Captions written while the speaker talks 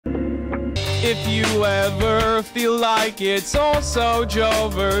If you ever feel like it's also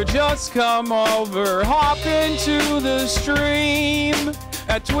Jover, just come over, hop into the stream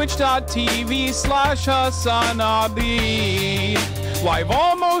at twitch.tv/HasanAbi. Live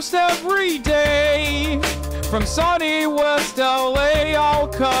almost every day from sunny West LA. I'll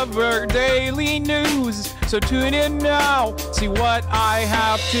cover daily news, so tune in now, see what I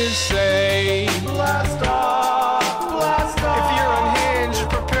have to say. Blast off, blast off. If you're unhinged,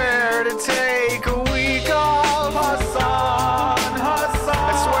 prepare to take a week off. Hasan, Hasan.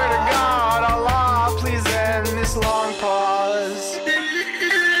 I swear to God, Allah, please end this long pause.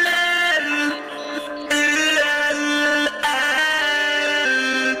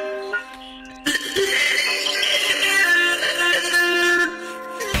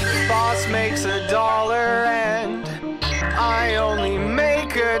 Boss makes $1 and I only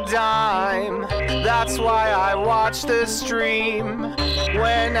make a dime. That's why I watch the stream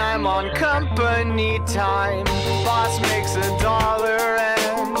when I'm on company time. Boss makes $1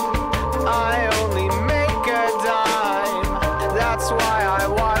 and I only make a dime. That's why I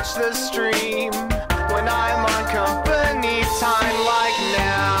watch the stream when I'm on company time, like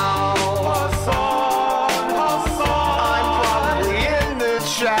now. Hasan, Hasan. I'm probably in the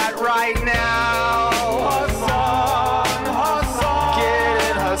chat right now. Hasan, Hasan. Get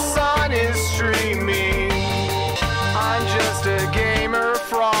it, Hasan is streaming. I'm just a gamer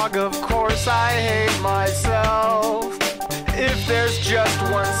frog, of course I hate myself. If there's just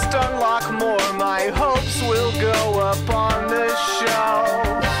one stun lock more, my hopes will go up on the show.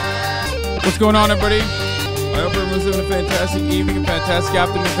 What's going on, everybody? I hope everyone's having a fantastic evening, a fantastic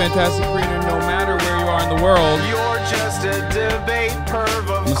afternoon, a fantastic evening, no matter where you are in the world. You're just a debate perv,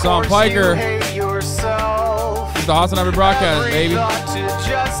 of Hassan course Piker. you hate yourself. It's the HasanAbi broadcast, Every baby. thought to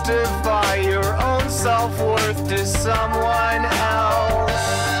justify your own self-worth to someone else.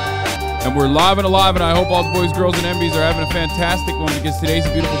 And we're live and alive, and I hope all the boys, girls, and MBs are having a fantastic one, because today's a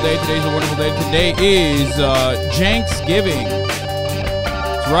beautiful day. Today's a wonderful day. Today is CENKSGIVing.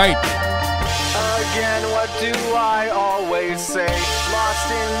 That's right. Again, what do I always say?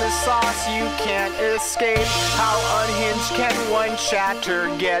 Lost in the sauce, you can't escape. How unhinged can one chatter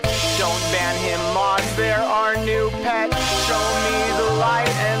get? Don't ban him, mods, they're our new pet. Show me the light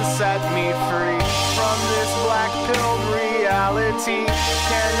and set me free from this black-pilled reality.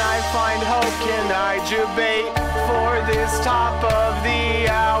 Can I find hope? Can I debate for this top of the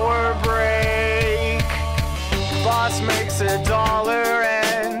hour break? Boss makes $1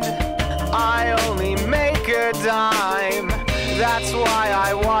 and I only make a dime. That's why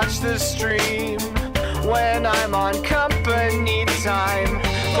I watch the stream when I'm on company time.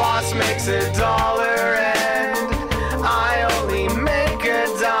 Boss makes $1 and I only make a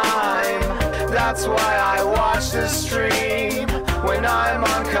dime. That's why I watch the stream when I'm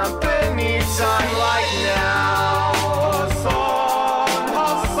on company time, like now. Hasan,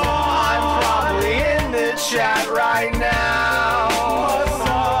 Hasan. I'm probably in the chat right now.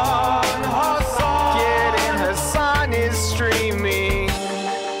 Hasan, Hasan. Get in, Hasan is streaming.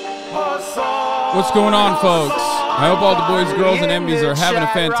 Hasan. What's going on, folks? I hope all the boys, girls, and MBs are having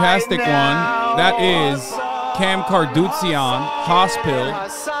a fantastic one. That is Cam Kardashian, Hospital.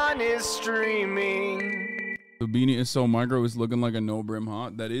 Hasan is streaming. The beanie is so micro, it's looking like a no brim,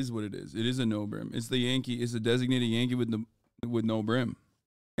 huh? That is what it is. It is a no brim. It's the Yankee. It's the designated Yankee with no brim.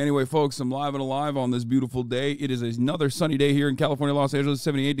 Anyway, folks, I'm live and alive on this beautiful day. It is another sunny day here in California, Los Angeles,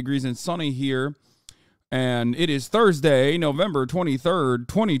 78 degrees and sunny here. And it is Thursday, November 23rd,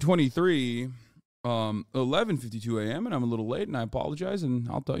 2023, 11:52 a.m. And I'm a little late, and I apologize, and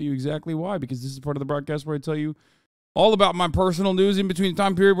I'll tell you exactly why, because this is part of the broadcast where I tell you all about my personal news in between the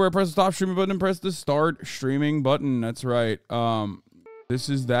time period where I press the stop streaming button and press the start streaming button. That's right. This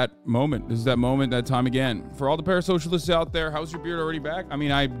is that moment. This is that moment, that time again. For all the parasocialists out there, how's your beard already back? I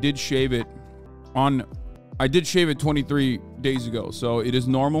mean, I did shave it 23 days ago, so it is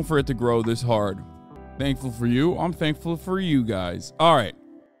normal for it to grow this hard. Thankful for you. I'm thankful for you guys. All right,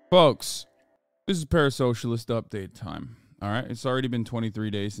 folks, this is parasocialist update time. All right, it's already been 23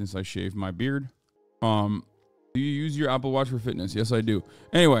 days since I shaved my beard. Do you use your Apple Watch for fitness? Yes, I do.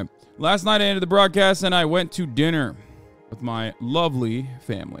 Anyway, last night I ended the broadcast and I went to dinner with my lovely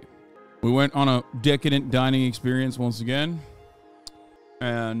family. We went on a decadent dining experience once again.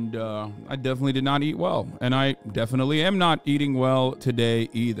 And I definitely did not eat well. And I definitely am not eating well today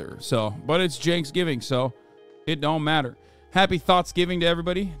either. So, but it's CENKSGIVing, so it don't matter. Happy Thoughtsgiving to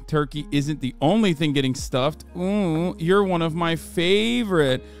everybody. Turkey isn't the only thing getting stuffed. Ooh, you're one of my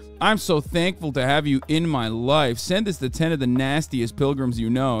favorite. I'm so thankful to have you in my life. Send this to 10 of the nastiest pilgrims you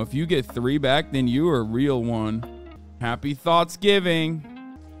know. If you get 3 back, then you are a real one. Happy Thoughtsgiving.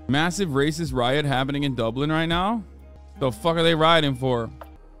 Massive racist riot happening in Dublin right now. The fuck are they rioting for?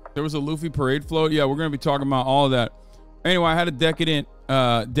 There was a Luffy parade float. Yeah, we're gonna be talking about all of that. Anyway, I had a decadent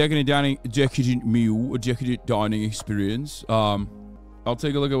dining experience. I'll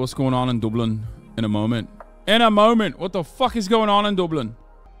take a look at what's going on in Dublin in a moment. What the fuck is going on in Dublin?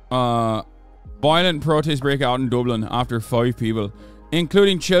 Violent protests break out in Dublin after 5 people,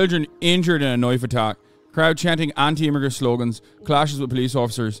 including children, injured in a knife attack. Crowd chanting anti-immigrant slogans, clashes with police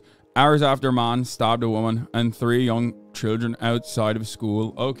officers. Hours after a man stabbed a woman and 3 young children outside of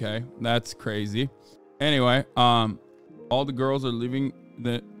school. Okay, that's crazy. Anyway, all the girls are leaving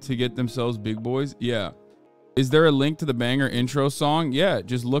to get themselves big boys. Yeah. Is there a link to the banger intro song? Yeah,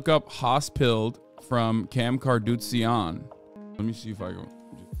 just look up Hospilled from Cam Kardashian. Let me see if I can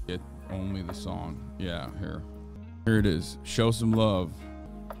get only the song. Yeah, here it is. Show some love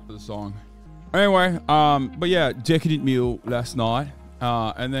for the song. Anyway, but yeah, decadent meal last night.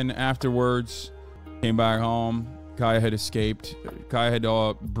 And then afterwards, came back home. Kaya had escaped. Kaya had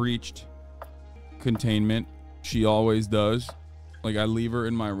breached containment. She always does. Like, I leave her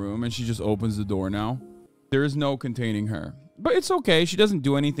in my room and she just opens the door now. There is no containing her. But it's okay. She doesn't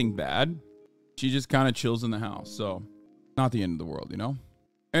do anything bad. She just kind of chills in the house. So, not the end of the world, you know?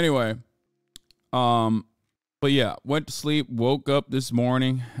 Anyway, but yeah, went to sleep, woke up this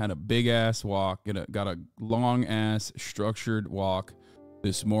morning, had a big ass walk, got a long ass structured walk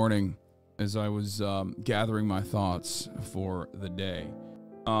this morning as I was gathering my thoughts for the day.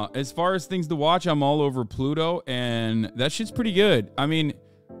 As far as things to watch, I'm all over Pluto, and that shit's pretty good. I mean,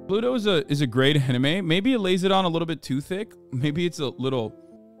 Pluto is a great anime. Maybe it lays it on a little bit too thick. Maybe it's a little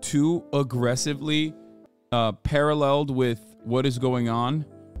too aggressively paralleled with what is going on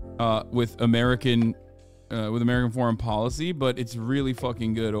with American foreign policy, but it's really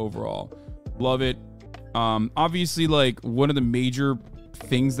fucking good overall. Love it. Obviously, like, one of the major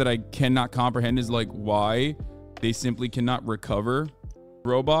things that I cannot comprehend is like why they simply cannot recover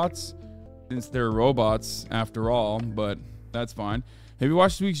robots, since they're robots after all, but that's fine. Have you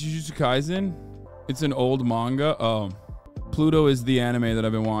watched this week's Jujutsu Kaisen? It's an old manga. Pluto is the anime that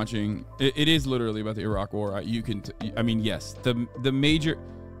I've been watching. It is literally about the Iraq War. I mean, yes, the major,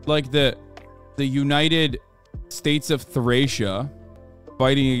 like the United States of Thracia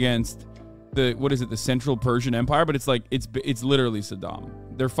fighting against the Central Persian Empire, but it's like it's literally Saddam.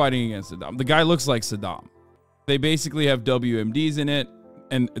 They're fighting against Saddam. The guy looks like Saddam. They basically have WMDs in it,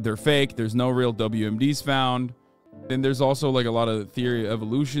 and they're fake. There's no real WMDs found. Then there's also like a lot of theory of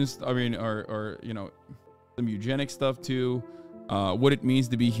evolution. I mean, or you know, some eugenic stuff too. What it means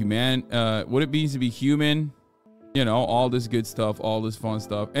to be human. What it means to be human. You know, all this good stuff, all this fun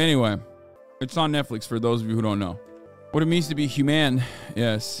stuff. Anyway, it's on Netflix for those of you who don't know. What it means to be human.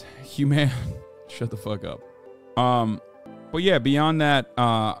 Yes, human. Shut the fuck up. But yeah, beyond that,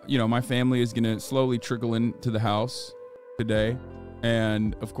 you know, my family is gonna slowly trickle into the house today.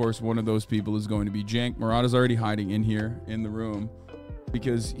 And of course, one of those people is going to be Jank. Murata's already hiding in here in the room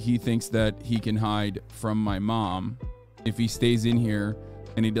because he thinks that he can hide from my mom if he stays in here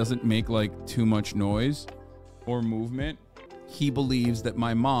and he doesn't make like too much noise or movement. He believes that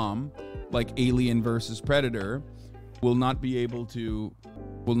my mom, like Alien versus Predator, will not be able to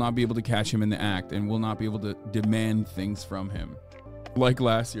catch him in the act and will not be able to demand things from him. Like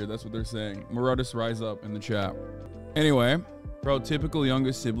last year, that's what they're saying. Muratus, rise up in the chat. Anyway, bro, typical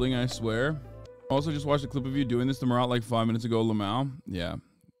youngest sibling, I swear. Also, just watched a clip of you doing this to Murat like 5 minutes ago, Lamau. Yeah,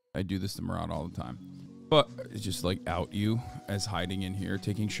 I do this to Murat all the time. But it's just like out you as hiding in here,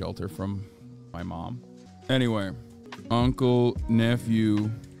 taking shelter from my mom. Anyway, uncle,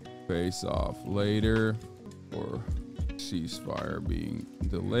 nephew, face off later, or ceasefire being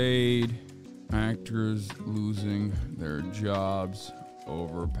delayed, actors losing their jobs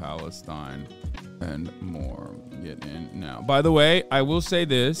over Palestine, and more. Get in now. By the way, I will say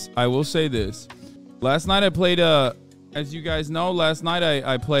this. Last night I played, as you guys know,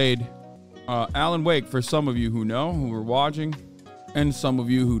 I played Alan Wake, for some of you who know, who were watching, and some of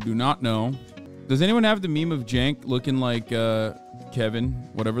you who do not know. Does anyone have the meme of Jank looking like Kevin,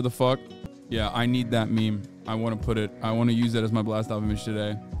 whatever the fuck? Yeah, I need that meme. I want to use that as my blast off image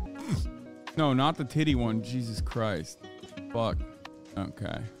today. No, not the titty one. Jesus Christ. Fuck.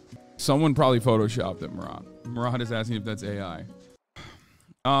 Okay. Someone probably photoshopped it, Murat. Murat is asking if that's AI.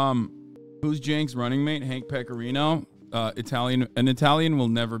 Who's Jank's running mate? Hank Pecorino. Italian. An Italian will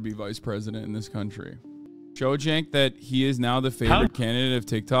never be vice president in this country. Show Jank that he is now the favorite candidate of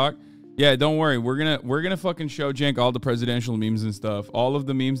TikTok. Yeah, don't worry. We're gonna fucking show Jank all the presidential memes and stuff. All of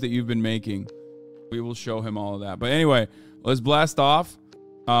the memes that you've been making. We will show him all of that. But anyway, let's blast off.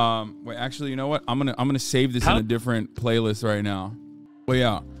 Wait, actually, you know what? I'm gonna save this in a different playlist right now. But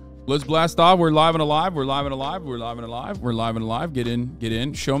yeah, Let's blast off. We're live and alive. We're live and alive. We're live and alive. We're live and alive. Get in. Get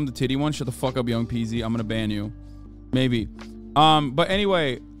in. Show him the titty one. Shut the fuck up, young peasy. I'm gonna ban you. Maybe. But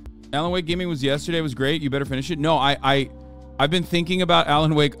anyway, Alan Wake Gaming was yesterday. It was great. You better finish it. No, I've been thinking about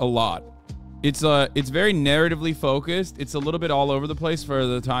Alan Wake a lot. It's very narratively focused. It's a little bit all over the place for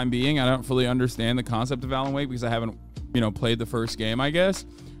the time being. I don't fully understand the concept of Alan Wake because I haven't, played the first game, I guess.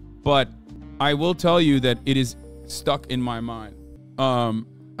 But I will tell you that it is stuck in my mind.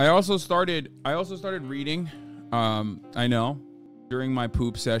 I also started reading, I know, during my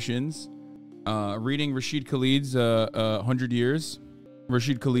poop sessions, reading Rashid Khalid's 100 Years.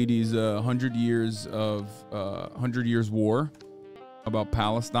 Rashid Khalid's 100 Years of 100 Years War about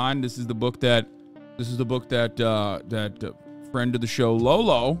Palestine. This is the book that friend of the show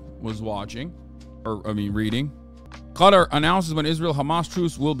Lolo was watching, reading. Qatar announces when Israel-Hamas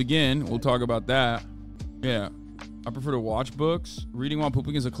truce will begin. We'll talk about that. Yeah. I prefer to watch books. Reading while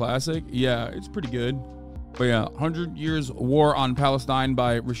pooping is a classic. Yeah, it's pretty good. But yeah, 100 Years War on Palestine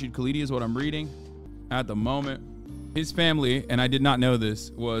by Rashid Khalid is what I'm reading at the moment. His family, and I did not know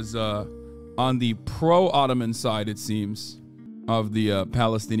this, was on the pro-Ottoman side, it seems, of the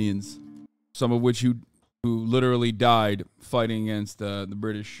Palestinians. Some of which who literally died fighting against the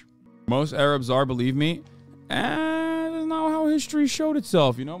British. Most Arabs are, believe me. And that's not how history showed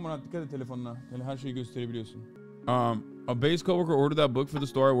itself. A base coworker ordered that book for the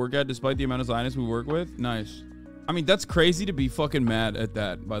store I work at despite the amount of Zionists we work with. Nice. I mean, that's crazy to be fucking mad at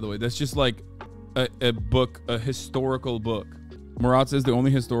that, by the way. That's just like a book, a historical book. Murat says the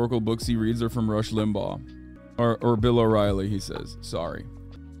only historical books he reads are from Rush Limbaugh. Or Bill O'Reilly, he says. Sorry.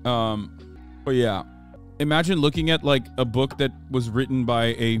 But yeah. Imagine looking at like a book that was written by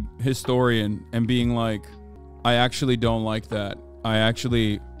a historian and being like, I actually don't like that. I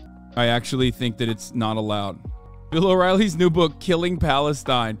actually think that it's not allowed. Bill O'Reilly's new book, Killing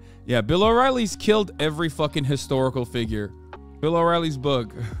Palestine. Yeah, Bill O'Reilly's killed every fucking historical figure. Bill O'Reilly's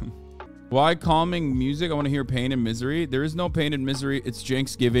book. Why calming music? I want to hear pain and misery. There is no pain and misery. It's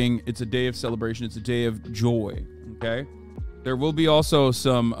CENKSGIVING. It's a day of celebration. It's a day of joy. Okay? There will be also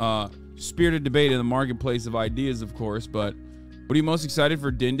some spirited debate in the marketplace of ideas, of course, but what are you most excited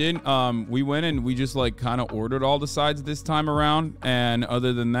for, Din Din? We went and we just like kind of ordered all the sides this time around, and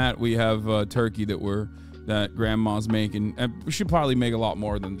other than that, we have turkey that grandma's making, and we should probably make a lot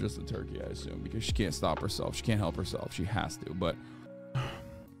more than just the turkey, I assume, because she can't stop herself. She can't help herself. She has to. But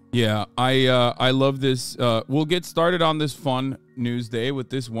yeah, I love this. We'll get started on this fun news day with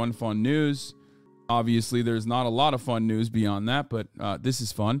this one fun news. Obviously, there's not a lot of fun news beyond that, but this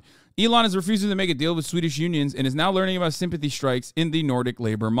is fun. Elon is refusing to make a deal with Swedish unions and is now learning about sympathy strikes in the Nordic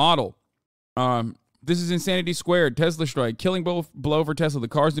labor model. This is insanity squared. Tesla strike. Killing blow for Tesla. The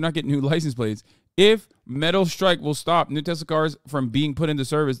cars do not get new license plates. If metal strike will stop new Tesla cars from being put into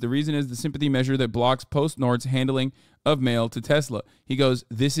service, the reason is the sympathy measure that blocks PostNord's handling of mail to Tesla. He goes,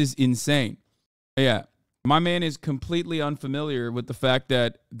 this is insane. Yeah. My man is completely unfamiliar with the fact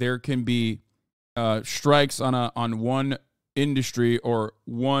that there can be strikes on one industry or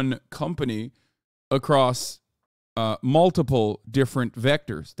one company across multiple different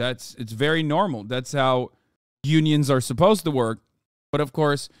vectors. It's very normal. That's how unions are supposed to work. But of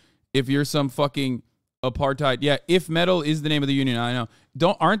course, if you're some fucking apartheid, yeah, If Metal is the name of the union. I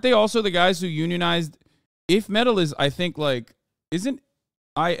know. Aren't they also the guys who unionized? If Metal is, I think, like, isn't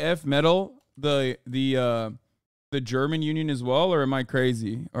IF Metal the German union as well, or am I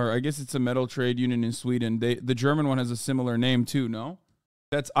crazy? Or I guess it's a metal trade union in Sweden. The German one has a similar name too, no?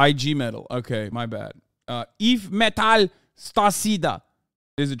 That's IG Metal. Okay, my bad. If Metal Stasida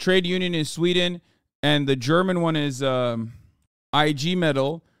is a trade union in Sweden, and the German one is IG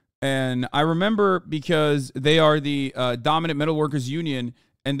Metal. And I remember because they are the dominant metalworkers union,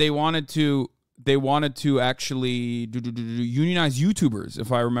 and they wanted to actually unionize YouTubers,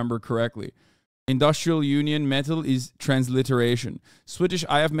 if I remember correctly. Industrial Union Metal is transliteration. Swedish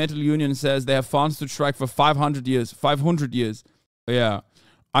IF Metal Union says they have funds to strike for 500 years. 500 years. Yeah.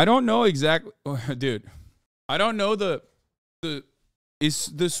 I don't know exactly. Dude, I don't know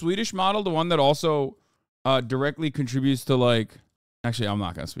is the Swedish model the one that also directly contributes to, like, actually, I'm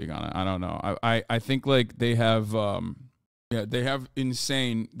not going to speak on it. I don't know. I think, like, they have, they have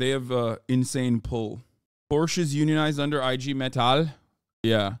insane pull. Porsche's unionized under IG Metall.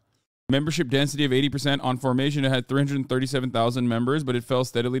 Yeah. Membership density of 80%. On formation, it had 337,000 members, but it fell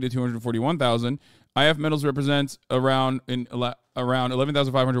steadily to 241,000. IF Metals represents around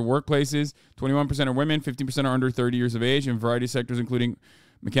 11,500 workplaces. 21% are women, 15% are under 30 years of age, in a variety of sectors, including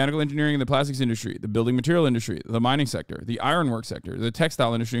mechanical engineering and the plastics industry, the building material industry, the mining sector, the ironwork sector, the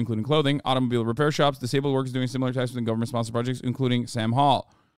textile industry, including clothing, automobile repair shops, disabled workers doing similar types of government-sponsored projects, including Sam Hall.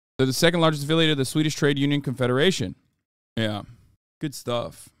 They're the second largest affiliate of the Swedish Trade Union Confederation. Yeah, good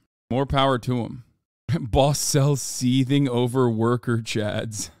stuff. More power to them. Boss sells seething over worker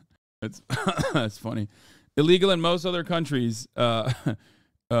chads. That's that's funny. Illegal in most other countries.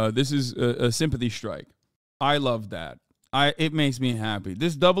 This is a sympathy strike. I love that. It makes me happy.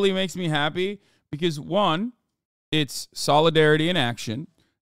 This doubly makes me happy because, one, it's solidarity in action.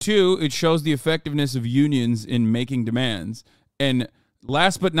 Two, it shows the effectiveness of unions in making demands. And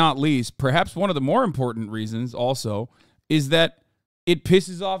last but not least, perhaps one of the more important reasons also, is that it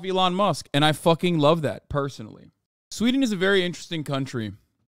pisses off Elon Musk. And I fucking love that, personally. Sweden is a very interesting country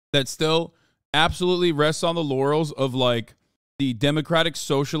that still absolutely rests on the laurels of, like, the democratic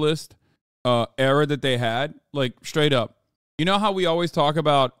socialist era that they had. Like, straight up. You know how we always talk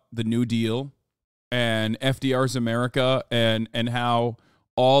about the New Deal and FDR's America and how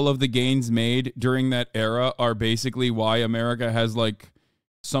all of the gains made during that era are basically why America has, like,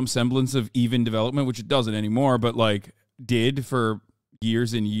 some semblance of even development, which it doesn't anymore, but, like, did for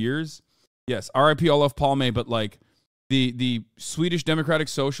years and years. Yes, R.I.P. Olof Palme, but, like, the Swedish democratic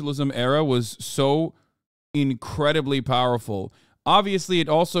socialism era was so incredibly powerful. Obviously, it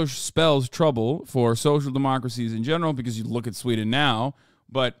also spells trouble for social democracies in general because you look at Sweden now.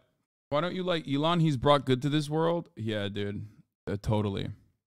 But why don't you like Elon? He's brought good to this world. Yeah, dude. Totally.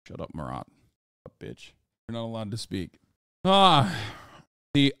 Shut up, Marat. Shut up, bitch. You're not allowed to speak.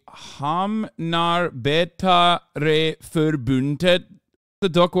 The Hamnarbetareförbundet, the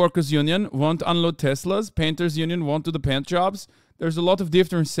dock workers union, won't unload Teslas. Painters union won't do the paint jobs. There's a lot of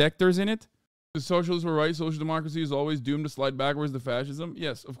different sectors in it. The socialists were right. Social democracy is always doomed to slide backwards to fascism.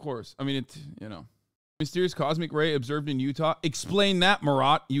 Yes, of course. I mean, it, you know. Mysterious cosmic ray observed in Utah. Explain that,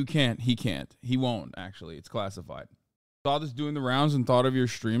 Marat. You can't. He can't. He won't, actually. It's classified. Saw this doing the rounds and thought of your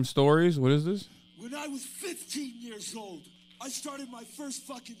stream stories. What is this? When I was 15 years old, I started my first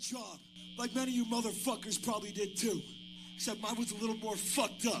fucking job. Like many of you motherfuckers probably did too. Except mine was a little more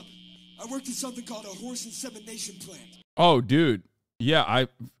fucked up. I worked at something called a horse insemination plant. Oh, dude. Yeah,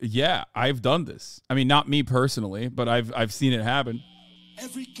 I've done this. I mean, not me personally, but I've seen it happen.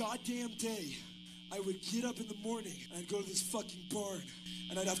 Every goddamn day, I would get up in the morning and I'd go to this fucking barn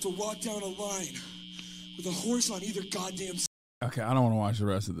and I'd have to walk down a line with a horse on either goddamn side. Okay, I don't want to watch the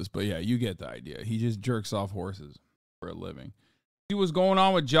rest of this, but yeah, you get the idea. He just jerks off horses for a living. See what's going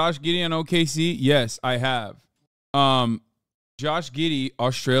on with Josh Giddey on OKC? Yes, I have. Josh Giddey,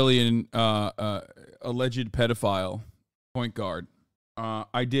 Australian alleged pedophile point guard.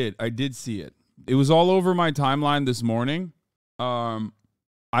 I did see it. It was all over my timeline this morning. I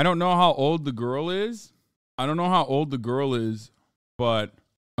don't know how old the girl is. But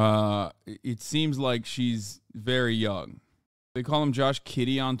it seems like she's very young. They call him Josh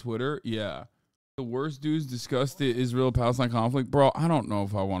Giddey on Twitter. Yeah. The worst dudes discuss the Israel-Palestine conflict. Bro, I don't know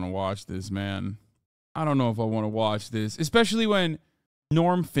if I want to watch this, man. I don't know if I want to watch this, especially when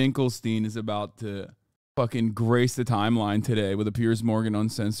Norm Finkelstein is about to fucking grace the timeline today with a Piers Morgan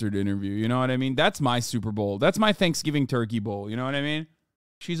uncensored interview. You know what I mean? That's my Super Bowl. That's my Thanksgiving turkey bowl. You know what I mean?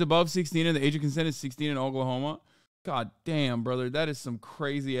 She's above 16 and the age of consent is 16 in Oklahoma. God damn, brother. That is some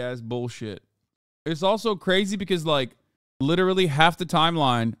crazy ass bullshit. It's also crazy because, like, literally half the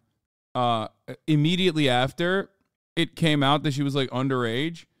timeline, immediately after it came out that she was, like,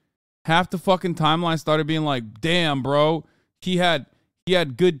 underage, half the fucking timeline started being like, damn, bro, he had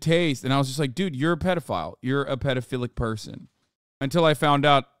good taste. And I was just like, dude, you're a pedophile. You're a pedophilic person. Until I found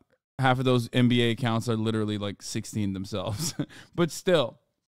out half of those NBA accounts are literally like 16 themselves. But still,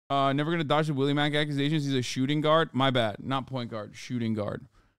 never going to dodge the Willie Mack accusations. He's a shooting guard. My bad. Not point guard. Shooting guard.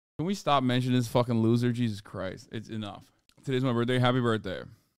 Can we stop mentioning this fucking loser? Jesus Christ. It's enough. Today's my birthday. Happy birthday.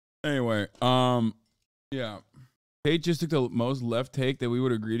 Anyway, yeah. Tate just took the most left take that we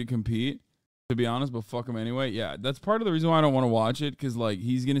would agree to compete, to be honest, but fuck him anyway. Yeah, that's part of the reason why I don't want to watch it, because, like,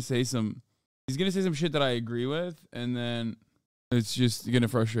 he's gonna say some shit that I agree with, and then it's just gonna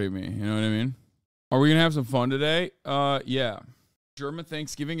frustrate me. You know what I mean? Are we gonna have some fun today? Yeah. German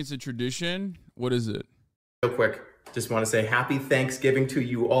Thanksgiving is a tradition. What is it? Real quick, just want to say happy Thanksgiving to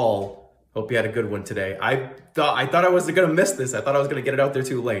you all. Hope you had a good one today. I thought I wasn't gonna miss this. I thought I was gonna get it out there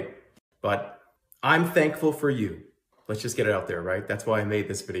too late, but I'm thankful for you. Let's just get it out there, right? That's why I made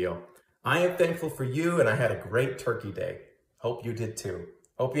this video. I am thankful for you, and I had a great turkey day. Hope you did too.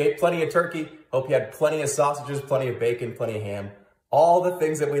 Hope you ate plenty of turkey. Hope you had plenty of sausages, plenty of bacon, plenty of ham. All the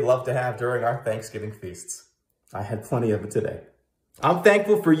things that we love to have during our Thanksgiving feasts. I had plenty of it today. I'm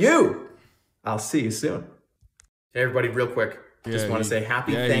thankful for you. I'll see you soon. Hey, everybody, real quick. Just want to say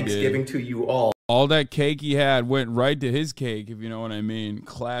happy Thanksgiving to you all. All that cake he had went right to his cake, if you know what I mean.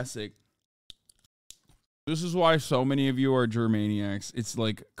 Classic. This is why so many of you are Germaniacs. It's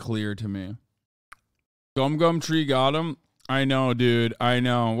like clear to me. Gum Tree got him. I know, dude. I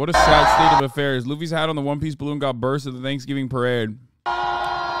know. What a sad state of affairs. Luffy's hat on the One Piece balloon got burst at the Thanksgiving parade. Oh,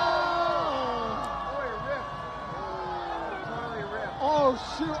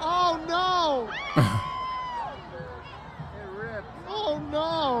 shoot. Oh, no. Oh,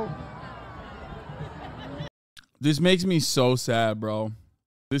 no. This makes me so sad, bro.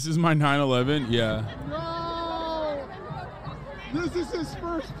 This is my 9/11. Yeah. No. This is his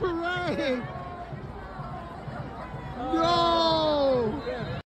first parade. No.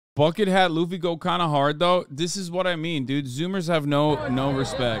 Bucket hat Luffy go kind of hard, though. This is what I mean, dude. Zoomers have no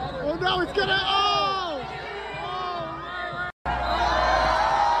respect. Oh, no. It's going to... Oh.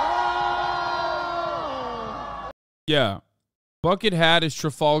 Yeah. Bucket hat is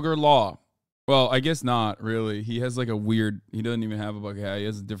Trafalgar Law. Well, I guess not, really. He has like a weird... He doesn't even have a bucket hat. He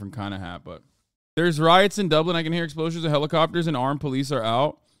has a different kind of hat, but... There's riots in Dublin. I can hear explosions of helicopters and armed police are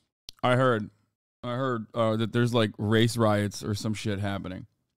out. I heard that there's like race riots or some shit happening.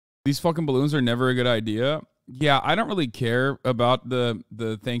 These fucking balloons are never a good idea. Yeah, I don't really care about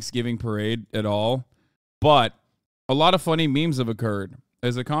the Thanksgiving parade at all, but a lot of funny memes have occurred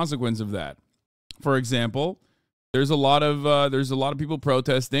as a consequence of that. For example, there's a lot of people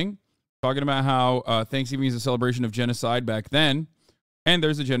protesting, talking about how Thanksgiving is a celebration of genocide back then, and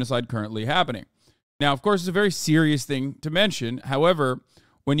there's a genocide currently happening. Now, of course, it's a very serious thing to mention. However,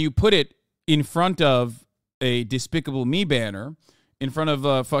 when you put it in front of a Despicable Me banner, in front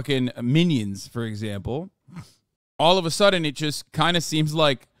of fucking Minions, for example, all of a sudden it just kind of seems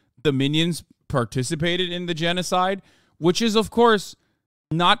like the Minions participated in the genocide, which is, of course,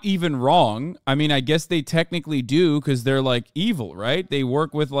 not even wrong. I mean, I guess they technically do because they're like evil, right? They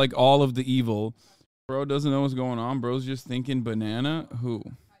work with like all of the evil. Bro doesn't know what's going on. Bro's just thinking banana. Who?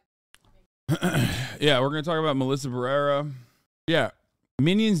 Yeah, we're going to talk about Melissa Barrera. Yeah,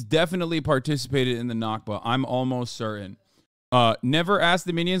 Minions definitely participated in the Nakba. I'm almost certain. Never asked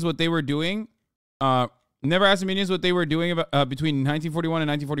the Minions what they were doing. Never asked the Minions what they were doing about, between 1941 and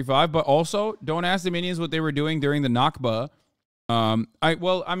 1945, but also don't ask the Minions what they were doing during the Nakba.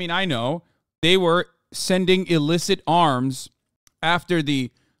 I know. They were sending illicit arms after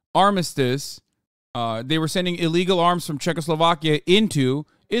the armistice. They were sending illegal arms from Czechoslovakia into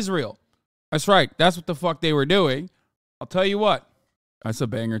Israel. That's right. That's what the fuck they were doing. I'll tell you what. That's a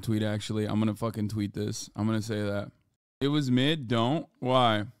banger tweet, actually. I'm going to fucking tweet this. I'm going to say that. It was mid. Don't.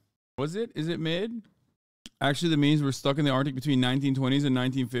 Why? Was it? Is it mid? Actually, the Minions were stuck in the Arctic between 1920s and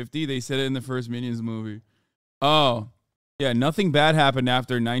 1950. They said it in the first Minions movie. Oh. Yeah, nothing bad happened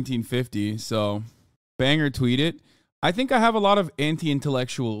after 1950, so banger tweet it. I think I have a lot of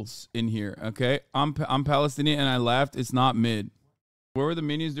anti-intellectuals in here, okay? I'm Palestinian and I laughed. It's not mid. Where were the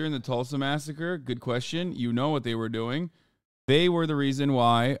Minions during the Tulsa massacre? Good question. You know what they were doing. They were the reason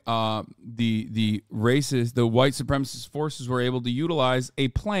why the racist, the white supremacist forces were able to utilize a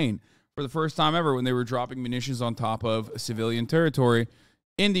plane for the first time ever when they were dropping munitions on top of civilian territory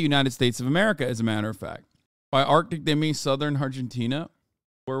in the United States of America, as a matter of fact. By Arctic, they mean southern Argentina.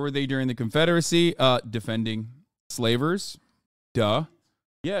 Where were they during the Confederacy? Defending slavers. Duh.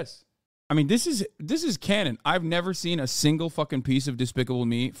 Yes. I mean, this is canon. I've never seen a single fucking piece of Despicable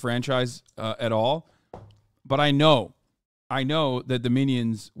Me franchise at all. But I know that the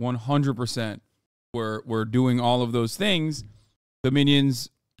Minions 100% were doing all of those things. The Minions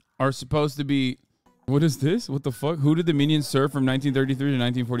are supposed to be... What is this? What the fuck? Who did the Minions serve from 1933 to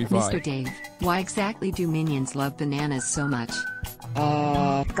 1945? Mr. Dave, why exactly do Minions love bananas so much?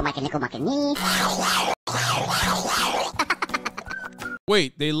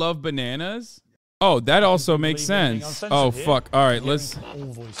 Wait, they love bananas? Oh, that also makes sense. Oh, fuck. All right, let's... All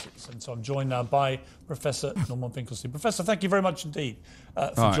voices. And so I'm joined now by Professor Norman Finkelstein. Professor, thank you very much indeed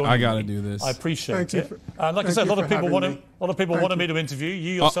for joining me. I got to do this. I appreciate it. Like I said, a lot of people wanted me to interview.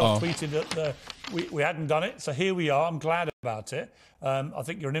 You yourself tweeted that we hadn't done it. So here we are. I'm glad about it. I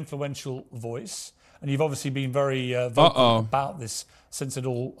think you're an influential voice. And you've obviously been very vocal about this since it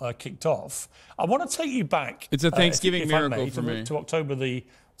all kicked off. I want to take you back. It's a Thanksgiving miracle for me. To October the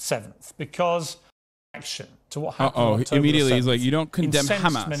 7th, because action to what happened on October immediately the 7th, he's like, you don't condemn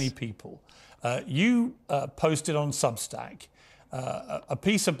Hamas. Many people. You posted on Substack a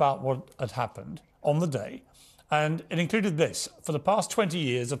piece about what had happened on the day, And it included this: for the past 20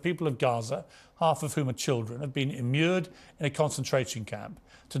 years, the people of Gaza, half of whom are children, have been immured in a concentration camp.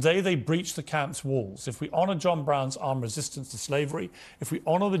 Today, they breach the camp's walls. If we honour John Brown's armed resistance to slavery, if we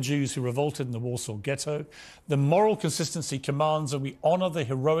honour the Jews who revolted in the Warsaw Ghetto, the moral consistency commands that we honour the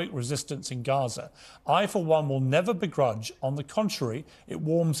heroic resistance in Gaza. I, for one, will never begrudge. On the contrary, it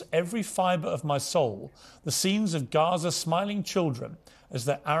warms every fibre of my soul. The scenes of Gaza's smiling children as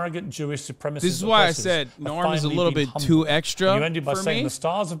their arrogant Jewish supremacists. This is why I said Norm is a little bit too extra. And you ended by saying me. The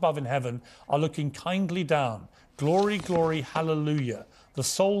stars above in heaven are looking kindly down. Glory, glory, hallelujah. The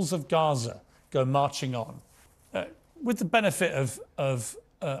souls of Gaza go marching on. With the benefit of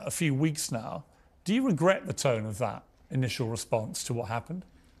a few weeks now, do you regret the tone of that initial response to what happened?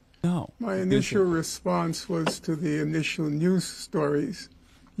 No. My initial response was to the initial news stories.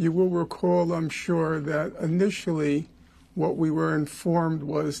 You will recall, I'm sure, that initially what we were informed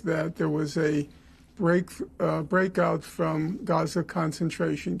was that there was a breakout from Gaza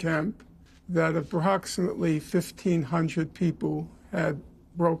concentration camp, that approximately 1,500 people had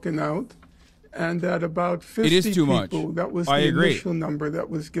broken out, and that about 50 it is too people, much. that was the initial number that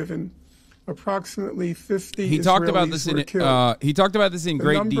was given, approximately 50 he talked Israelis about this were in killed. he talked about this in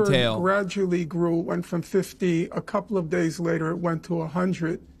great detail. The number gradually grew, went from 50, a couple of days later it went to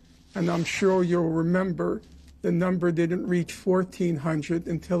 100, and I'm sure you'll remember the number didn't reach 1,400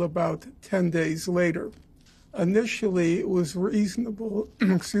 until about 10 days later. Initially, it was reasonable,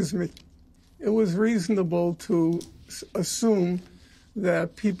 excuse me, it was reasonable to assume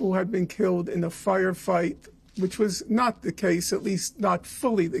that people had been killed in a firefight, which was not the case, at least not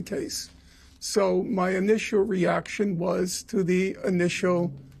fully the case. So my initial reaction was to the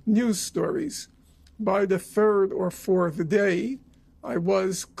initial news stories. By the third or fourth day, I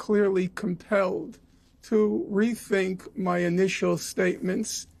was clearly compelled to rethink my initial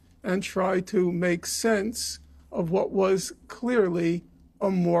statements and try to make sense of what was clearly a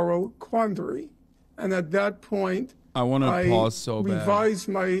moral quandary. And at that point, I want to pause so bad. Revised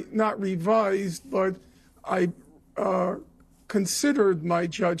my, not revised, but I considered my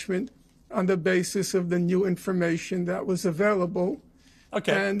judgment on the basis of the new information that was available.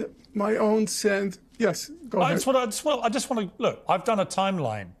 Okay. And my own sense, yes, go ahead. I just want to, look, I've done a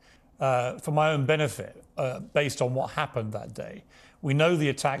timeline for my own benefit based on what happened that day. We know the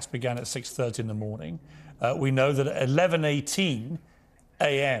attacks began at 6:30 in the morning. We know that at 11:18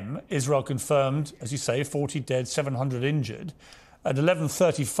 a.m., Israel confirmed, as you say, 40 dead, 700 injured. At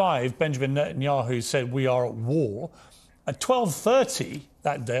 11:35, Benjamin Netanyahu said, we are at war. At 12:30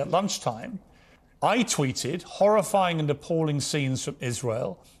 that day, at lunchtime, I tweeted horrifying and appalling scenes from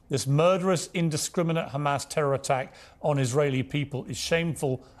Israel. This murderous, indiscriminate Hamas terror attack on Israeli people is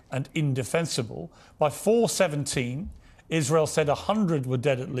shameful and indefensible. By 4:17, Israel said 100 were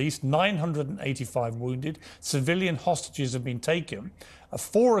dead at least, 985 wounded. Civilian hostages have been taken. At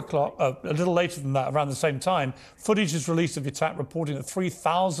 4 o'clock, a little later than that, around the same time, footage is released of the attack reporting that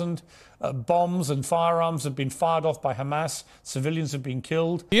 3,000 bombs and firearms have been fired off by Hamas. Civilians have been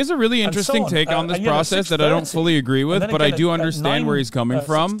killed. He has a really interesting take on this process that I don't fully agree with, but I do understand where he's coming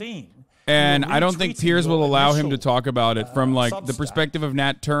from. And I don't think Piers will allow him to talk about it from like the perspective of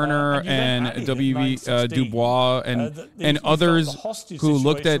Nat Turner and W.B. Du Bois and others who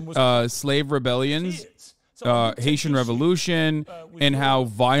looked at slave rebellions, Haitian Revolution, and how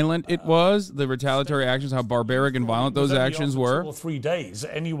violent it was, the retaliatory actions, how barbaric and violent those actions were. 2 or 3 days,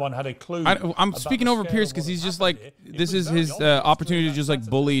 anyone had a clue. I'm speaking over Piers because he's just like, this is his opportunity to just like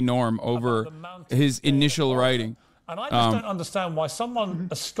bully Norm over his initial writing. And I just don't understand why someone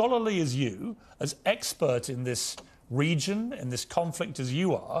as scholarly as you, as expert in this region, in this conflict as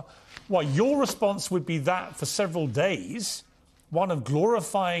you are, why your response would be that for several days, one of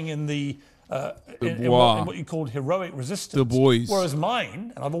glorifying in the in what you called heroic resistance. The boys. Whereas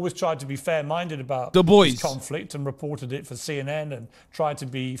mine, and I've always tried to be fair-minded about the boys. This conflict and reported it for CNN and tried to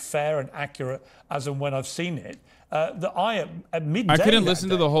be fair and accurate as and when I've seen it. That I, at midday, I couldn't listen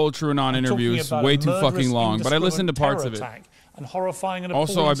to the whole TrueAnon interviews, way too fucking long, but I listened to parts of it. And horrifying and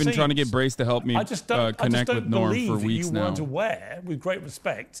also, I've been trying to get Brace to help me connect with Norm for weeks now. I just don't believe that you weren't aware, with great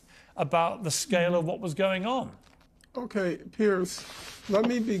respect, about the scale of what was going on. Okay, Piers, let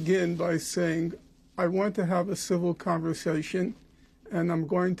me begin by saying I want to have a civil conversation, and I'm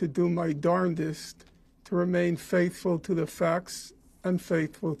going to do my darndest to remain faithful to the facts and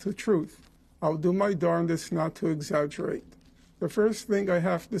faithful to truth. I'll do my darndest not to exaggerate. The first thing I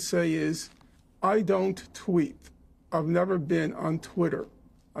have to say is I don't tweet. I've never been on Twitter.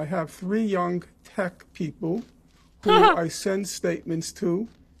 I have 3 young tech people who I send statements to,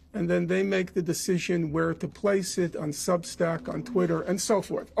 and then they make the decision where to place it on Substack, on Twitter, and so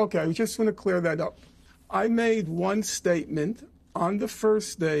forth. Okay, I just want to clear that up. I made one statement on the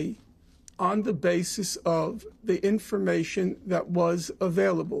first day on the basis of the information that was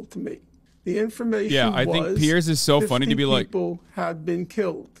available to me. The information I think Piers is so funny to be like, people had been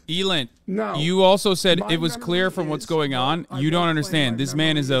killed. Elon, Now, you also said it was memory clear from what's is- going on. I You don't won't understand. claim This my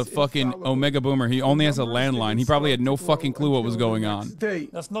man is memory a is fucking infallible. Omega boomer. He only has a Numbers landline. didn't He probably had start no to fucking grow clue what was until the going next on. day.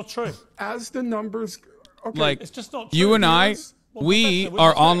 That's not true. As the numbers, okay, Like, It's just not true. you and I, Piers. Well, we Professor, with are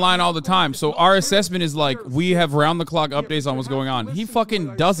respect, online all the time. So not our true. assessment is like, we have round-the-clock updates on what's going on. He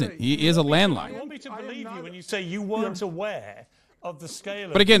fucking doesn't. He is a You landline. want me to believe you when you say you weren't aware of the scale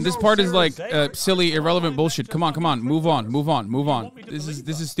of But again, this this part is like day? silly, irrelevant bullshit. Come on, come on. Move on, move on, move on. This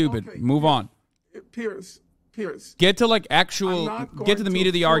is stupid. Okay. Move on. Piers, Get to like I'm actual, not going get to the meat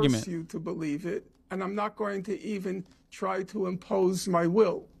of the force argument. you to believe it, and I'm not going to even try to impose my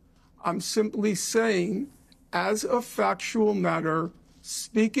will. I'm simply saying, as a factual matter,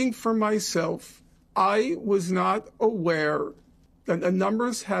 speaking for myself, I was not aware that the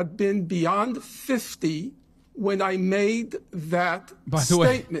numbers had been beyond 50 when I made that By the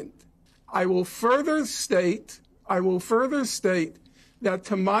way- statement. I will further state that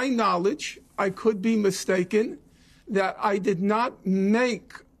to my knowledge, I could be mistaken, that I did not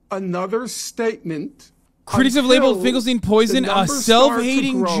make another statement. Critics have until labeled Finkelstein Poison the a numbers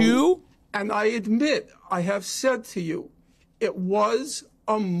self-hating start to grow. Jew? And I admit, I have said to you, it was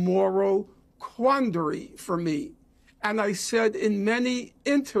a moral quandary for me. And I said in many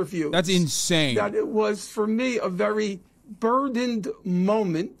interviews That's insane. that it was for me a very burdened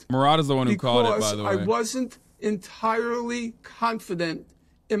moment Murad is the one who called it, by the way. I wasn't entirely confident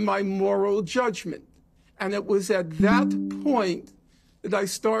in my moral judgment. And it was at that point that I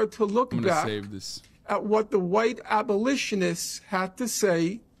started to look I'm gonna back save this. at what the white abolitionists had to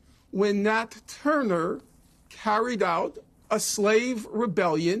say when Nat Turner carried out a slave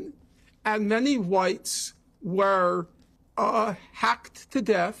rebellion and many whites were hacked to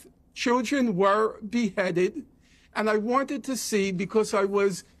death, children were beheaded, and I wanted to see, because I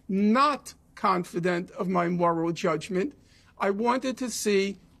was not confident of my moral judgment, I wanted to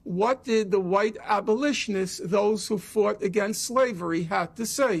see what did the white abolitionists, those who fought against slavery, had to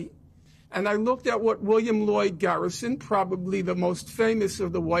say. And I looked at what William Lloyd Garrison, probably the most famous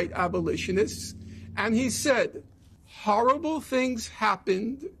of the white abolitionists, and he said, horrible things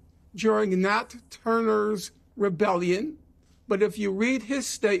happened during Nat Turner's rebellion, but if you read his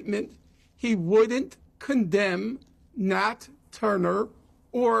statement, he wouldn't condemn Nat Turner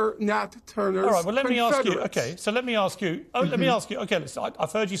or Nat Turner's All right, well, let me ask you. Confederates. Okay, so let me ask you. Let me ask you. Okay, listen,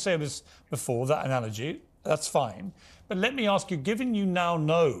 I've heard you say this before, that analogy. That's fine. But let me ask you, given you now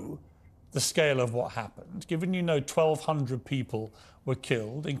know the scale of what happened, given you know 1,200 people were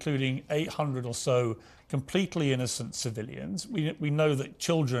killed, including 800 or so completely innocent civilians. We know that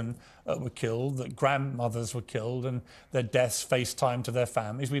children were killed, that grandmothers were killed, and their deaths faced time to their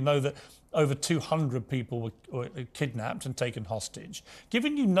families. We know that over 200 people were kidnapped and taken hostage.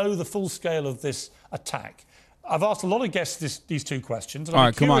 Given you know the full scale of this attack, I've asked a lot of guests these two questions. And All I'm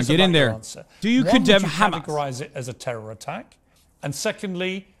right, come on, curious get about in your there. answer. Do you One, condemn would you Hamas? categorize it as a terror attack? And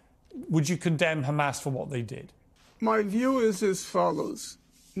secondly, would you condemn Hamas for what they did? My view is as follows.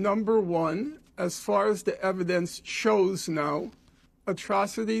 Number one, as far as the evidence shows now,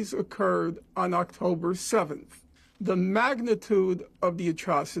 atrocities occurred on October 7th. The magnitude of the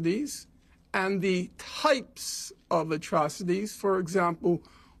atrocities and the types of atrocities, for example,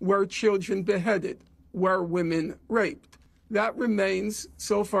 were children beheaded, were women raped. That remains,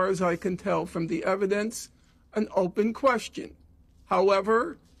 so far as I can tell from the evidence, an open question.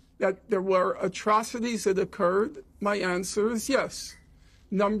 However, that there were atrocities that occurred, my answer is yes.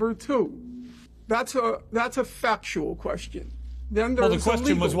 Number two, that's a factual question. Then there's Well, the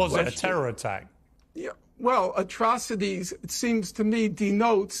question was legal it a question. terror attack? Yeah. Well, atrocities, it seems to me,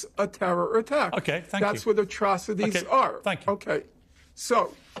 denotes a terror attack. Okay, thank That's you. what atrocities Okay, are. thank you. Okay.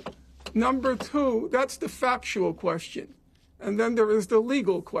 So, number two, that's the factual question. And then there is the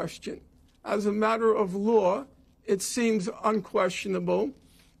legal question. As a matter of law, it seems unquestionable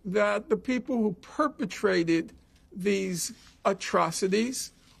that the people who perpetrated these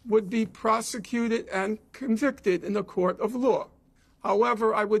atrocities would be prosecuted and convicted in a court of law.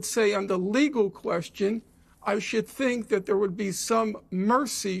 However, I would say on the legal question, I should think that there would be some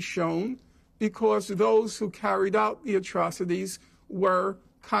mercy shown because those who carried out the atrocities were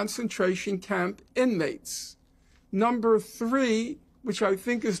concentration camp inmates. Number three, which I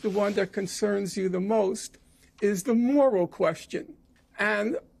think is the one that concerns you the most, is the moral question.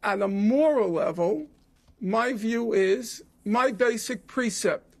 And at a moral level, my view is my basic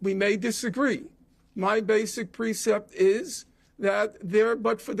precept, we may disagree, my basic precept is that there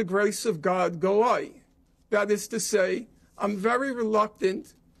but for the grace of God go I. That is to say, I'm very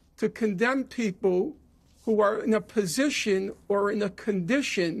reluctant to condemn people who are in a position or in a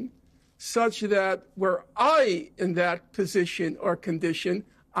condition such that were I in that position or condition,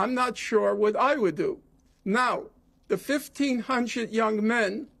 I'm not sure what I would do. Now, the 1,500 young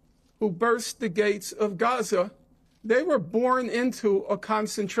men who burst the gates of Gaza, they were born into a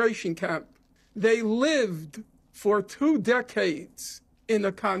concentration camp. They lived for 2 decades in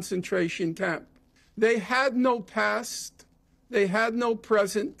a concentration camp. They had no past, they had no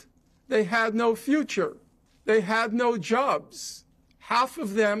present, they had no future, they had no jobs. Half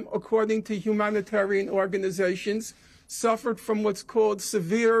of them, according to humanitarian organizations, suffered from what's called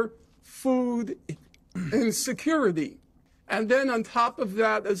severe food insecurity. And then on top of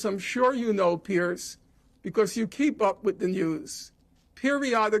that, as I'm sure you know, Piers, because you keep up with the news,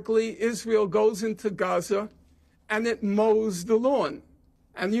 periodically Israel goes into Gaza and it mows the lawn.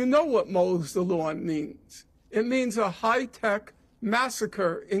 And you know what mows the lawn means. It means a high-tech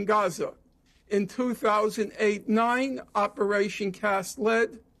massacre in Gaza. In 2008-9, Operation Cast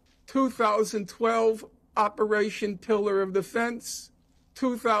Lead, 2012, Operation Pillar of Defense,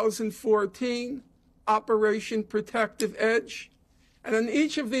 2014, Operation Protective Edge. And in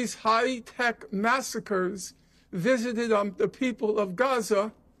each of these high-tech massacres visited the people of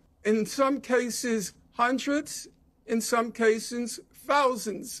Gaza, in some cases hundreds, in some cases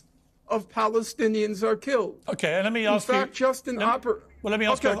thousands of Palestinians are killed. Okay, and let me ask you. In fact, just in well, let me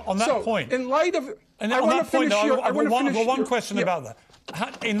ask you on that point. In light of, and on that point, I've got one question about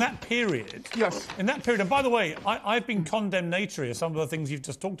that. In that period, yes. In that period, and by the way, I've been condemnatory of some of the things you've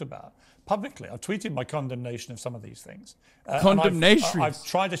just talked about publicly. I've tweeted my condemnation of some of these things. Condemnation. I've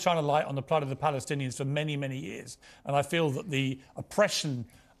tried to shine a light on the plight of the Palestinians for many, many years, and I feel that the oppression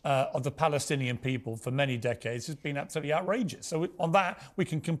of the Palestinian people for many decades has been absolutely outrageous. So on that, we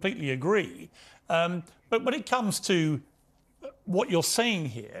can completely agree. But when it comes to what you're saying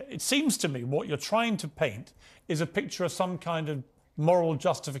here, it seems to me what you're trying to paint is a picture of some kind of moral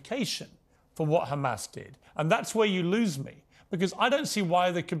justification for what Hamas did. And that's where you lose me, because I don't see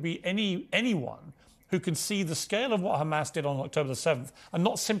why there could be anyone who can see the scale of what Hamas did on October the 7th and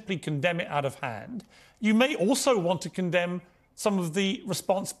not simply condemn it out of hand. You may also want to condemn some of the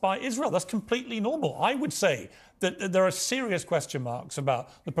response by Israel. That's completely normal. I would say that there are serious question marks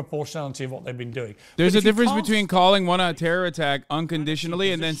about the proportionality of what they've been doing. There's a difference between calling one a terror attack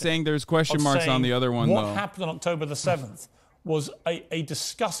unconditionally and then saying there's question marks on the other one, what happened on October the 7th was a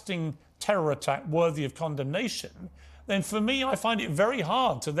disgusting terror attack worthy of condemnation, then for me, I find it very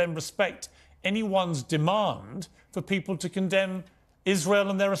hard to then respect anyone's demand for people to condemn Israel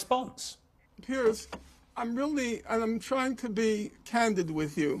and their response. Piers, I'm trying to be candid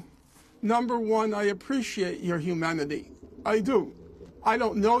with you. Number one, I appreciate your humanity. I do. I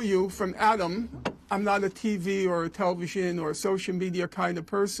don't know you from Adam. I'm not a TV or a television or a social media kind of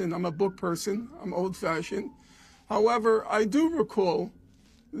person. I'm a book person. I'm old-fashioned. However, I do recall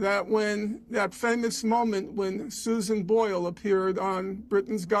that when that famous moment when Susan Boyle appeared on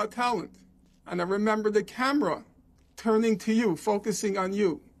Britain's Got Talent, and I remember the camera turning to you, focusing on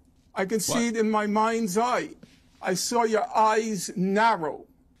you. I could see it in my mind's eye. I saw your eyes narrow,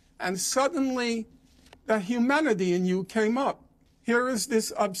 and suddenly the humanity in you came up. Here is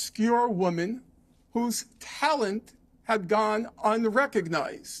this obscure woman whose talent had gone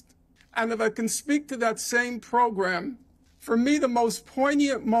unrecognized. And if I can speak to that same program, for me, the most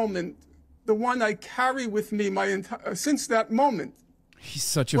poignant moment, the one I carry with me since that moment, he's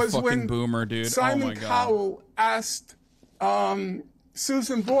such a fucking boomer, dude. Simon Cowell asked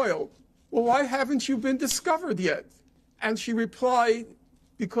Susan Boyle, well, why haven't you been discovered yet? And she replied,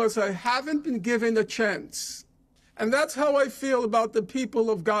 because I haven't been given a chance. And that's how I feel about the people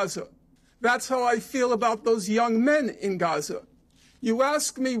of Gaza. That's how I feel about those young men in Gaza. You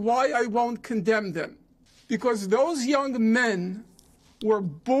ask me why I won't condemn them. Because those young men were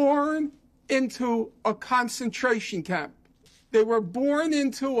born into a concentration camp. They were born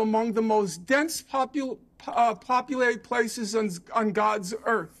into among the most dense populated places on God's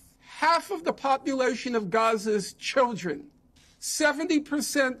earth. Half of the population of Gaza is children.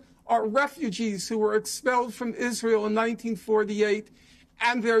 70% are refugees who were expelled from Israel in 1948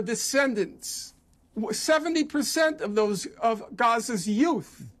 and their descendants. 70% of Gaza's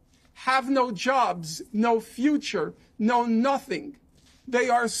youth have no jobs, no future, no nothing. They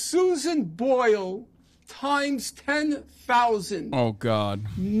are Susan Boyle times 10,000. Oh, God.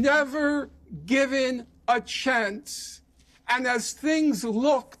 Never given a chance. And as things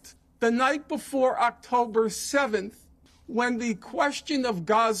looked the night before October 7th, when the question of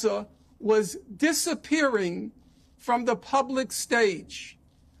Gaza was disappearing from the public stage,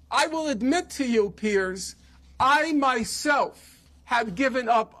 I will admit to you, Piers, I myself had given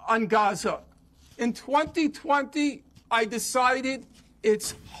up on Gaza. In 2020, I decided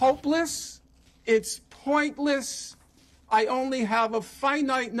it's hopeless, it's pointless. I only have a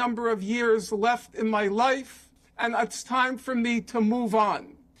finite number of years left in my life, and it's time for me to move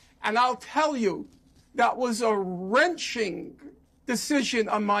on. And I'll tell you, that was a wrenching decision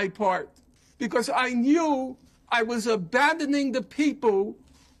on my part, because I knew I was abandoning the people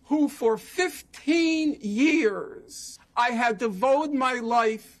who for 15 years I had devoted my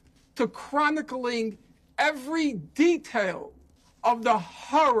life to chronicling every detail of the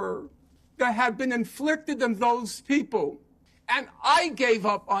horror that had been inflicted on those people. And I gave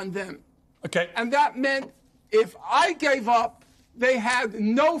up on them. Okay. And that meant if I gave up, they had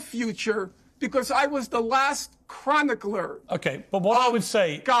no future, because I was the last chronicler. Okay, but what I would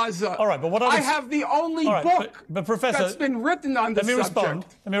say, Gaza. All right, but what I have the only book but Professor, that's been written on the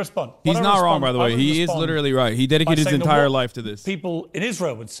subject. Let me respond. He's not wrong, by the way. He is literally right. He dedicated his entire life to this. People in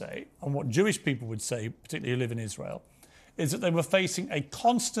Israel would say, and what Jewish people would say, particularly who live in Israel, is that they were facing a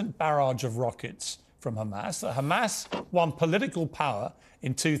constant barrage of rockets from Hamas. That Hamas won political power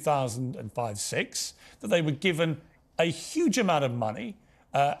in 2005-06. That they were given a huge amount of money.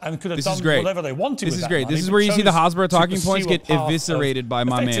 And could have done whatever they wanted. This is with great. Money, this is where you see the Hasbro talking points get path eviscerated by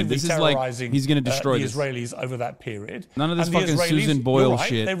my man. This is like he's going to destroy the this. Israelis over that period. None of this and fucking the Israelis, Susan Boyle right,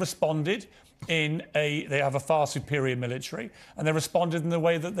 shit. They responded they have a far superior military, and they responded in the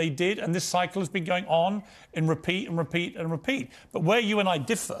way that they did. And this cycle has been going on in repeat and repeat and repeat. But where you and I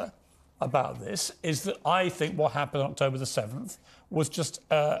differ about this is that I think what happened on October the 7th was just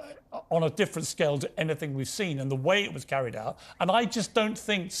on a different scale to anything we've seen, and the way it was carried out. And I just don't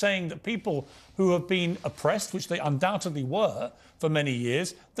think saying that people who have been oppressed, which they undoubtedly were for many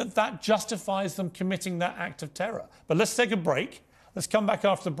years, that justifies them committing that act of terror. But let's take a break. Let's come back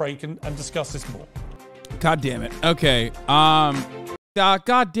after the break and discuss this more. God damn it. Okay.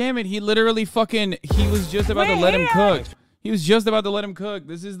 God damn it. He literally he was just about to let him cook. He was just about to let him cook.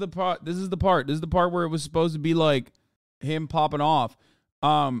 This is the part. This is the part where it was supposed to be like him popping off.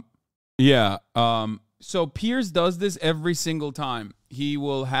 Yeah. So Piers does this every single time. He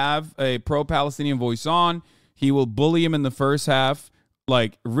will have a pro-Palestinian voice on. He will bully him in the first half,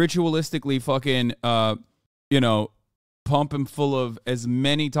 like ritualistically fucking, pump him full of as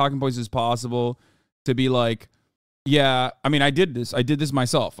many talking points as possible to be like, yeah, I mean, I did this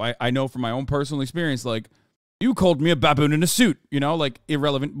myself. I know from my own personal experience, like, you called me a baboon in a suit, like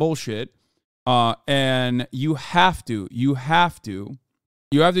irrelevant bullshit. And you have to do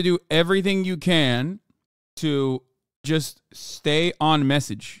everything you can to just stay on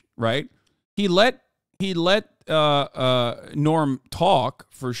message, right? He let Norm talk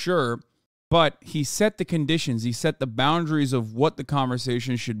for sure, but he set the conditions. He set the boundaries of what the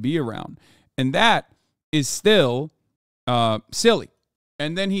conversation should be around, and that is still silly.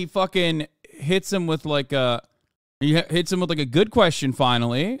 And then he fucking hits him with like a good question.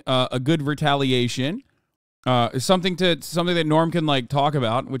 Finally, a good retaliation. Something that Norm can like talk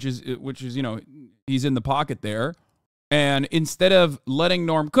about, which is he's in the pocket there, and instead of letting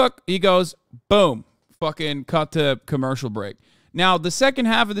Norm cook, he goes boom, fucking cut to commercial break. Now the second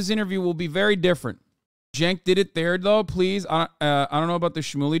half of this interview will be very different. Cenk did it there though. Please, I don't know about the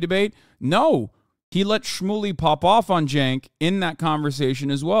Shmuley debate. No, he let Shmuley pop off on Cenk in that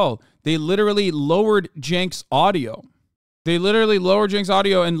conversation as well. They literally lowered Cenk's audio. And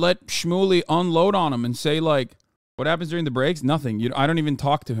let Shmuley unload on him and say, like, what happens during the breaks? Nothing. I don't even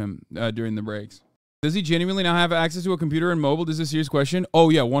talk to him during the breaks. Does he genuinely not have access to a computer and mobile? This is a serious question. Oh,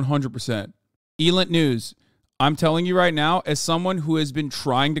 yeah, 100%. Elent News. I'm telling you right now, as someone who has been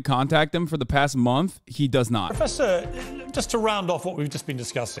trying to contact him for the past month, he does not. Professor, just to round off what we've just been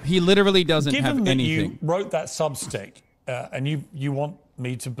discussing. He literally doesn't have anything. Given that you wrote that Substack, and you want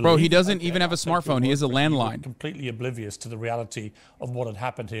me to believe... Bro, he doesn't even have a smartphone. He has a landline. Completely oblivious to the reality of what had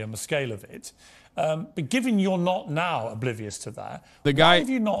happened here and the scale of it. But given you're not now oblivious to that, why have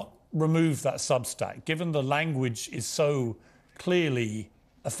you not removed that Substack, given the language is so clearly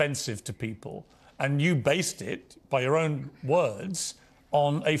offensive to people, and you based it, by your own words,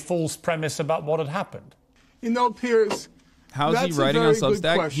 on a false premise about what had happened? Piers... How's he writing on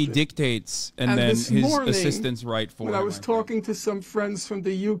Substack? He dictates, and then his assistants write for him. When I was talking to some friends from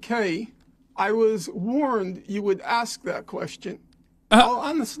the UK, I was warned you would ask that question. I'll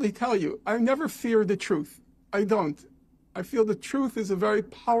honestly tell you, I never fear the truth. I don't. I feel the truth is a very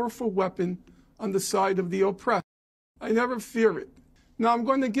powerful weapon on the side of the oppressed. I never fear it. Now, I'm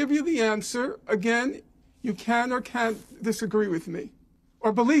going to give you the answer. Again, you can or can't disagree with me,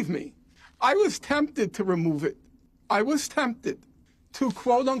 or believe me. I was tempted to remove it. I was tempted to,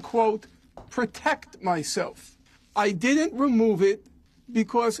 quote unquote, protect myself. I didn't remove it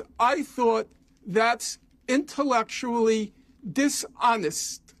because I thought that's intellectually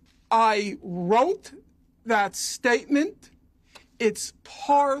dishonest. I wrote that statement. It's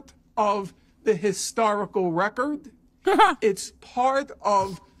part of the historical record. It's part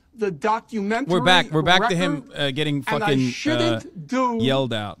of the documentary. We're back to him getting fucking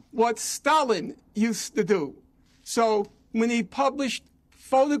yelled out. What Stalin used to do. So when he published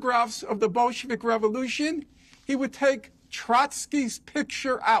photographs of the Bolshevik Revolution, he would take Trotsky's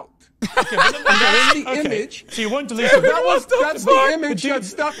picture out. Okay, that's the image. So you won't delete it. That's the image that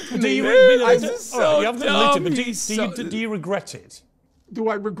stuck to me. You haven't deleted it, but do you regret it? Do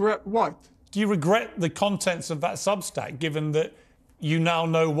I regret what? Do you regret the contents of that Substack, given that you now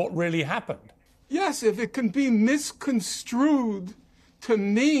know what really happened? Yes, if it can be misconstrued to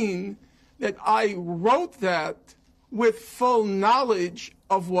mean that I wrote that with full knowledge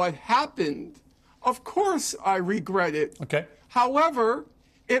of what happened, of course I regret it. Okay. However,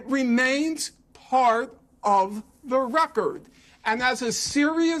 it remains part of the record. And as a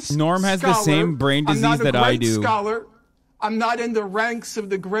serious Norm has scholar, the same brain disease that I do. I'm not in the ranks of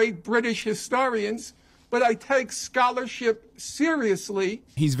the great British historians, but I take scholarship seriously.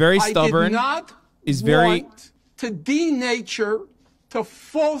 He's very stubborn. I did not want to denature, to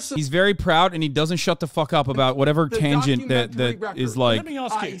falsify. He's very proud, and he doesn't shut the fuck up about whatever tangent that is like. Let me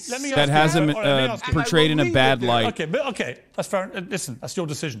ask you. That has him portrayed in a bad light. Okay, that's fair. Listen, that's your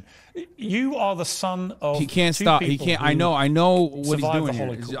decision. You are the son of. He can't stop. He can't. I know what he's doing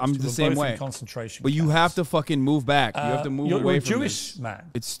here. I'm the same way. But you have to fucking move back. You have to move away from Jewish this. Man.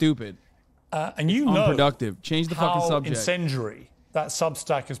 It's stupid. And you know unproductive. Change the fucking subject. Incendiary that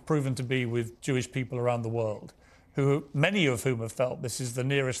Substack has proven to be with Jewish people around the world, many of whom have felt this is the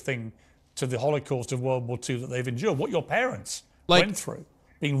nearest thing to the Holocaust of World War II that they've endured. What your parents went through,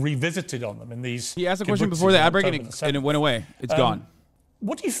 being revisited on them in these. He asked a question before the ad break and it went away. It's gone.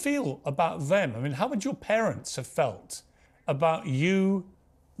 What do you feel about them? I mean, how would your parents have felt about you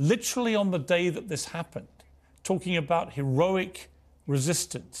literally on the day that this happened, talking about heroic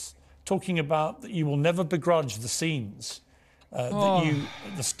resistance, talking about that you will never begrudge the scenes, that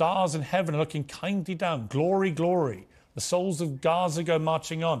the stars in heaven are looking kindly down, glory, glory, the souls of Gaza go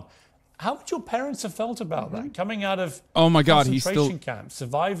marching on. How would your parents have felt about that, coming out of concentration camps,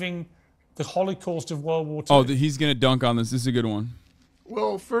 surviving the Holocaust of World War II? Oh, he's going to dunk on this. This is a good one.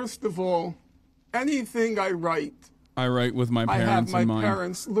 Well, first of all, anything I write with my parents in mind. I have my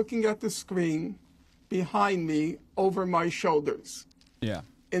parents looking at the screen behind me over my shoulders. Yeah.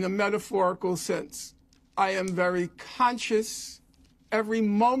 In a metaphorical sense. I am very conscious every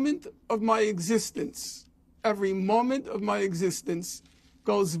moment of my existence. Every moment of my existence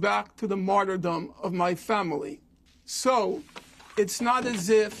goes back to the martyrdom of my family. So it's not as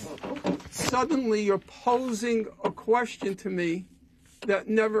if suddenly you're posing a question to me that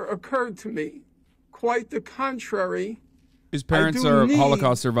never occurred to me. Quite the contrary. His parents are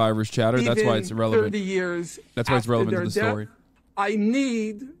Holocaust survivors, Chatter. That's why it's relevant. 30 years That's why it's relevant to the story. I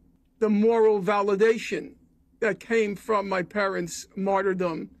need the moral validation that came from my parents'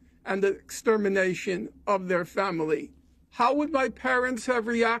 martyrdom and the extermination of their family. How would my parents have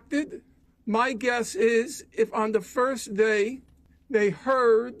reacted? My guess is if on the first day they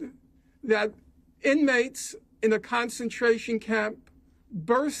heard that inmates in a concentration camp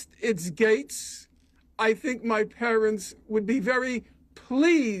burst its gates, I think my parents would be very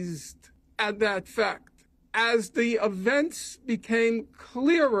pleased at that fact. As the events became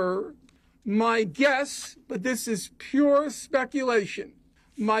clearer, my guess, but this is pure speculation,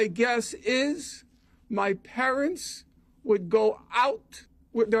 my guess is my parents would go out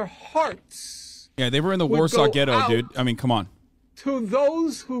with their hearts. Yeah, they were in the Warsaw Ghetto, dude. I mean, come on. To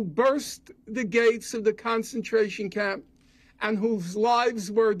those who burst the gates of the concentration camp and whose lives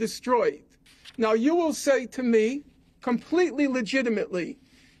were destroyed. Now, you will say to me, completely legitimately,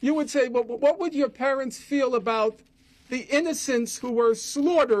 you would say, well, what would your parents feel about the innocents who were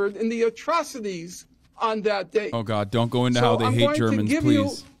slaughtered in the atrocities on that day? Oh, God, don't go into how they hate Germans, please.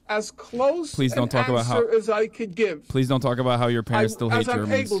 You as close an answer as I could give. Please don't talk about how your parents still hate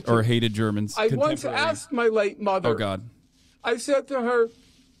Germans or hated Germans. I once asked my late mother. Oh, God. I said to her,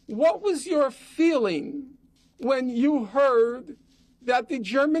 what was your feeling when you heard that the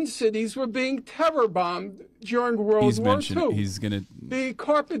German cities were being terror bombed during World War II? The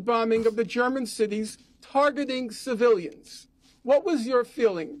carpet bombing of the German cities targeting civilians. What was your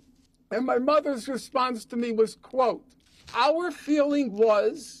feeling? And my mother's response to me was, quote, our feeling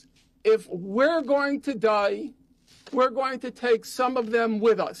was, if we're going to die, we're going to take some of them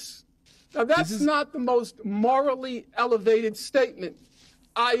with us. Now, that's not the most morally elevated statement.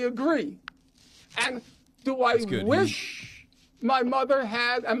 I agree. And do I wish my mother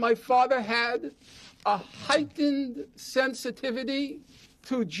had and my father had a heightened sensitivity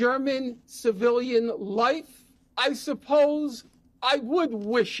to German civilian life? I suppose I would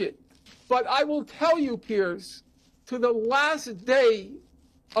wish it. But I will tell you, Piers, to the last day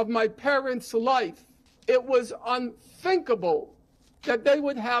of my parents' life, it was unthinkable that they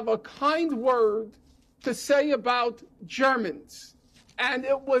would have a kind word to say about Germans. And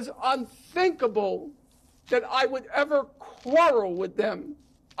it was unthinkable that I would ever quarrel with them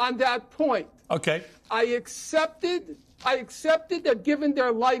on that point. Okay. I accepted that given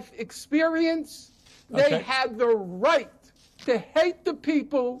their life experience, they had the right to hate the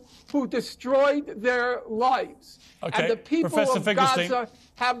people who destroyed their lives. Okay. And the people Professor of Finkelstein. Gaza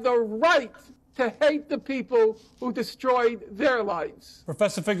have the right to hate the people who destroyed their lives.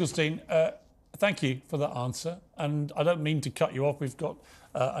 Professor Finkelstein, thank you for that answer. And I don't mean to cut you off. We've got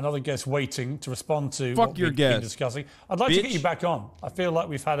another guest waiting to respond to what we've been discussing. I'd like to get you back on. I feel like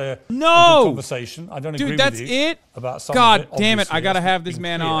we've had a good conversation. I don't agree with you about some of it. God damn it, I got to have this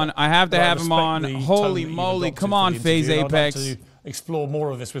man on. I have to have him on. Holy moly. Come on, FaZe Apex. I'd like to explore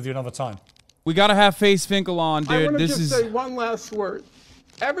more of this with you another time. We got to have FaZe Finkel on, dude. I want to just say one last word.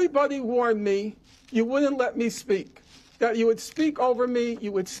 Everybody warned me you wouldn't let me speak, that you would speak over me,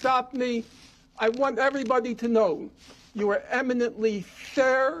 you would stop me. I want everybody to know you are eminently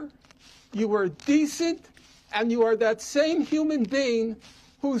fair, you are decent, and you are that same human being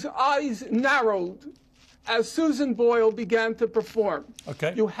whose eyes narrowed as Susan Boyle began to perform.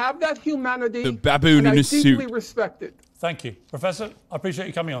 Okay. You have that humanity, the baboon in his suit. I deeply respect it. Thank you. Professor, I appreciate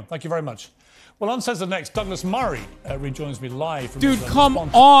you coming on. Thank you very much. Well, on says the next, Douglas Murray rejoins me live. From Dude, come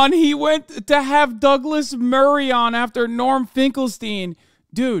on. He went to have Douglas Murray on after Norm Finkelstein.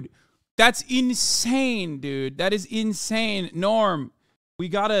 Dude, that's insane, dude. That is insane. Norm, you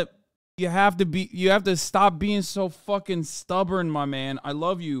have to stop being so fucking stubborn, my man. I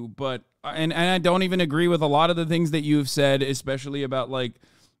love you, but, and I don't even agree with a lot of the things that you've said, especially about, like,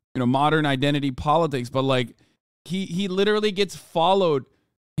 you know, modern identity politics, but, like, he literally gets followed.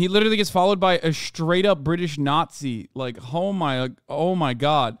 He literally gets followed by a straight up British Nazi. Like, oh my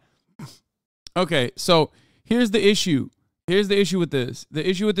God. Okay, so here's the issue. Here's the issue with this. The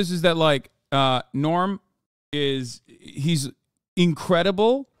issue with this is that, like, Norm he's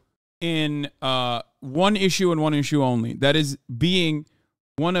incredible in one issue and one issue only. That is being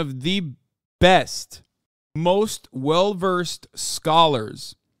one of the best, most well-versed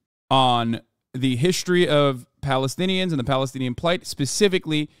scholars on the history of Palestinians and the Palestinian plight,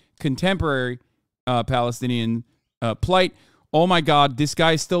 specifically contemporary Palestinian plight. Oh my God, this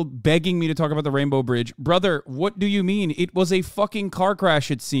guy is still begging me to talk about the Rainbow Bridge. Brother, what do you mean? It was a fucking car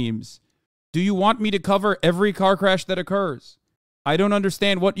crash, it seems. Do you want me to cover every car crash that occurs? I don't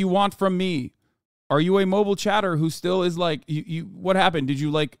understand what you want from me. Are you a mobile chatter who still is like, what happened? Did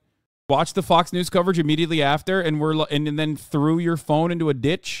you, like, watch the Fox News coverage immediately after and then threw your phone into a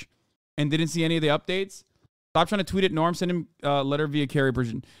ditch and didn't see any of the updates? Stop trying to tweet at Norm. Send him a letter via carrier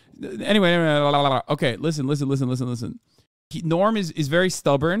pigeon. Anyway, okay, listen. Norm is very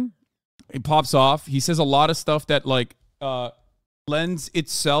stubborn. He pops off. He says a lot of stuff that, like, lends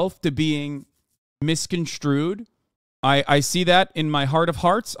itself to being misconstrued. I see that in my heart of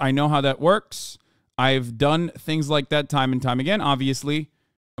hearts. I know how that works. I've done things like that time and time again. Obviously,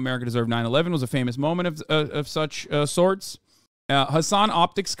 America Deserved 9/11 was a famous moment of such sorts. Hassan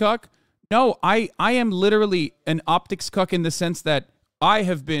Optics Cuck. No, I am literally an optics cuck in the sense that I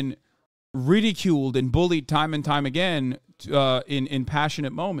have been ridiculed and bullied time and time again in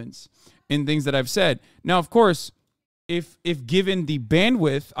passionate moments in things that I've said. Now, of course, if given the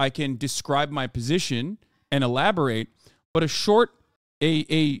bandwidth, I can describe my position and elaborate. But a short,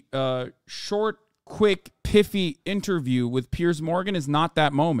 quick, piffy interview with Piers Morgan is not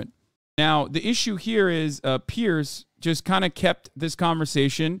that moment. Now, the issue here is Piers just kind of kept this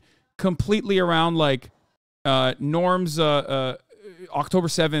conversation completely around, like, Norm's October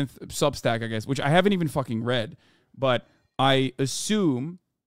 7th Substack, I guess, which I haven't even fucking read, but I assume,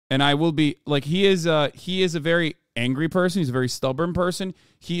 and I will be, like, he is a very angry person. He's a very stubborn person.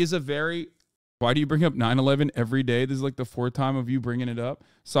 He is a very, why do you bring up 9/11 every day? This is like the fourth time of you bringing it up.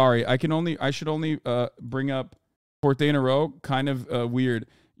 Sorry, I should only bring up fourth day in a row. Kind of weird.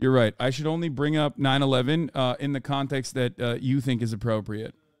 You're right. I should only bring up 9/11 in the context that you think is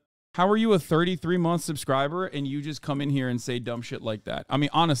appropriate. How are you a 33-month subscriber and you just come in here and say dumb shit like that? I mean,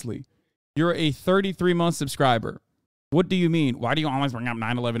 honestly, you're a 33-month subscriber. What do you mean? Why do you always bring up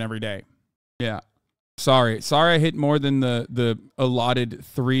 9/11 every day? Yeah. Sorry I hit more than the allotted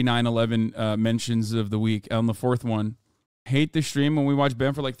 3 9/11 mentions of the week on the fourth one. Hate the stream when we watch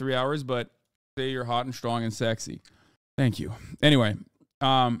Ben for like 3 hours, but Say you're hot and strong and sexy. Thank you. Anyway,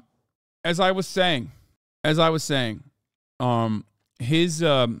 as I was saying, I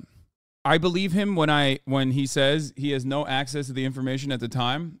believe him when he says he has no access to the information at the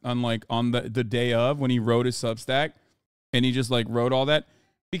time, unlike on the day of when he wrote his Substack and he just like wrote all that.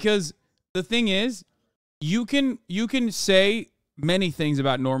 Because the thing is, you can say many things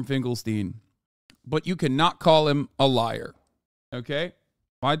about Norm Finkelstein, but you cannot call him a liar. Okay?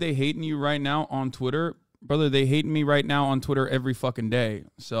 Why they hating you right now on Twitter? Brother, they hating me right now on Twitter every fucking day.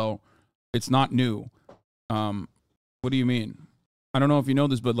 So it's not new. What do you mean? I don't know if you know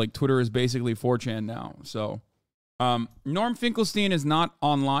this, but like Twitter is basically 4chan now. So Norm Finkelstein is not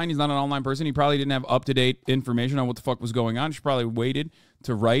online. He's not an online person. He probably didn't have up-to-date information on what the fuck was going on. He probably waited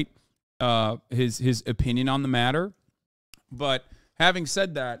to write his opinion on the matter. But having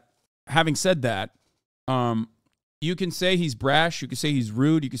said that, you can say he's brash. You can say he's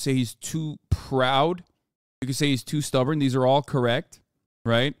rude. You can say he's too proud. You can say he's too stubborn. These are all correct,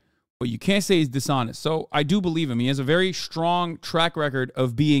 right? But you can't say he's dishonest. So I do believe him. He has a very strong track record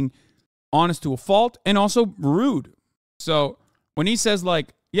of being honest to a fault and also rude. So when he says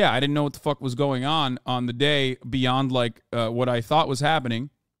like, yeah, I didn't know what the fuck was going on the day beyond like what I thought was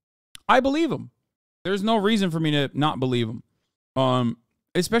happening, I believe him. There's no reason for me to not believe him.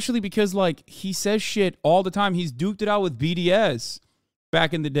 Especially because like he says shit all the time. He's duked it out with BDS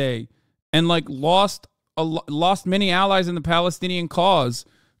back in the day and like lost many allies in the Palestinian cause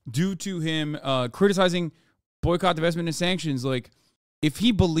due to him criticizing boycott, divestment, and sanctions. Like, if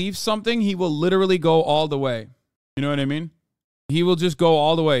he believes something, he will literally go all the way. You know what I mean? He will just go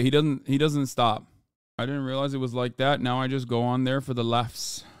all the way. He doesn't stop. I didn't realize it was like that. Now I just go on there for the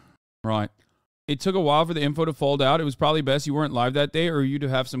laughs. Right. It took a while for the info to fold out. It was probably best you weren't live that day or you to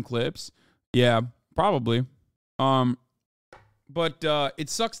have some clips. Yeah, probably. But it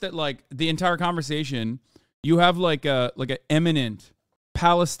sucks that like the entire conversation, you have like an eminent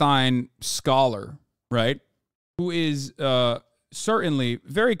Palestine scholar, right? Who is certainly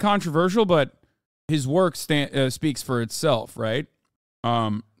very controversial, but his work speaks for itself, right?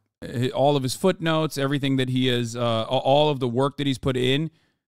 All of his footnotes, everything that he has, all of the work that he's put in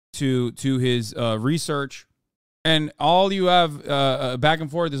to his research, and all you have back and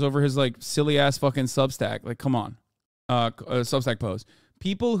forth is over his like silly ass fucking Substack. Like, come on, Substack post.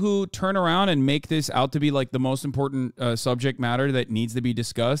 People who turn around and make this out to be like the most important subject matter that needs to be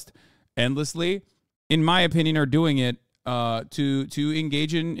discussed endlessly, in my opinion, are doing it to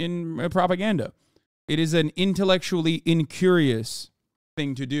engage in propaganda. It is an intellectually incurious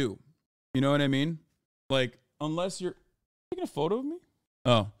thing to do. You know what I mean? Like, unless you're taking a photo of me?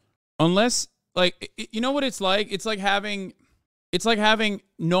 Oh. Unless, like, you know what it's like? It's like having Noam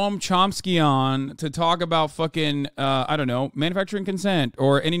Chomsky on to talk about fucking, I don't know, manufacturing consent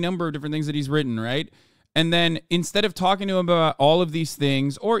or any number of different things that he's written, right? And then instead of talking to him about all of these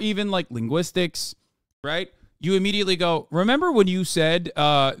things or even like linguistics, right? You immediately go, remember when you said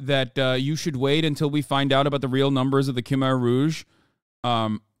that you should wait until we find out about the real numbers of the Khmer Rouge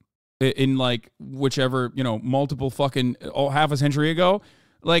in like whichever, you know, multiple fucking half a century ago?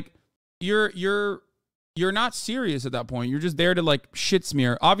 Like, you're not serious at that point. You're just there to like shit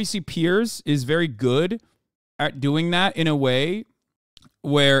smear. Obviously, Piers is very good at doing that in a way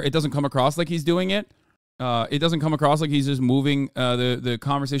where it doesn't come across like he's doing it. It doesn't come across like he's just moving the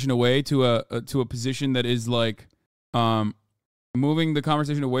conversation away to a position that is like moving the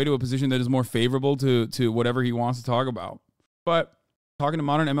conversation away to a position that is more favorable to whatever he wants to talk about. But talking to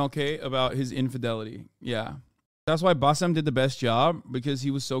Modern MLK about his infidelity, yeah, that's why Bassem did the best job, because he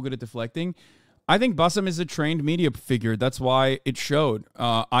was so good at deflecting. I think Bassem is a trained media figure. That's why it showed.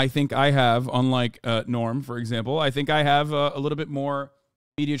 I think I have, unlike Norm, for example, I think I have a little bit more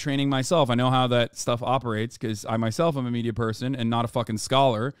media training myself. I know how that stuff operates because I myself am a media person and not a fucking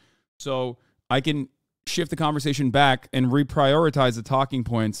scholar. So I can shift the conversation back and reprioritize the talking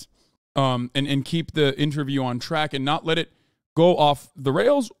points and keep the interview on track and not let it go off the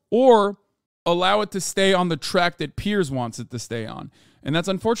rails or allow it to stay on the track that Piers wants it to stay on. And that's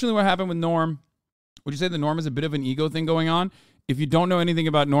unfortunately what happened with Norm. Would you say the Norm is a bit of an ego thing going on? If you don't know anything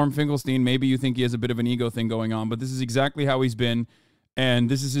about Norm Finkelstein, maybe you think he has a bit of an ego thing going on, but this is exactly how he's been. And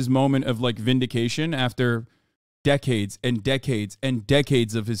this is his moment of like vindication after decades and decades and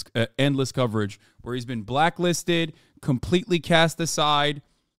decades of his endless coverage, where he's been blacklisted, completely cast aside,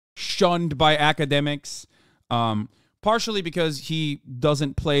 shunned by academics, partially because he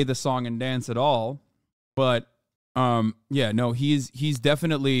doesn't play the song and dance at all. But yeah, no, he's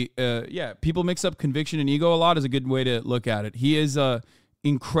definitely, people mix up conviction and ego a lot is a good way to look at it. He is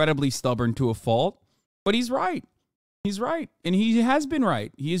incredibly stubborn to a fault, but he's right. He's right. And he has been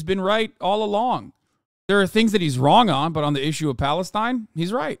right. He has been right all along. There are things that he's wrong on, but on the issue of Palestine,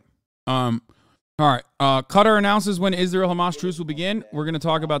 he's right. All right. Qatar announces when Israel-Hamas truce will begin. We're going to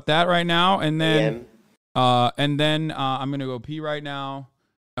talk about that right now. And then I'm going to go pee right now.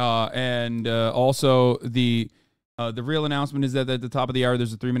 Also the real announcement is that at the top of the hour,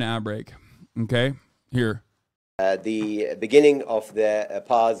 there's a 3-minute ad break. Okay? Here. The beginning of the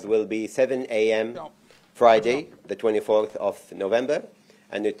pause will be 7 a.m. Friday, the 24th of November,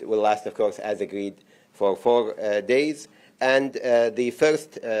 and it will last, of course, as agreed, for 4 days. And the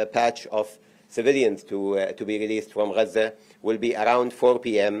first batch of civilians to be released from Gaza will be around 4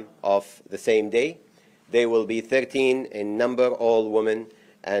 p.m. of the same day. They will be 13 in number, all women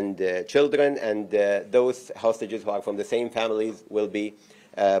and children, and those hostages who are from the same families will be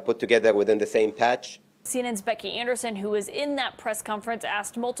put together within the same patch. CNN's Becky Anderson, who was in that press conference,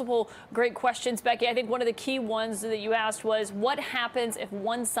 asked multiple great questions. Becky, I think one of the key ones that you asked was, what happens if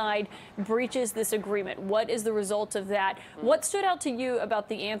one side breaches this agreement? What is the result of that? What stood out to you about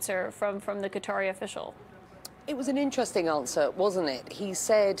the answer from the Qatari official? It was an interesting answer, wasn't it? He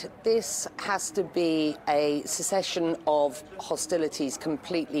said this has to be a cessation of hostilities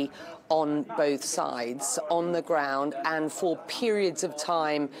completely on both sides, on the ground, and for periods of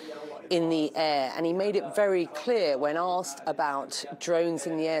time in the air. And he made it very clear when asked about drones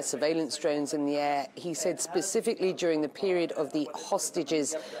in the air, surveillance drones in the air. He said specifically during the period of the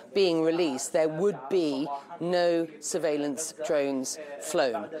hostages being released, there would be no surveillance drones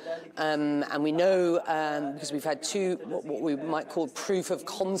flown. And we know, because we've had two, what we might call proof of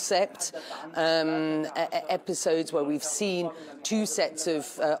concept episodes where we've seen 2 sets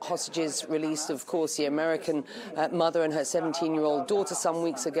of hostages released, of course, the American mother and her 17-year-old daughter some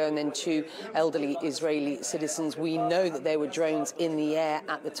weeks ago, and then 2 elderly Israeli citizens. We know that there were drones in the air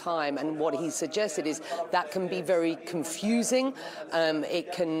at the time, and what he suggested is that can be very confusing.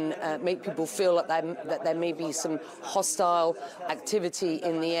 It can make people feel that there may be some hostile activity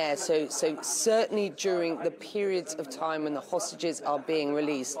in the air. So certainly during the periods of time when the hostages are being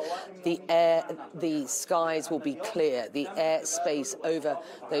released, the skies will be clear. The airspace over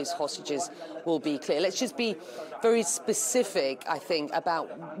those hostages will be clear. Let's just be very specific, I think, about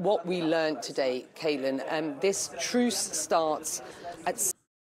what we learned today, Caitlin. This truce starts at...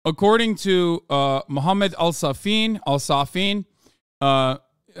 According to Mohammed Al-Safin,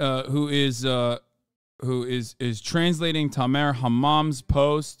 who is translating Tamer Hammam's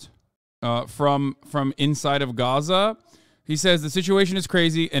post from inside of Gaza, he says the situation is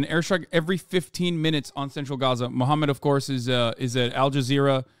crazy. An airstrike every 15 minutes on central Gaza. Mohammed, of course, is an Al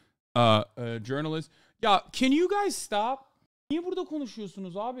Jazeera journalist. Ya, can you guys stop? Niye burada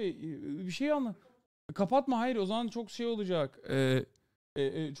konuşuyorsunuz abi? Bir şey anla. Kapatma, hayır, o zaman çok şey olacak.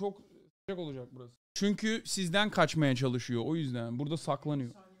 Çok sıcak olacak burası. Çünkü sizden kaçmaya çalışıyor, o yüzden burada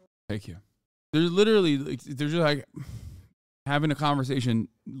saklanıyor. Peki. They're just like having a conversation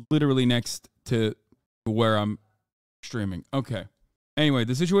literally next to where I'm streaming. Okay. Anyway,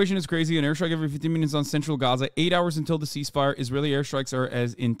 the situation is crazy. An airstrike every 15 minutes on central Gaza. 8 hours until the ceasefire. Israeli airstrikes are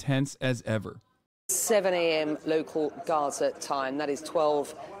as intense as ever. 7 a.m. local Gaza time. That is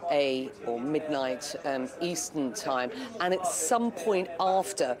 12 or midnight Eastern time. And at some point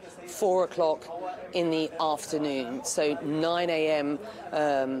after 4 o'clock in the afternoon, so 9 a.m.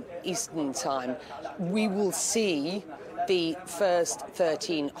 Eastern time, we will see the first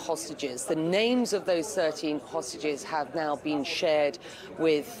 13 hostages. The names of those 13 hostages have now been shared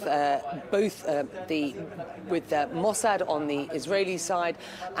with both Mossad on the Israeli side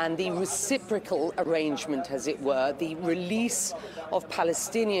and the reciprocal arrangement, as it were, the release of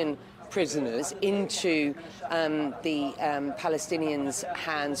Palestinian prisoners into the Palestinians'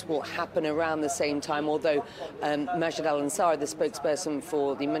 hands will happen around the same time, although Majid al-Ansari, the spokesperson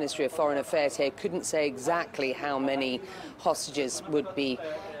for the Ministry of Foreign Affairs here, couldn't say exactly how many hostages would be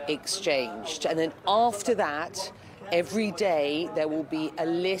exchanged. And then after that, every day there will be a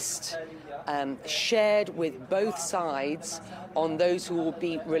list shared with both sides on those who will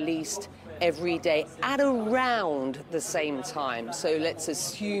be released every day at around the same time. So let's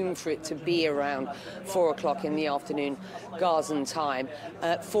assume for it to be around 4 o'clock in the afternoon Gazan time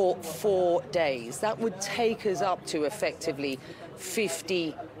for 4 days. That would take us up to effectively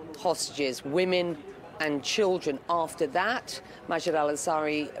 50 hostages, women and children. After that, Majid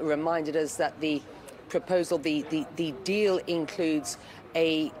al-Ansari reminded us that the proposal, the deal includes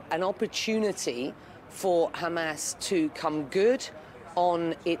an opportunity for Hamas to come good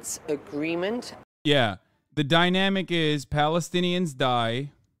on its agreement. Yeah, the dynamic is Palestinians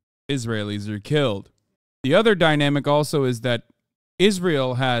die, Israelis are killed. The other dynamic also is that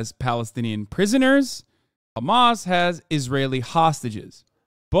Israel has Palestinian prisoners Hamas has Israeli hostages.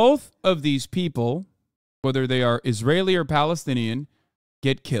 Both of these people, whether they are Israeli or Palestinian,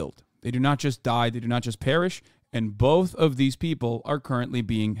 get killed. They do not just die, they do not just perish, and both of these people are currently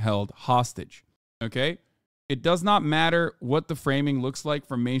being held hostage. Okay? It does not matter what the framing looks like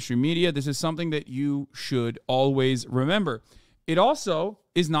from mainstream media. This is something that you should always remember. It also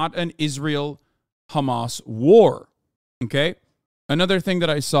is not an Israel-Hamas war. Okay? Another thing that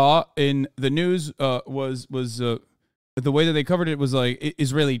I saw in the news was the way that they covered it was like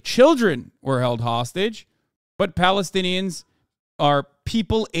Israeli children were held hostage, but Palestinians are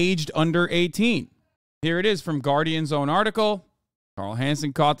people aged under 18. Here it is from Guardian's own article. Carl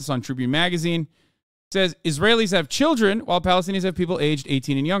Hansen caught this on Tribune Magazine. It says, Israelis have children while Palestinians have people aged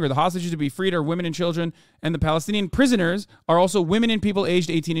 18 and younger. The hostages to be freed are women and children, and the Palestinian prisoners are also women and people aged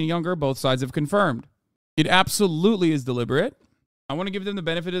 18 and younger. Both sides have confirmed. It absolutely is deliberate. I want to give them the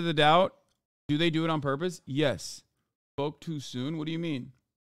benefit of the doubt. Do they do it on purpose? Yes. Spoke too soon? What do you mean?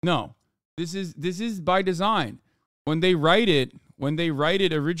 No. This is by design. When they write it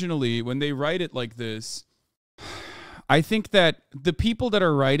originally, when they write it like this, I think that the people that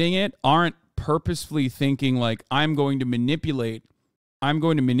are writing it aren't purposefully thinking like, I'm going to manipulate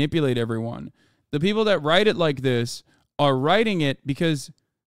everyone. The people that write it like this are writing it because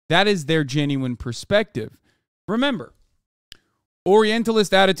that is their genuine perspective. Remember,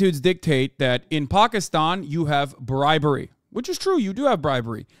 Orientalist attitudes dictate that in Pakistan, you have bribery, which is true. You do have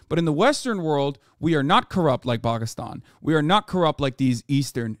bribery. But in the Western world, we are not corrupt like Pakistan. We are not corrupt like these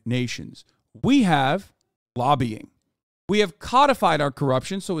Eastern nations. We have lobbying. We have codified our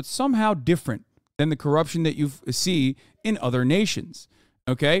corruption, so it's somehow different than the corruption that you see in other nations.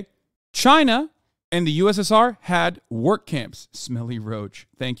 Okay? China and the USSR had work camps. Smelly Roach,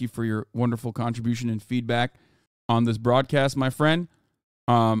 thank you for your wonderful contribution and feedback on this broadcast, my friend.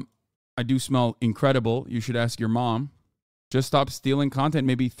 I do smell incredible. You should ask your mom. Just stop stealing content,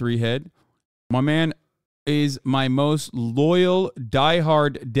 maybe 3head. My man is my most loyal,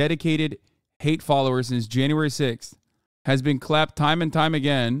 diehard, dedicated hate follower since January 6th. Has been clapped time and time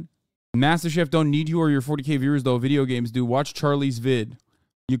again. MasterChef don't need you or your 40K viewers, though. Video games do. Watch Charlie's vid.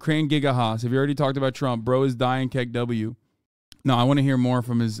 Ukraine Giga Have you already talked about Trump? Bro is dying, Keck W. No, I want to hear more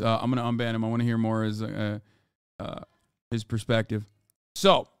from his... I'm going to unban him. I want to hear more his perspective.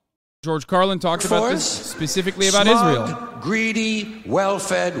 So, George Carlin talked about this specifically about Israel. Greedy,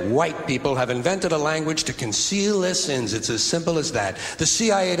 well-fed white people have invented a language to conceal their sins. It's as simple as that. The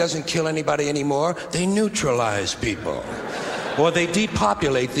CIA doesn't kill anybody anymore. They neutralize people. Or they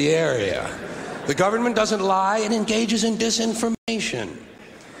depopulate the area. The government doesn't lie. It engages in disinformation.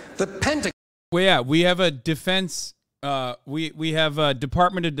 The Pentagon... Well, yeah, we have a defense... we have a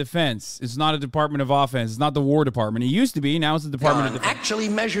Department of Defense. It's not a Department of Offense. It's not the War Department. It used to be. Now it's the Department of Defense. Actually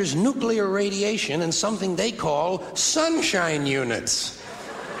measures nuclear radiation in something they call sunshine units.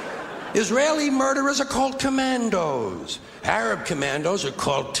 Israeli murderers are called commandos. Arab commandos are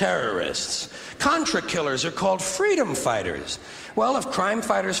called terrorists. Contra killers are called freedom fighters. Well, if crime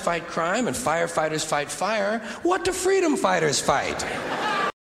fighters fight crime and firefighters fight fire, what do freedom fighters fight?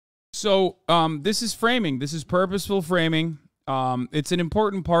 So this is framing. This is purposeful framing. It's an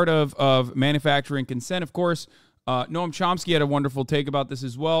important part of manufacturing consent. Of course, Noam Chomsky had a wonderful take about this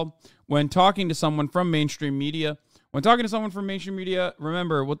as well. When talking to someone from mainstream media,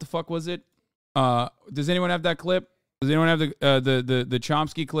 remember, what the fuck was it? Does anyone have that clip? Does anyone have the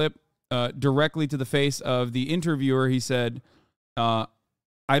Chomsky clip? Directly to the face of the interviewer, he said, I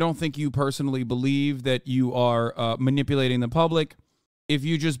don't think you personally believe that you are manipulating the public. If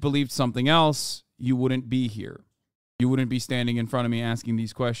you just believed something else, you wouldn't be here. You wouldn't be standing in front of me asking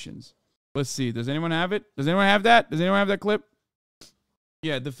these questions. Let's see. Does anyone have it? Does anyone have that? Does anyone have that clip?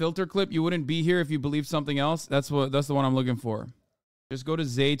 Yeah, the filter clip. You wouldn't be here if you believed something else. That's the one I'm looking for. Just go to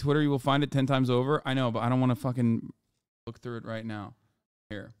Zay Twitter. You will find it 10 times over. I know, but I don't want to fucking look through it right now.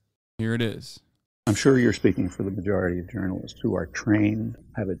 Here it is. I'm sure you're speaking for the majority of journalists who are trained,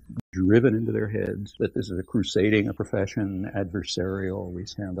 have it driven into their heads that this is a crusading a profession, adversarial, we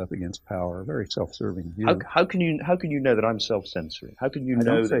stand up against power, a very self-serving view. How can you know that I'm self-censoring? How can you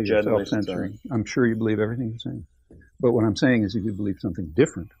know that journalists are self-censoring? I'm sure you believe everything you're saying. But what I'm saying is if you believe something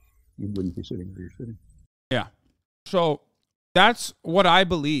different, you wouldn't be sitting where you're sitting. Yeah. So that's what I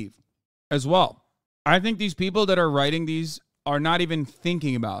believe as well. I think these people that are writing these are not even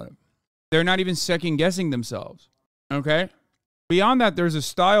thinking about it. They're not even second-guessing themselves, okay? Beyond that, there's a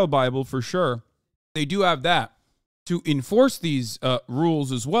style Bible for sure. They do have that to enforce these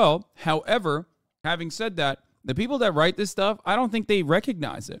rules as well. However, having said that, the people that write this stuff, I don't think they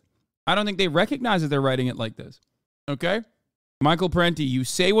recognize it. I don't think they recognize that they're writing it like this, okay? Michael Parenti, you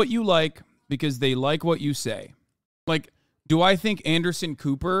say what you like, because they like what you say. Like, do I think Anderson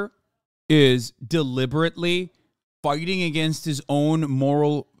Cooper is deliberately fighting against his own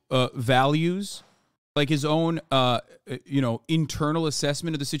moral values? Like his own, internal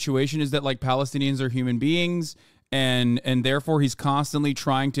assessment of the situation is that like Palestinians are human beings, and therefore he's constantly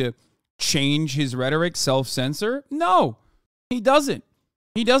trying to change his rhetoric, self-censor? No, he doesn't.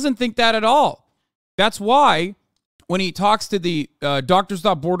 He doesn't think that at all. That's why when he talks to the Doctors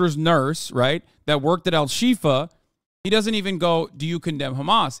Without Borders nurse, right, that worked at Al-Shifa, he doesn't even go, do you condemn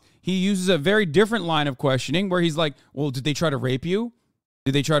Hamas? He uses a very different line of questioning where he's like, well, did they try to rape you?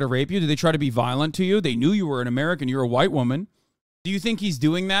 Did they try to rape you? Did they try to be violent to you? They knew you were an American. You're a white woman. Do you think he's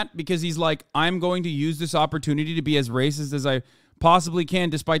doing that because he's like, I'm going to use this opportunity to be as racist as I possibly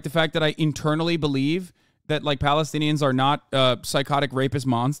can, despite the fact that I internally believe that like Palestinians are not psychotic rapist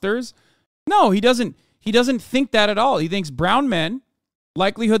monsters? No, he doesn't. He doesn't think that at all. He thinks brown men,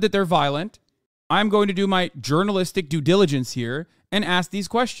 likelihood that they're violent. I'm going to do my journalistic due diligence here and ask these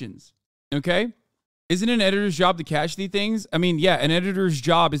questions. Okay? Isn't an editor's job to catch these things? I mean, yeah, an editor's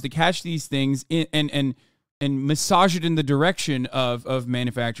job is to catch these things and massage it in the direction of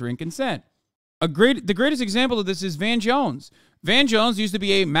manufacturing consent. The greatest example of this is Van Jones. Van Jones used to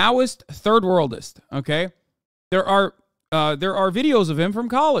be a Maoist third worldist. Okay, there are videos of him from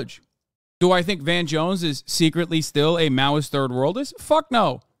college. Do I think Van Jones is secretly still a Maoist third worldist? Fuck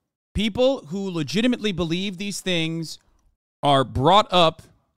no. People who legitimately believe these things are brought up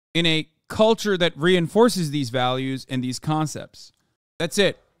in a culture that reinforces these values and these concepts. That's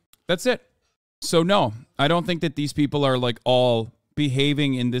it. That's it. So no, I don't think that these people are like all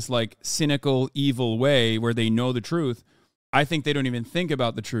behaving in this like cynical, evil way where they know the truth. I think they don't even think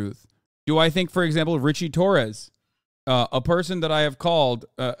about the truth. Do I think, for example, Richie Torres, a person that I have called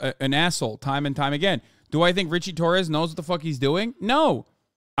an asshole time and time again, do I think Richie Torres knows what the fuck he's doing? No.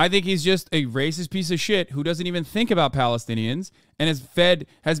 I think he's just a racist piece of shit who doesn't even think about Palestinians and has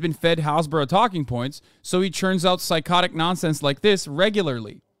been fed Houseborough talking points, so he churns out psychotic nonsense like this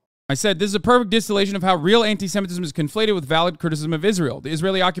regularly. I said, this is a perfect distillation of how real anti-Semitism is conflated with valid criticism of Israel. The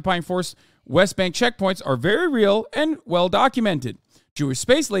Israeli occupying force West Bank checkpoints are very real and well documented. Jewish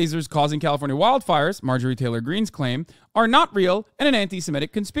space lasers causing California wildfires, Marjorie Taylor Greene's claim, are not real and an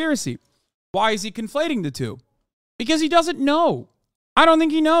anti-Semitic conspiracy. Why is he conflating the two? Because he doesn't know. I don't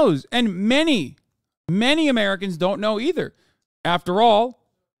think he knows. And many Americans don't know either. After all,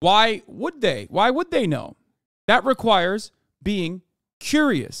 why would they? Why would they know? That requires being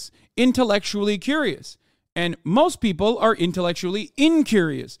curious, intellectually curious. And most people are intellectually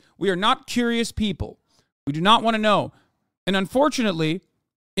incurious. We are not curious people. We do not want to know. And unfortunately,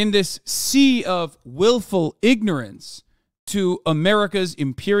 in this sea of willful ignorance to America's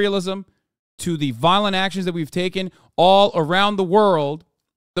imperialism, to the violent actions that we've taken all around the world,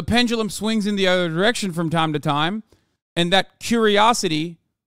 the pendulum swings in the other direction from time to time, and that curiosity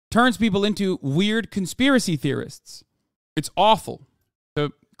turns people into weird conspiracy theorists. It's awful.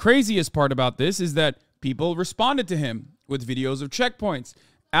 The craziest part about this is that people responded to him with videos of checkpoints.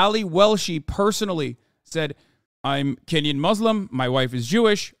 Ali Welshi personally said, I'm Kenyan Muslim, my wife is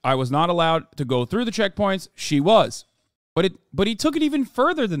Jewish, I was not allowed to go through the checkpoints, she was. But he took it even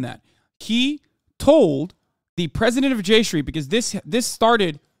further than that. He told the president of J Street, because this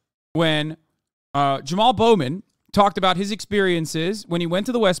started when Jamal Bowman talked about his experiences when he went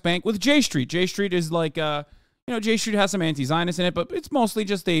to the West Bank with J Street. J Street is like, J Street has some anti-Zionist in it, but it's mostly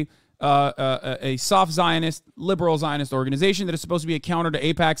just a soft Zionist, liberal Zionist organization that is supposed to be a counter to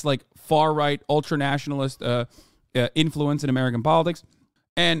AIPAC's like far-right, ultra-nationalist influence in American politics.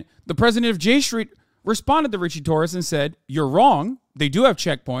 And the president of J Street responded to Richie Torres and said, you're wrong. They do have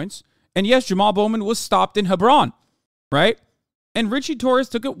checkpoints. And yes, Jamal Bowman was stopped in Hebron, right? And Richie Torres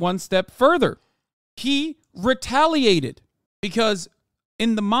took it one step further. He retaliated because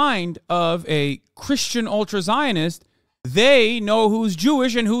in the mind of a Christian ultra-Zionist, they know who's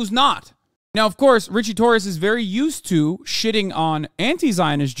Jewish and who's not. Now, of course, Richie Torres is very used to shitting on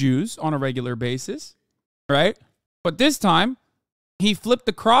anti-Zionist Jews on a regular basis, right? But this time, he flipped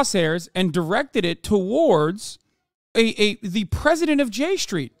the crosshairs and directed it towards the president of J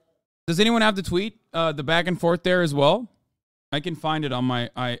Street. Does anyone have the tweet, the back and forth there as well? I can find it on my,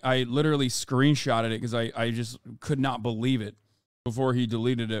 I literally screenshotted it because I just could not believe it before he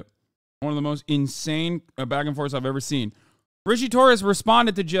deleted it. One of the most insane back and forths I've ever seen. Richie Torres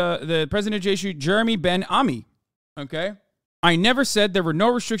responded to the president of J Street, Jeremy Ben Ami. Okay? I never said there were no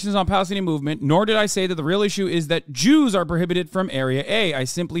restrictions on Palestinian movement, nor did I say that the real issue is that Jews are prohibited from Area A. I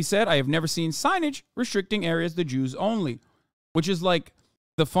simply said I have never seen signage restricting areas to Jews only, which is like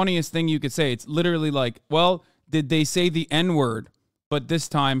the funniest thing you could say. It's literally like, well, did they say the N-word but this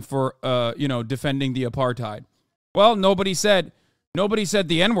time for, defending the apartheid. Well, nobody said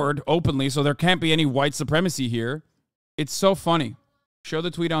the N-word openly, so there can't be any white supremacy here. It's so funny. Show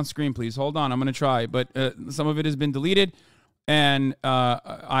the tweet on screen, please. Hold on, I'm going to try. But some of it has been deleted, and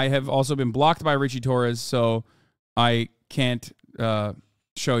I have also been blocked by Richie Torres, so I can't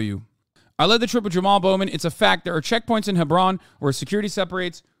show you. I led the trip with Jamal Bowman. It's a fact. There are checkpoints in Hebron where security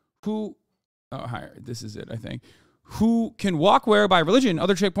separates who... Oh, hi, this is it, I think. Who can walk where by religion.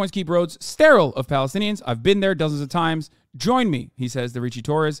 Other checkpoints keep roads sterile of Palestinians. I've been there dozens of times. Join me, he says to Richie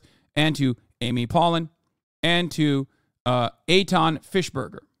Torres, and to Amy Paulin, and to Eitan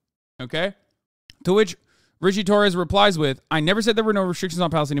Fishberger. Okay? To which Richie Torres replies with, I never said there were no restrictions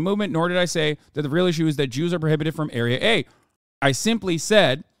on Palestinian movement, nor did I say that the real issue is that Jews are prohibited from Area A. I simply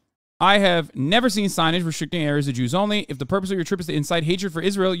said, I have never seen signage restricting areas of Jews only. If the purpose of your trip is to incite hatred for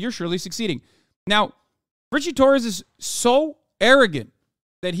Israel, you're surely succeeding. Now, Richie Torres is so arrogant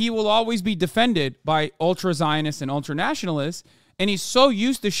that he will always be defended by ultra-Zionists and ultra-nationalists, and he's so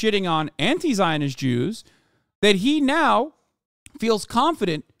used to shitting on anti-Zionist Jews that he now feels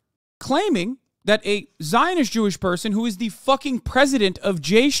confident claiming that a Zionist Jewish person who is the fucking president of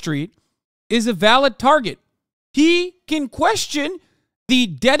J Street is a valid target. He can question the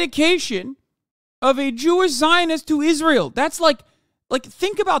dedication of a Jewish Zionist to Israel. That's like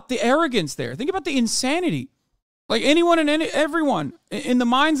think about the arrogance there. Think about the insanity. Like anyone and everyone in the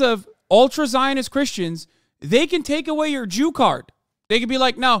minds of ultra-Zionist Christians, they can take away your Jew card. They can be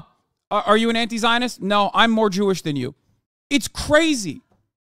like, no, are you an anti-Zionist? No, I'm more Jewish than you. It's crazy.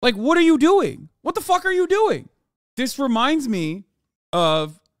 Like, what are you doing? What the fuck are you doing? This reminds me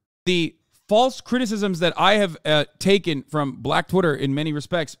of the false criticisms that I have taken from Black Twitter in many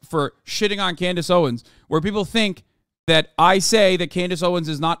respects for shitting on Candace Owens, where people think that I say that Candace Owens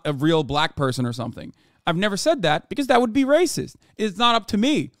is not a real black person or something. I've never said that because that would be racist. It's not up to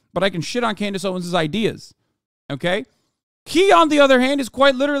me, but I can shit on Candace Owens' ideas. Okay? He, on the other hand, is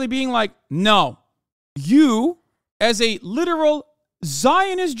quite literally being like, no, you, as a literal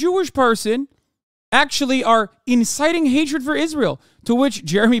Zionist Jewish person, actually are inciting hatred for Israel. To which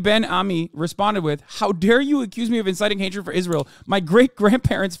Jeremy Ben Ami responded with, how dare you accuse me of inciting hatred for Israel? My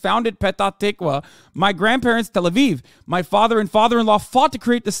great-grandparents founded Petah Tikva. My grandparents, Tel Aviv. My father and father-in-law fought to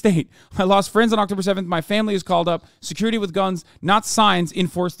create the state. I lost friends on October 7th. My family is called up. Security with guns, not signs,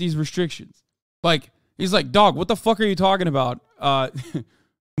 enforce these restrictions. Like, he's like, dog, what the fuck are you talking about?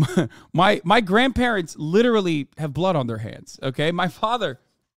 My grandparents literally have blood on their hands, okay? My father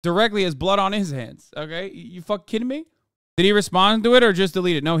directly has blood on his hands, okay? You fuck kidding me? Did he respond to it or just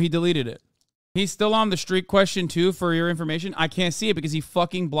delete it? No, he deleted it. He's still on the streak question too, for your information. I can't see it because he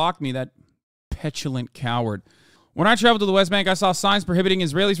fucking blocked me, that petulant coward. When I traveled to the West Bank, I saw signs prohibiting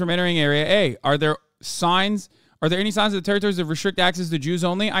Israelis from entering Area A. Are there any signs of the territories that restrict access to Jews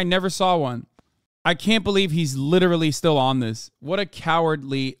only? I never saw one. I can't believe he's literally still on this. What a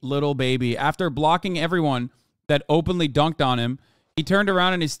cowardly little baby. After blocking everyone that openly dunked on him, he turned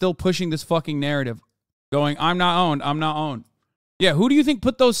around and is still pushing this fucking narrative. Going, I'm not owned. I'm not owned. Yeah, who do you think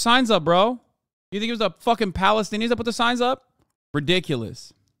put those signs up, bro? You think it was the fucking Palestinians that put the signs up?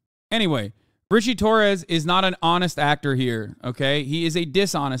 Ridiculous. Anyway, Richie Torres is not an honest actor here, okay? He is a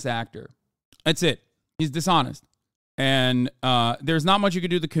dishonest actor. That's it. He's dishonest. And there's not much you could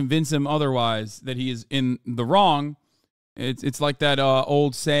do to convince him otherwise that he is in the wrong. It's like that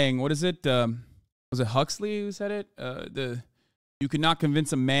old saying. What is it? Was it Huxley who said it? You cannot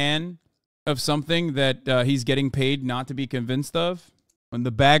convince a man of something that he's getting paid not to be convinced of when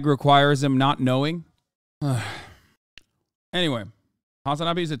the bag requires him not knowing. Anyway,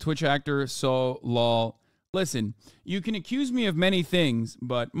 HasanAbi is a Twitch actor, so lol. Listen, you can accuse me of many things,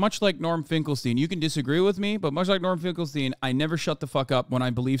 but much like Norm Finkelstein, you can disagree with me, but much like Norm Finkelstein, I never shut the fuck up when I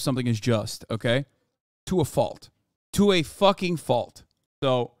believe something is just, okay? To a fault. To a fucking fault.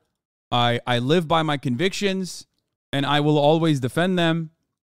 So I live by my convictions, and I will always defend them.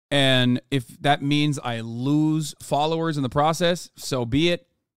 And if that means I lose followers in the process, so be it.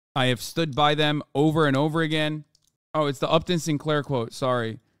 I have stood by them over and over again. Oh, it's the Upton Sinclair quote.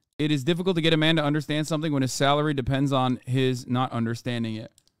 Sorry. It is difficult to get a man to understand something when his salary depends on his not understanding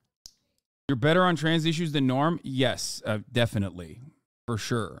it. You're better on trans issues than Norm? Yes, definitely. For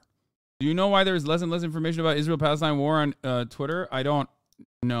sure. Do you know why there's less and less information about Israel-Palestine war on Twitter? I don't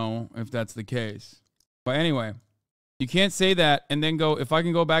know if that's the case. But anyway, you can't say that and then go, if I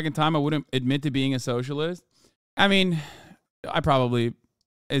can go back in time, I wouldn't admit to being a socialist. I mean, I probably,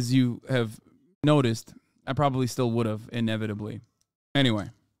 as you have noticed, I probably still would have, inevitably. Anyway,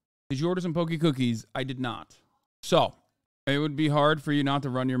 did you order some Poke Cookies? I did not. So, it would be hard for you not to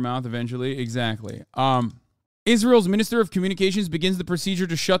run your mouth eventually. Exactly. Israel's Minister of Communications begins the procedure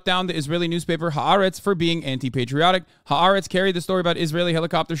to shut down the Israeli newspaper Haaretz for being anti-patriotic. Haaretz carried the story about Israeli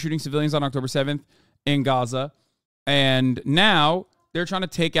helicopters shooting civilians on October 7th in Gaza. And now they're trying to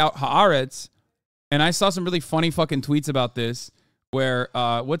take out Haaretz. And I saw some really funny fucking tweets about this where,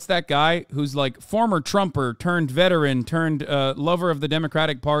 what's that guy who's like former Trumper turned veteran turned lover of the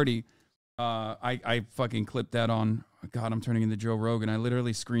Democratic Party? I fucking clipped that on. God, I'm turning into Joe Rogan. I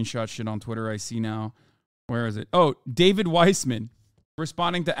literally screenshot shit on Twitter I see now. Where is it? Oh, David Weissman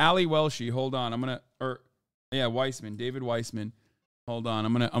responding to Ali Welshi. Hold on. Weissman. David Weissman. Hold on.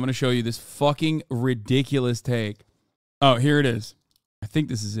 I'm gonna show you this fucking ridiculous take. Oh, here it is. I think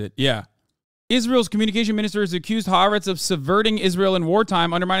this is it. Yeah. Israel's communication minister has accused Haaretz of subverting Israel in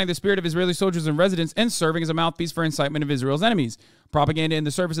wartime, undermining the spirit of Israeli soldiers and residents, and serving as a mouthpiece for incitement of Israel's enemies. Propaganda in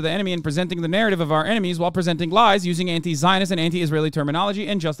the service of the enemy and presenting the narrative of our enemies while presenting lies using anti-Zionist and anti-Israeli terminology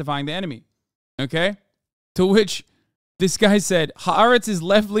and justifying the enemy. Okay? To which this guy said, Haaretz is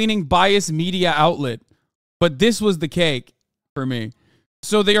left-leaning biased media outlet. But this was the cake for me.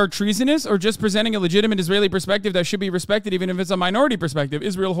 So they are treasonous or just presenting a legitimate Israeli perspective that should be respected even if it's a minority perspective?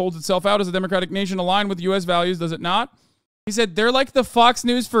 Israel holds itself out as a democratic nation aligned with U.S. values, does it not? He said, they're like the Fox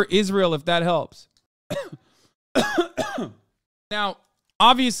News for Israel, if that helps. Now,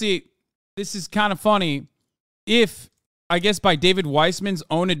 obviously, this is kind of funny if, I guess by David Weissman's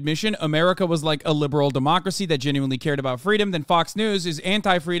own admission, America was like a liberal democracy that genuinely cared about freedom, then Fox News is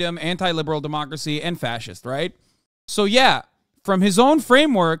anti-freedom, anti-liberal democracy, and fascist, right? So yeah, from his own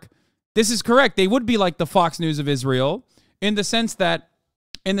framework, this is correct. They would be like the Fox News of Israel in the sense that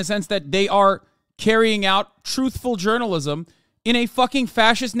they are carrying out truthful journalism in a fucking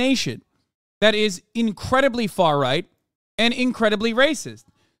fascist nation that is incredibly far right and incredibly racist.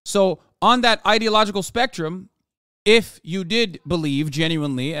 So on that ideological spectrum, if you did believe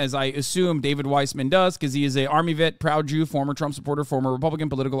genuinely, as I assume David Weissman does, because he is an Army vet, proud Jew, former Trump supporter, former Republican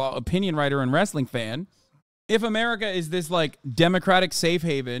political opinion writer, and wrestling fan, if America is this like democratic safe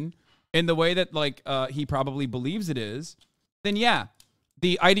haven in the way that like he probably believes it is, then yeah,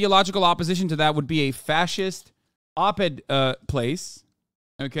 the ideological opposition to that would be a fascist op-ed place.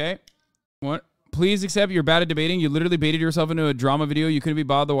 Okay, what? Please accept you're bad at debating. You literally baited yourself into a drama video you couldn't be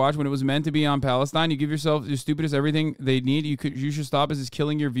bothered to watch when it was meant to be on Palestine. You give yourself the stupidest everything they need. You should stop. This is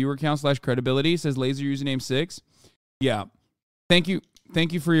killing your viewer count / credibility, says Laser Username 6. Yeah. Thank you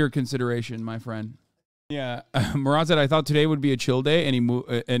for your consideration, my friend. Yeah. Murad said, I thought today would be a chill day,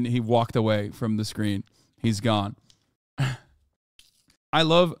 and he walked away from the screen. He's gone. I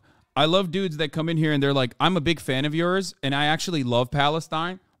love dudes that come in here and they're like, I'm a big fan of yours, and I actually love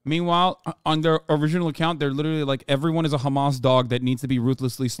Palestine. Meanwhile, on their original account, they're literally like, everyone is a Hamas dog that needs to be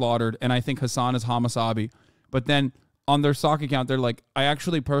ruthlessly slaughtered, and I think Hassan is HamasAbi. But then on their sock account, they're like, I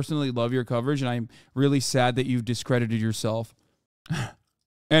actually personally love your coverage, and I'm really sad that you've discredited yourself.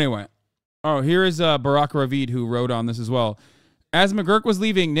 Anyway. Oh, here is Barack Ravid, who wrote on this as well. As McGurk was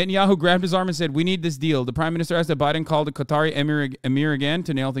leaving, Netanyahu grabbed his arm and said, we need this deal. The prime minister asked that Biden called the Qatari emir again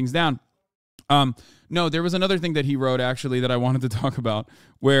to nail things down. No, there was another thing that he wrote, actually, that I wanted to talk about,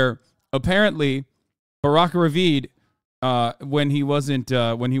 where apparently Barack Ravid, when he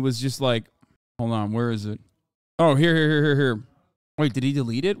was just like, hold on, where is it? Oh, here. Wait, did he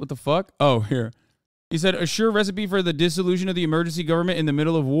delete it? What the fuck? Oh, here. He said, a sure recipe for the dissolution of the emergency government in the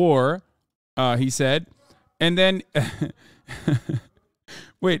middle of war, he said. And then,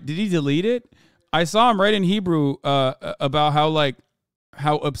 wait, did he delete it? I saw him write in Hebrew about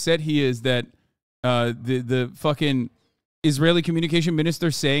how upset he is that the fucking Israeli communication minister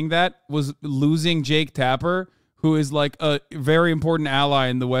saying that was losing Jake Tapper, who is like a very important ally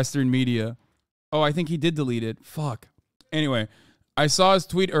in the Western media. Oh, I think he did delete it. Fuck. Anyway, I saw his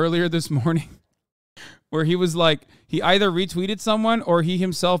tweet earlier this morning where he was like, he either retweeted someone or he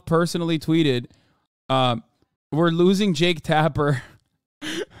himself personally tweeted, we're losing Jake Tapper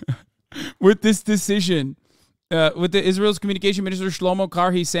with this decision. With the Israel's communication minister Shlomo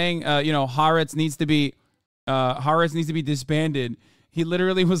Karhi saying, Haaretz needs to be disbanded. He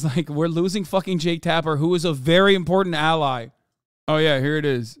literally was like, "We're losing fucking Jake Tapper, who is a very important ally." Oh yeah, here it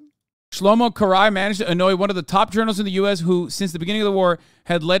is. Shlomo Karhi managed to annoy one of the top journalists in the U.S. who, since the beginning of the war,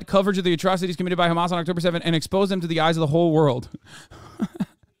 had led coverage of the atrocities committed by Hamas on October 7th and exposed them to the eyes of the whole world.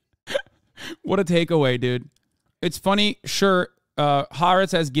 What a takeaway, dude. It's funny, sure.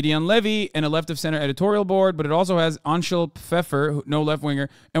 Haaretz has Gideon Levy and a left-of-center editorial board, but it also has Anshel Pfeffer, no left-winger,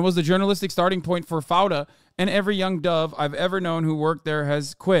 and was the journalistic starting point for Fauda, and every young dove I've ever known who worked there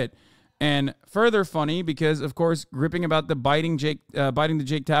has quit. And further funny, because, of course, gripping about the biting the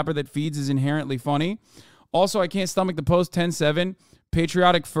Jake Tapper that feeds is inherently funny. Also, I can't stomach the post 10-7.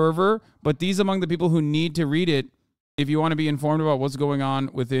 patriotic fervor, but these among the people who need to read it if you want to be informed about what's going on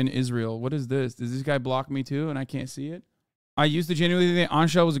within Israel. What is this? Does this guy block me too and I can't see it? I used to genuinely think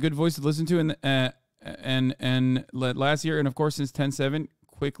Anshel was a good voice to listen to and last year, and of course since 10-7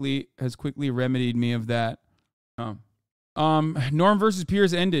 has quickly remedied me of that. Norm versus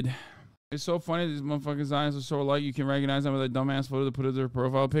Pierce ended. It's so funny. These motherfucking Zionists are so alike. You can recognize them with a dumbass photo to put as their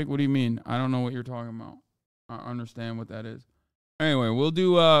profile pic. What do you mean? I don't know what you're talking about. I don't understand what that is. Anyway, we'll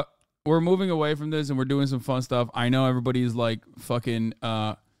do, we're moving away from this and we're doing some fun stuff. I know everybody's like fucking,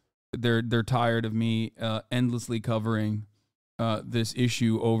 they're tired of me, endlessly covering, this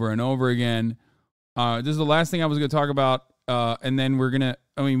issue over and over again. This is the last thing I was going to talk about. And then we're going to,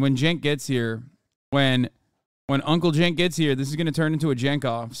 when Cenk gets here, when Uncle Cenk gets here, this is going to turn into a Cenk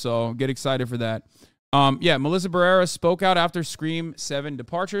off, so get excited for that. Yeah, Melissa Barrera spoke out after Scream 7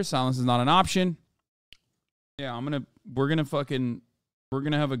 departure. Silence is not an option. Yeah, we're gonna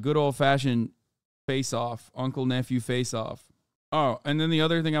have a good old-fashioned face-off, uncle-nephew face-off. Oh, and then the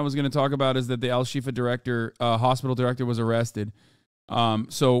other thing I was going to talk about is that the Al-Shifa director, hospital director, was arrested.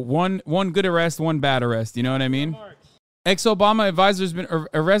 So one good arrest, one bad arrest, you know what I mean? Ex-Obama advisor has been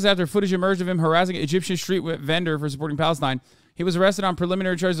arrested after footage emerged of him harassing an Egyptian street vendor for supporting Palestine. He was arrested on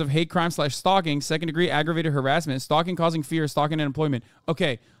preliminary charges of hate crime / stalking, second-degree aggravated harassment, stalking causing fear, stalking and employment.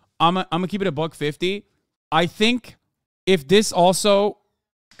 Okay, I'm gonna keep it a $150. I think if this also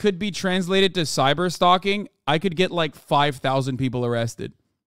could be translated to cyber stalking, I could get like 5,000 people arrested,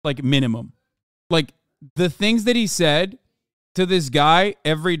 like minimum. Like the things that he said to this guy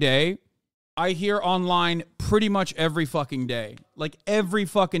every day, I hear online pretty much every fucking day. Like every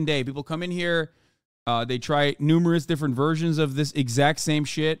fucking day. People come in here. They try numerous different versions of this exact same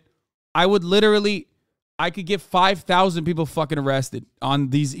shit. I could get 5,000 people fucking arrested on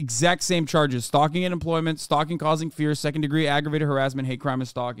these exact same charges. Stalking and employment, stalking causing fear, second-degree aggravated harassment, hate crime, and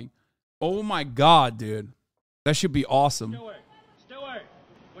stalking. Oh my God, dude. That should be awesome. Stuart,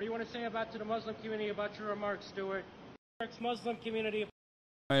 what do you want to say to the Muslim community about your remarks, Stuart? Muslim community.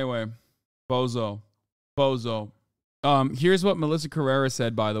 Anyway. Bozo. Here's what Melissa Carrera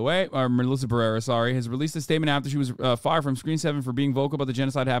said, by the way. Or Melissa Barrera, sorry. Has released a statement after she was fired from Screen 7 for being vocal about the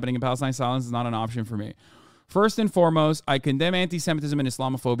genocide happening in Palestine. Silence is not an option for me. First and foremost, I condemn anti-Semitism and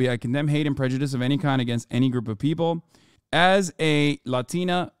Islamophobia. I condemn hate and prejudice of any kind against any group of people. As a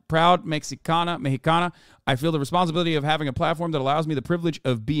Latina, proud Mexicana, I feel the responsibility of having a platform that allows me the privilege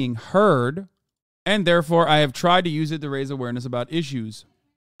of being heard, and therefore I have tried to use it to raise awareness about issues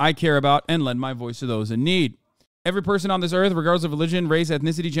I care about and lend my voice to those in need. Every person on this earth, regardless of religion, race,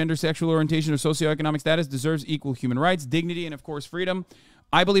 ethnicity, gender, sexual orientation, or socioeconomic status, deserves equal human rights, dignity, and, of course, freedom.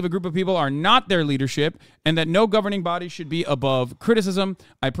 I believe a group of people are not their leadership and that no governing body should be above criticism.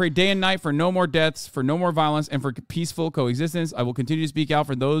 I pray day and night for no more deaths, for no more violence, and for peaceful coexistence. I will continue to speak out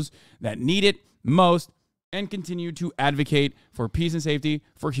for those that need it most and continue to advocate for peace and safety,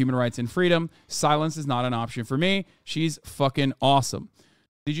 for human rights and freedom. Silence is not an option for me. She's fucking awesome.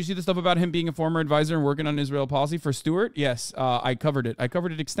 Did you see the stuff about him being a former advisor and working on Israel policy for Stewart? Yes, I covered it. I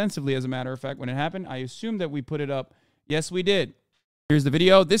covered it extensively, as a matter of fact, when it happened. I assume that we put it up. Yes, we did. Here's the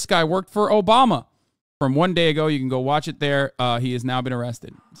video. This guy worked for Obama from 1 day ago. You can go watch it there. He has now been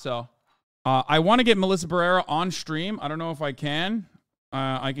arrested. So I want to get Melissa Barrera on stream. I don't know if I can.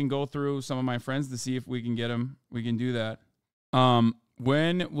 I can go through some of my friends to see if we can get him. We can do that.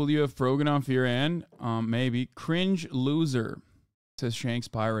 When will you have Frogan on for your end? Maybe. Cringe loser. Says Shanks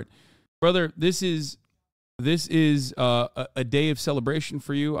Pirate. Brother, this is a day of celebration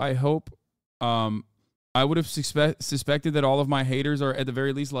for you, I hope. I would have suspected that all of my haters are at the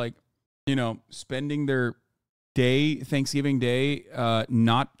very least, like, you know, spending their day, Thanksgiving Day,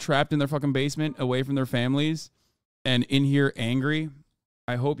 not trapped in their fucking basement, away from their families, and in here angry.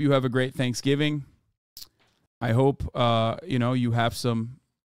 I hope you have a great Thanksgiving. I hope, you know, you have some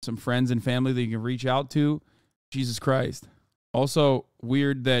friends and family that you can reach out to. Jesus Christ. Also,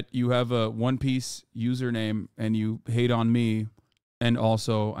 weird that you have a One Piece username and you hate on me, and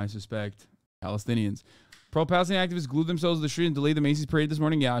also, I suspect, Palestinians. Pro-Palestinian activists glued themselves to the street and delayed the Macy's parade this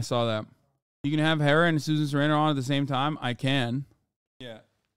morning. Yeah, I saw that. You can have Hera and Susan Sarandon on at the same time. I can. Yeah.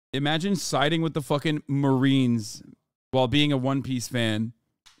 Imagine siding with the fucking Marines while being a One Piece fan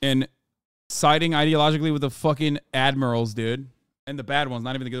and siding ideologically with the fucking admirals, dude. And the bad ones,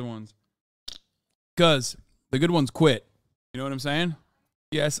 not even the good ones. Because the good ones quit. You know what I'm saying?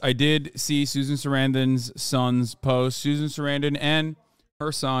 Yes, I did see Susan Sarandon's son's post. Susan Sarandon and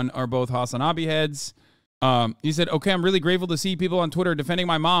her son are both HasanAbi heads. He said, okay, I'm really grateful to see people on Twitter defending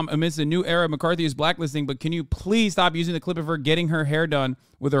my mom amidst the new era of McCarthy's blacklisting, but can you please stop using the clip of her getting her hair done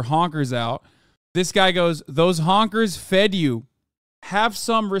with her honkers out? This guy goes, those honkers fed you. Have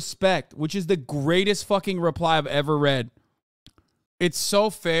some respect, which is the greatest fucking reply I've ever read. It's so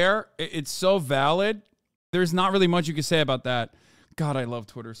fair. It's so valid. There's not really much you can say about that. God, I love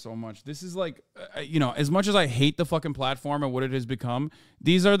Twitter so much. This is like, you know, as much as I hate the fucking platform and what it has become,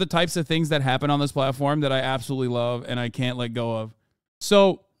 these are the types of things that happen on this platform that I absolutely love and I can't let go of.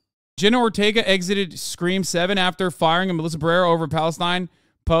 So, Jenna Ortega exited Scream 7 after firing Melissa Barrera over Palestine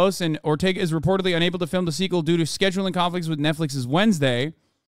posts, and Ortega is reportedly unable to film the sequel due to scheduling conflicts with Netflix's Wednesday.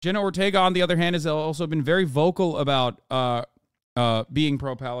 Jenna Ortega, on the other hand, has also been very vocal about being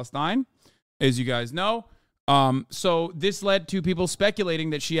pro-Palestine, as you guys know. So this led to people speculating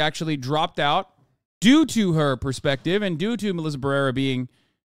that she actually dropped out due to her perspective and due to Melissa Barrera being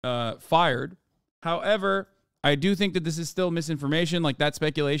fired. However, I do think that this is still misinformation. Like, that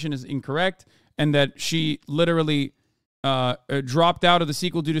speculation is incorrect, and that she literally dropped out of the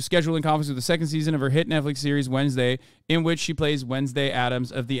sequel due to scheduling conflicts with the second season of her hit Netflix series Wednesday, in which she plays Wednesday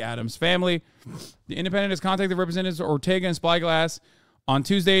Addams of the Addams Family. The Independent has contacted representatives of Ortega and Spyglass. On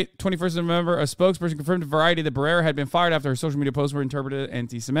Tuesday, 21st of November, a spokesperson confirmed to Variety that Barrera had been fired after her social media posts were interpreted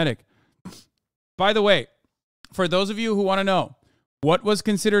anti-Semitic. By the way, for those of you who want to know what was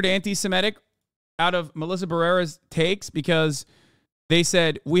considered anti-Semitic out of Melissa Barrera's takes, because they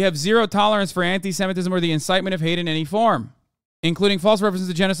said, we have zero tolerance for anti-Semitism or the incitement of hate in any form, including false references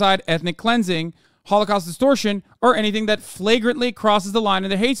to genocide, ethnic cleansing, Holocaust distortion, or anything that flagrantly crosses the line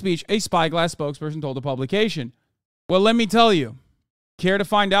into hate speech, a Spyglass spokesperson told the publication. Well, let me tell you. Care to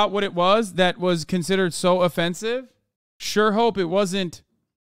find out what it was that was considered so offensive? Sure hope it wasn't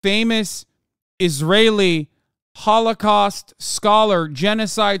famous Israeli Holocaust scholar,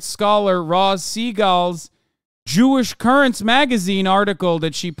 genocide scholar Roz Siegel's Jewish Currents magazine article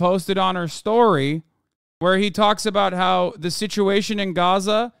that she posted on her story, where he talks about how the situation in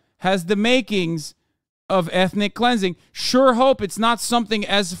Gaza has the makings of ethnic cleansing. Sure hope it's not something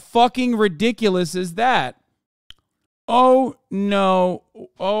as fucking ridiculous as that. Oh, no.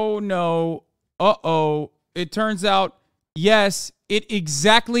 Oh, no. Uh-oh. It turns out, yes, it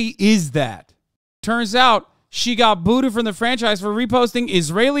exactly is that. Turns out she got booted from the franchise for reposting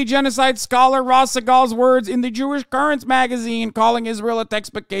Israeli genocide scholar Ross Segal's words in the Jewish Currents magazine, calling Israel a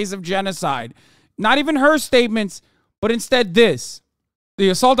textbook case of genocide. Not even her statements, but instead this. The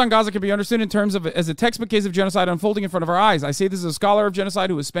assault on Gaza can be understood in terms of as a textbook case of genocide unfolding in front of our eyes. I say this as a scholar of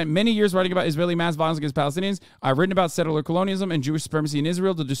genocide who has spent many years writing about Israeli mass violence against Palestinians. I've written about settler colonialism and Jewish supremacy in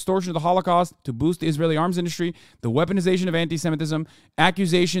Israel, the distortion of the Holocaust to boost the Israeli arms industry, the weaponization of anti-Semitism,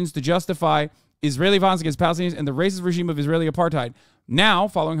 accusations to justify Israeli violence against Palestinians, and the racist regime of Israeli apartheid. Now,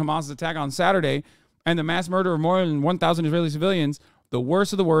 following Hamas's attack on Saturday and the mass murder of more than 1,000 Israeli civilians, the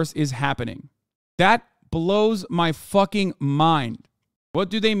worst of the worst is happening. That blows my fucking mind. What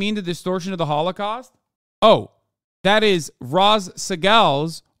do they mean, the distortion of the Holocaust? Oh, that is Roz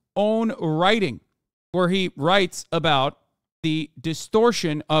Segal's own writing, where he writes about the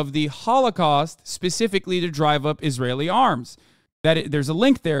distortion of the Holocaust specifically to drive up Israeli arms. There's a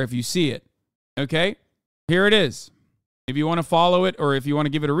link there if you see it. Okay? Here it is. If you want to follow it or if you want to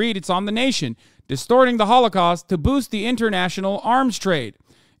give it a read, it's on The Nation. Distorting the Holocaust to boost the international arms trade.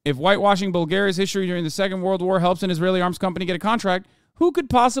 If whitewashing Bulgaria's history during the Second World War helps an Israeli arms company get a contract, who could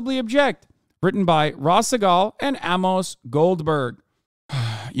possibly object? Written by Ross Segal and Amos Goldberg.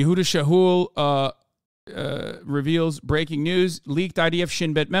 Yehuda Shahul reveals breaking news. Leaked IDF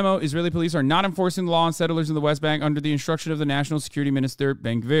Shin Bet memo. Israeli police are not enforcing the law on settlers in the West Bank under the instruction of the National Security Minister,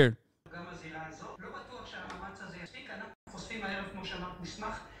 Ben Gvir.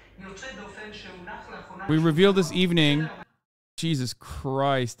 We revealed this evening. Jesus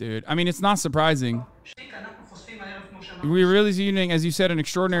Christ, dude. I mean, it's not surprising. We released this evening, as you said, an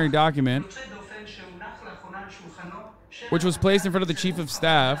extraordinary document, which was placed in front of the Chief of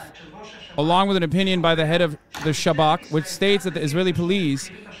Staff, along with an opinion by the head of the Shabak, which states that the Israeli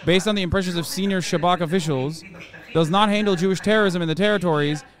police, based on the impressions of senior Shabak officials, does not handle Jewish terrorism in the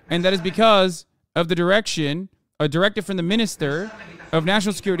territories, and that is because of the a directive from the Minister of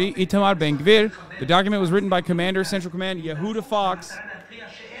National Security, Itamar Ben-Gvir. The document was written by Commander Central Command Yehuda Fox,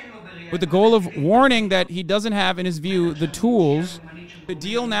 with the goal of warning that he doesn't have, in his view, the tools to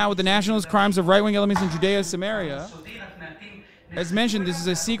deal now with the nationalist crimes of right-wing elements in Judea, Samaria. As mentioned, this is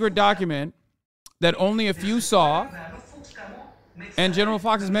a secret document that only a few saw, and General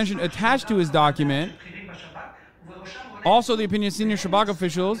Fox has mentioned attached to his document also the opinion of senior Shabak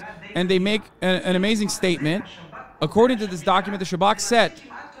officials, and they make an amazing statement. According to this document, the Shabak said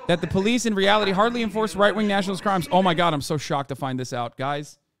that the police in reality hardly enforce right-wing nationalist crimes. Oh my God, I'm so shocked to find this out.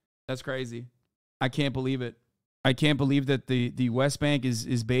 Guys, that's crazy. I can't believe it. I can't believe that the West Bank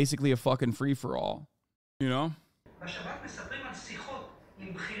is basically a fucking free-for-all. You know?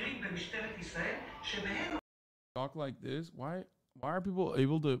 Talk like this? Why are people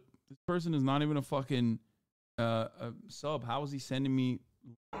able to? This person is not even a fucking a sub. How is he sending me?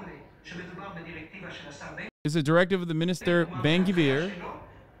 It's a directive of the Minister Ben-Gvir.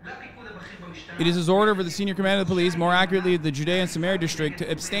 It is his order for the senior commander of the police, more accurately the Judea and Samaria district,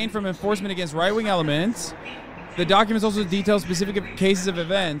 to abstain from enforcement against right-wing elements. The documents also detail specific cases of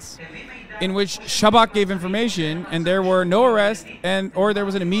events in which Shabak gave information and there were no arrests or there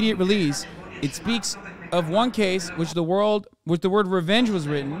was an immediate release. It speaks of one case which the word revenge was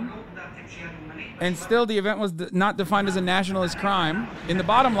written, and still the event was not defined as a nationalist crime. In the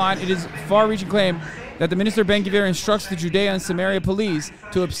bottom line, it is far-reaching claim that the Minister Ben-Gvir instructs the Judea and Samaria police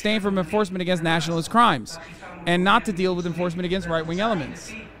to abstain from enforcement against nationalist crimes and not to deal with enforcement against right-wing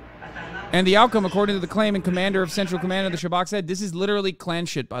elements. And the outcome, according to the claim and commander of Central Command of the Shabak said, this is literally clan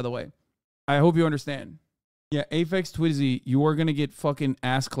shit, by the way. I hope you understand. Yeah, Aphex Twizzy, you are going to get fucking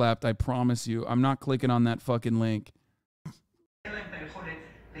ass clapped, I promise you. I'm not clicking on that fucking link.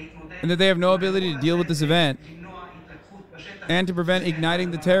 And that they have no ability to deal with this event and to prevent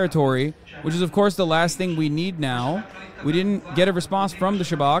igniting the territory, which is, of course, the last thing we need now. We didn't get a response from the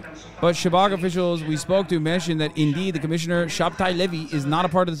Shabak, but Shabak officials we spoke to mentioned that, indeed, the Commissioner Shabtai Levi is not a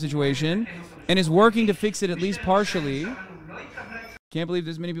part of the situation and is working to fix it at least partially. Can't believe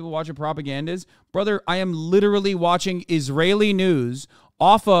this many people watching propagandas. Brother, I am literally watching Israeli news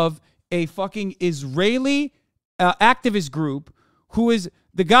off of a fucking Israeli activist group who is...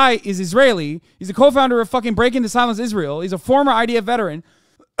 The guy is Israeli. He's a co-founder of fucking Breaking the Silence Israel. He's a former IDF veteran.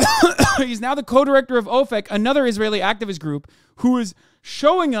 He's now the co-director of OFEC, another Israeli activist group, who is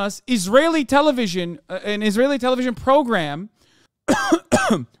showing us Israeli television, an Israeli television program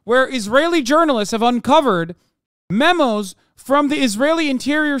where Israeli journalists have uncovered memos from the Israeli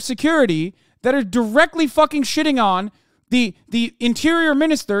Interior Security that are directly fucking shitting on the Interior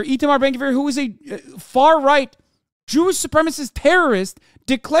Minister, Itamar Ben-Gvir, who is a far-right Jewish supremacist terrorist,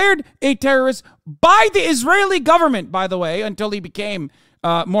 declared a terrorist by the Israeli government, by the way, until he became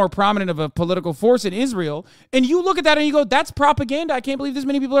more prominent of a political force in Israel. And you look at that and you go, that's propaganda. I can't believe this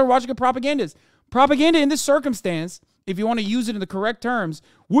many people are watching propagandas. Propaganda in this circumstance, if you want to use it in the correct terms,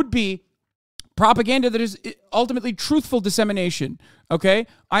 would be propaganda that is ultimately truthful dissemination, okay?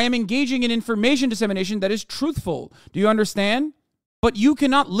 I am engaging in information dissemination that is truthful. Do you understand? But you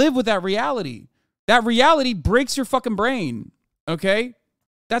cannot live with that reality. That reality breaks your fucking brain, okay?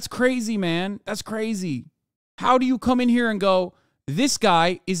 That's crazy, man. That's crazy. How do you come in here and go, this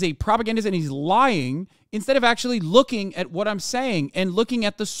guy is a propagandist and he's lying, instead of actually looking at what I'm saying and looking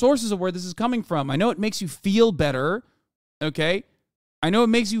at the sources of where this is coming from? I know it makes you feel better, okay? I know it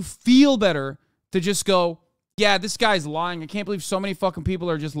makes you feel better to just go, yeah, this guy's lying. I can't believe so many fucking people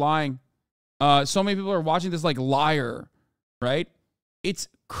are just lying. So many people are watching this like liar, right? It's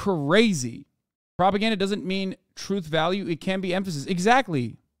crazy. Propaganda doesn't mean truth value. It can be emphasis.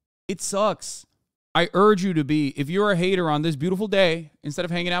 Exactly. It sucks. I urge you to be, if you're a hater on this beautiful day, instead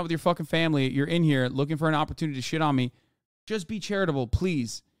of hanging out with your fucking family, you're in here looking for an opportunity to shit on me, just be charitable,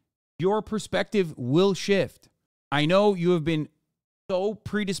 please. Your perspective will shift. I know you have been so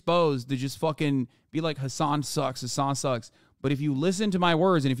predisposed to just fucking be like, Hasan sucks, Hasan sucks. But if you listen to my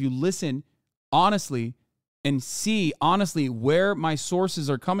words and if you listen honestly and see honestly where my sources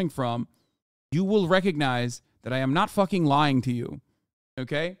are coming from, you will recognize that I am not fucking lying to you.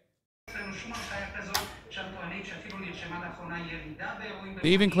 Okay? They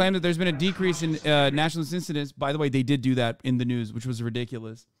even claim that there's been a decrease in nationalist incidents. By the way, they did do that in the news, which was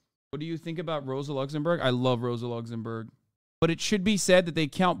ridiculous. What do you think about Rosa Luxemburg? I love Rosa Luxemburg. But it should be said that they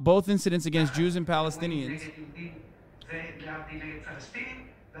count both incidents against Jews and Palestinians.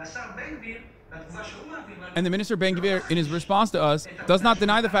 And the Minister Ben-Gvir, in his response to us, does not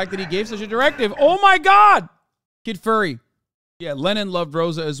deny the fact that he gave such a directive. Oh my God! Kid Furry. Yeah, Lennon loved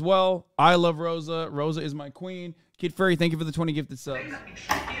Rosa as well. I love Rosa. Rosa is my queen. Kid Furry, thank you for the 20 gifted subs.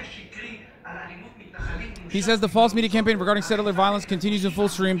 He says the false media campaign regarding settler violence continues in full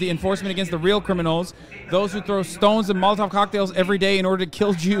stream. The enforcement against the real criminals, those who throw stones and Molotov cocktails every day in order to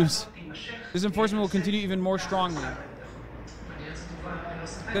kill Jews. This enforcement will continue even more strongly.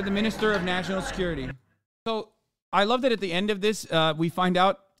 Said the Minister of National Security. So I love that at the end of this, we find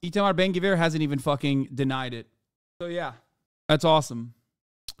out Itamar Ben-Gvir hasn't even fucking denied it. So yeah, that's awesome.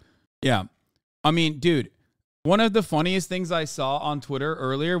 Yeah. I mean, dude, one of the funniest things I saw on Twitter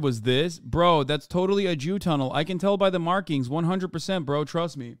earlier was this. Bro, that's totally a Jew tunnel. I can tell by the markings. 100%, bro.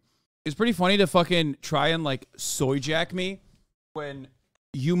 Trust me. It's pretty funny to fucking try and, like, soy jack me when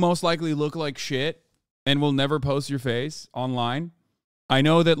you most likely look like shit and will never post your face online. I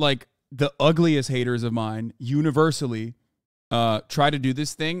know that, like, the ugliest haters of mine, universally, try to do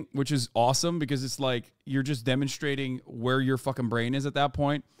this thing, which is awesome because it's like you're just demonstrating where your fucking brain is at that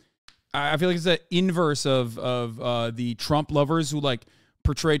point. I feel like it's the inverse of the Trump lovers who like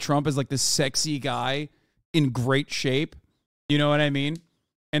portray Trump as like this sexy guy in great shape. You know what I mean?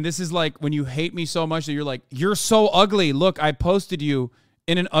 And this is like when you hate me so much that you're like, you're so ugly. Look, I posted you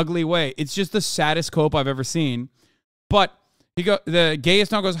in an ugly way. It's just the saddest cope I've ever seen. But the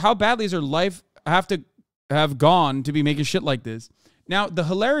gayest now goes, how badly does her life have to have gone to be making shit like this? Now, the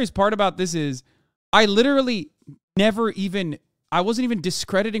hilarious part about this is I literally I wasn't even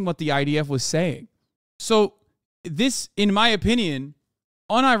discrediting what the IDF was saying. So this, in my opinion,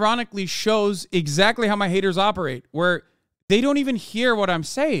 unironically shows exactly how my haters operate, where they don't even hear what I'm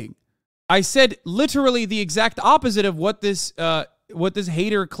saying. I said literally the exact opposite of what this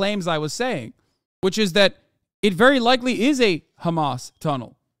hater claims I was saying, which is that it very likely is a Hamas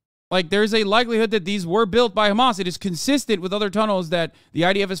tunnel. Like, there's a likelihood that these were built by Hamas. It is consistent with other tunnels that the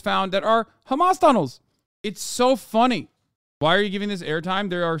IDF has found that are Hamas tunnels. It's so funny. Why are you giving this airtime?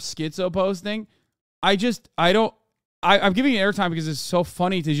 There are schizo posting. I'm giving it airtime because it's so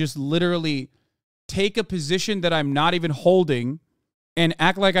funny to just literally take a position that I'm not even holding and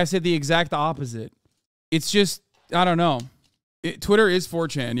act like I said the exact opposite. It's just, I don't know. Twitter is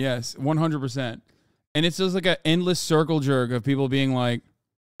 4chan, yes, 100%. And it's just like an endless circle jerk of people being like,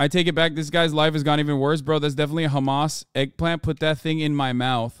 I take it back, this guy's life has gone even worse, bro. That's definitely a Hamas eggplant. Put that thing in my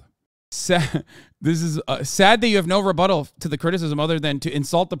mouth. Sad. This is sad that you have no rebuttal to the criticism other than to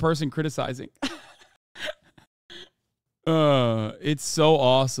insult the person criticizing. It's so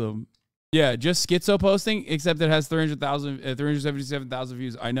awesome. Yeah, just schizo posting, except it has 377,000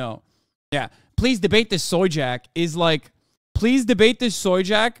 views. I know. Yeah. Please debate this soy jack is like, please debate this soy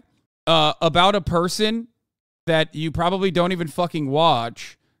jack about a person that you probably don't even fucking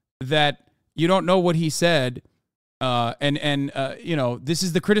watch, that you don't know what he said. You know, this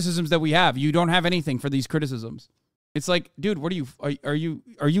is the criticisms that we have. You don't have anything for these criticisms. It's like, dude, what are you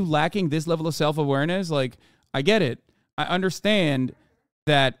lacking this level of self-awareness? Like, I get it. I understand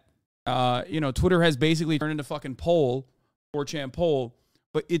that, you know, Twitter has basically turned into fucking poll, 4chan poll,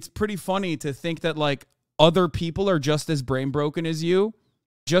 but it's pretty funny to think that like other people are just as brain broken as you,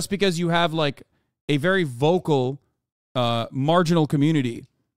 just because you have like a very vocal, marginal community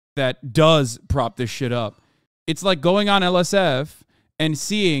that does prop this shit up. It's like going on LSF and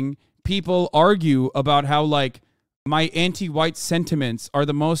seeing people argue about how like my anti-white sentiments are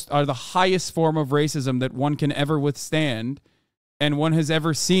the highest form of racism that one can ever withstand and one has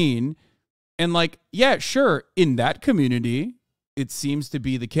ever seen. And like, yeah, sure, in that community, it seems to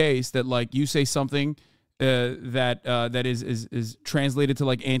be the case that like you say something that is translated to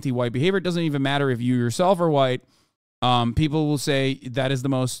like anti-white behavior. It doesn't even matter if you yourself are white. People will say that is the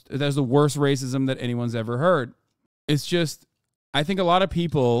worst racism that anyone's ever heard. It's just, I think a lot of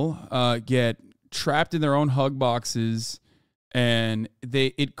people get trapped in their own hug boxes, and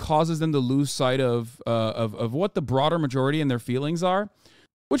it causes them to lose sight of what the broader majority and their feelings are,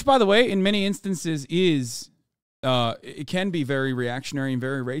 which, by the way, in many instances is it can be very reactionary and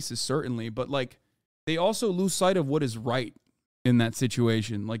very racist, certainly, but like they also lose sight of what is right in that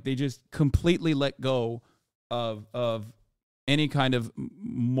situation. Like they just completely let go of any kind of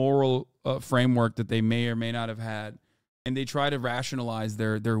moral framework that they may or may not have had, and they try to rationalize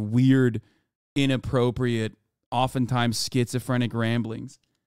their weird, inappropriate, oftentimes schizophrenic ramblings.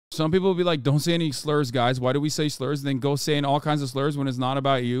 Some people will be like, don't say any slurs, guys. Why do we say slurs? Then go saying all kinds of slurs when it's not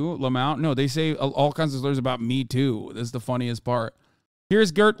about you, Lamount. No, they say all kinds of slurs about me too. That's the funniest part.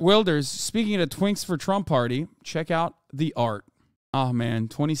 Here's Gert Wilders speaking at a Twinks for Trump party. Check out the art. Oh man,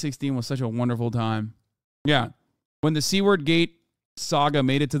 2016 was such a wonderful time. Yeah. When the C-word gate saga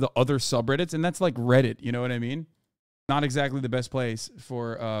made it to the other subreddits, and that's like Reddit, you know what I mean? Not exactly the best place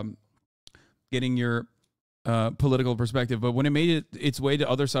for getting your political perspective, but when it made its way to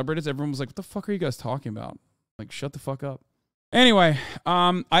other subreddits, everyone was like, what the fuck are you guys talking about? Like, shut the fuck up. Anyway,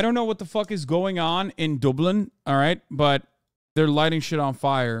 I don't know what the fuck is going on in Dublin, all right? But they're lighting shit on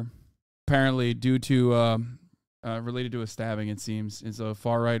fire, apparently due to, related to a stabbing, it seems. It's a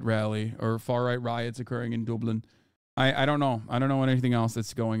far-right rally or far-right riots occurring in Dublin. I don't know. I don't know anything else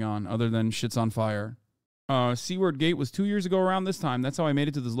that's going on other than shit's on fire. C-word gate was 2 years ago around this time. That's how I made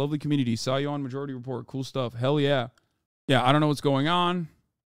it to this lovely community. Saw you on Majority Report. Cool stuff. Hell yeah. Yeah, I don't know what's going on.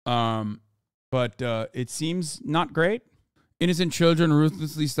 But it seems not great. Innocent children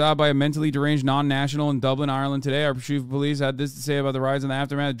ruthlessly stabbed by a mentally deranged non-national in Dublin, Ireland today. Our chief of police had this to say about the riots and the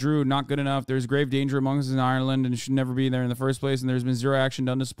aftermath. Drew, not good enough. There's grave danger among us in Ireland and it should never be there in the first place. And there's been zero action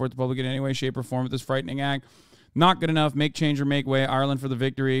done to support the public in any way, shape, or form with this frightening act. Not good enough. Make change or make way. Ireland for the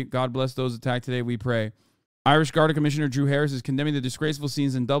victory. God bless those attacked today, we pray. Irish Garda Commissioner Drew Harris is condemning the disgraceful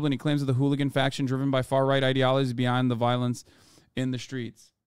scenes in Dublin. He claims that the hooligan faction driven by far-right ideologies behind the violence in the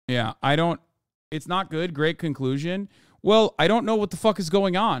streets. Yeah, it's not good. Great conclusion. Well, I don't know what the fuck is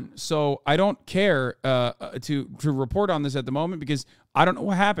going on, so I don't care to report on this at the moment because I don't know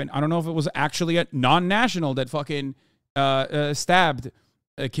what happened. I don't know if it was actually a non-national that fucking stabbed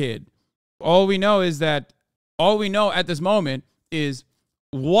a kid. All we know at this moment is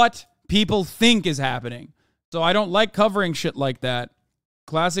what people think is happening. So I don't like covering shit like that.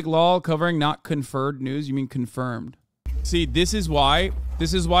 Classic law covering not conferred news. You mean confirmed. See, this is why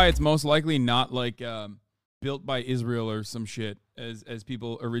it's most likely not like built by Israel or some shit as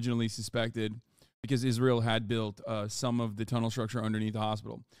people originally suspected, because Israel had built some of the tunnel structure underneath the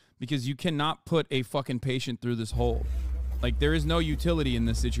hospital. Because you cannot put a fucking patient through this hole. Like, there is no utility in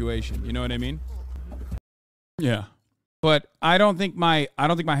this situation. You know what I mean? Yeah. But I don't think my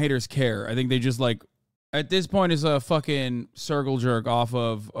haters care. I think they just like, at this point, is a fucking circle jerk off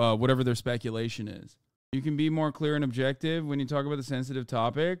of whatever their speculation is. You can be more clear and objective when you talk about the sensitive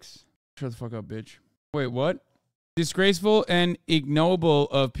topics. Shut the fuck up, bitch. Wait, what? Disgraceful and ignoble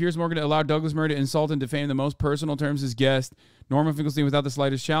of Piers Morgan to allow Douglas Murray to insult and defame in the most personal terms his guest, Norman Finkelstein, without the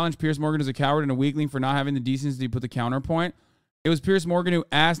slightest challenge. Piers Morgan is a coward and a weakling for not having the decency to put the counterpoint. It was Piers Morgan who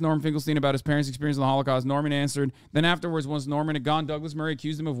asked Norman Finkelstein about his parents' experience in the Holocaust. Norman answered. Then afterwards, once Norman had gone, Douglas Murray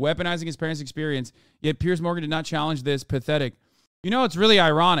accused him of weaponizing his parents' experience. Yet Piers Morgan did not challenge this. Pathetic. You know, it's really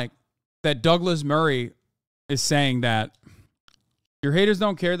ironic that Douglas Murray is saying that. Your haters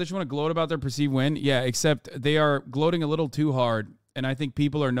don't care that you want to gloat about their perceived win. Yeah, except they are gloating a little too hard. And I think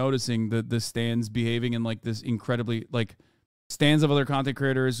people are noticing the stands behaving in like this incredibly, like, stands of other content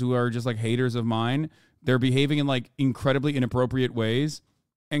creators who are just like haters of mine. They're behaving in like incredibly inappropriate ways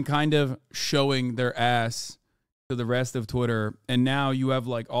and kind of showing their ass to the rest of Twitter. And now you have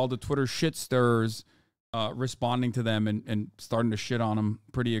like all the Twitter shit stirrers responding to them and starting to shit on them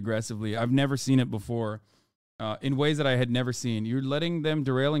pretty aggressively. I've never seen it before in ways that I had never seen. You're letting them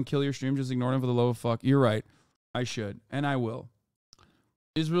derail and kill your stream. Just ignore them for the love of fuck. You're right. I should. And I will.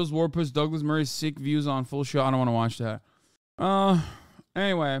 Israel's war puts Douglas Murray's sick views on full show. I don't want to watch that.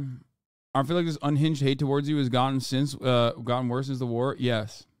 Anyway, I feel like this unhinged hate towards you has gotten worse since the war.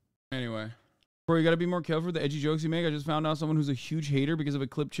 Yes. Anyway, bro, you got to be more careful with the edgy jokes you make. I just found out someone who's a huge hater because of a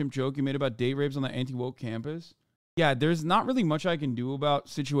clip chimp joke you made about date rapes on the anti-woke campus. Yeah, there's not really much I can do about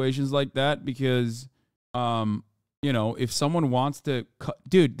situations like that because, you know, if someone wants to,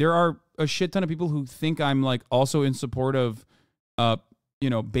 dude, there are a shit ton of people who think I'm like also in support of, you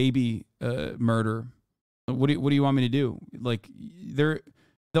know, baby murder. What do you want me to do? Like,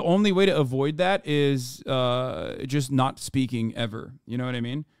 the only way to avoid that is just not speaking ever. You know what I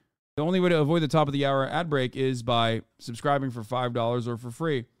mean? The only way to avoid the top of the hour ad break is by subscribing for $5 or for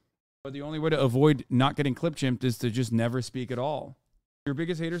free. But the only way to avoid not getting clip chimped is to just never speak at all. Your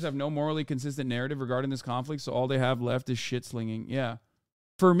biggest haters have no morally consistent narrative regarding this conflict, so all they have left is shit slinging. Yeah.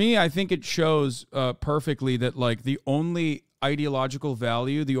 For me, I think it shows perfectly that like the only ideological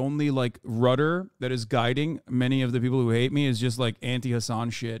value, the only like rudder that is guiding many of the people who hate me is just like anti-Hasan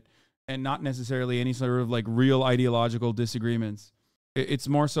shit and not necessarily any sort of like real ideological disagreements. It's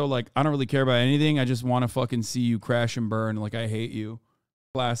more so like, I don't really care about anything. I just want to fucking see you crash and burn. Like, I hate you.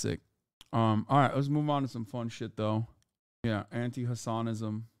 Classic. All right, let's move on to some fun shit though. Yeah,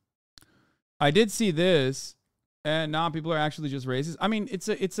 anti-Hasanism. I did see this, and now people are actually just racist. I mean, it's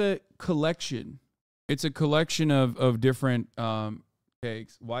a collection. It's a collection of different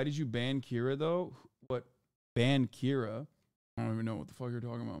takes. Why did you ban Kira though? What? Ban Kira? I don't even know what the fuck you're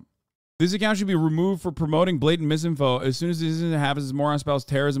talking about. This account should be removed for promoting blatant misinfo. As soon as this incident happens, it's more on spouse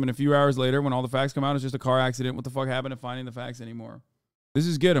terrorism, and a few hours later, when all the facts come out, it's just a car accident. What the fuck happened to finding the facts anymore? This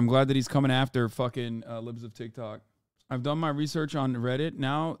is good. I'm glad that he's coming after fucking libs of TikTok. I've done my research on Reddit.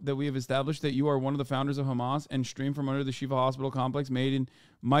 Now that we have established that you are one of the founders of Hamas and stream from under the Shifa Hospital complex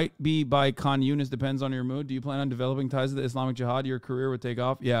might be by Khan Yunis, depends on your mood. Do you plan on developing ties to the Islamic Jihad? Your career would take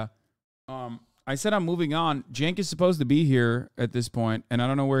off? Yeah. I said I'm moving on. Jank is supposed to be here at this point, and I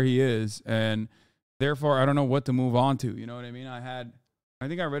don't know where he is, and therefore I don't know what to move on to. You know what I mean? I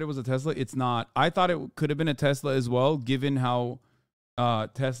think I read it was a Tesla. It's not. I thought it could have been a Tesla as well, given how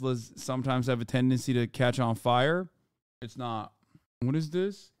Teslas sometimes have a tendency to catch on fire. It's not. What is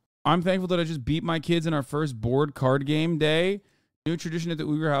this? I'm thankful that I just beat my kids in our first board card game day. New tradition at the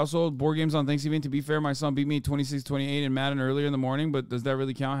Uyghur household. Board games on Thanksgiving. To be fair, my son beat me 26-28 in Madden earlier in the morning, but does that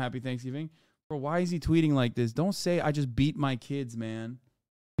really count? Happy Thanksgiving. Bro, why is he tweeting like this? Don't say I just beat my kids, man.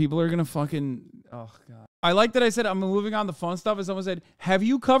 People are going to fucking... Oh, God. I like that I said I'm moving on to fun stuff, and someone said, have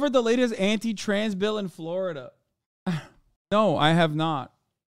you covered the latest anti-trans bill in Florida? No, I have not.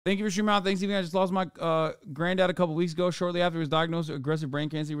 Thank you for streaming out. Thanksgiving. I just lost my granddad a couple weeks ago. Shortly after he was diagnosed with aggressive brain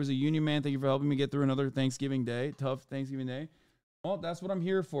cancer, he was a union man. Thank you for helping me get through another Thanksgiving day. Tough Thanksgiving day. Well, that's what I'm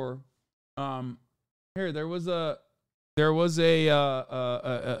here for. Here there was a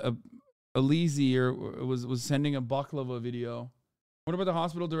Alizi or was sending a baklava video. What about the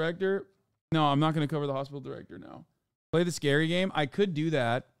hospital director? No, I'm not gonna cover the hospital director now. Play the scary game. I could do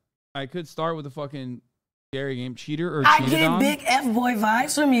that. I could start with the fucking scary game. Cheater or cheated on? I get big F-boy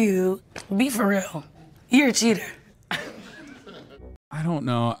vibes from you. Be for real. You're a cheater. I don't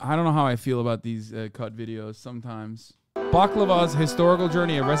know. I don't know how I feel about these cut videos sometimes. Baklava's historical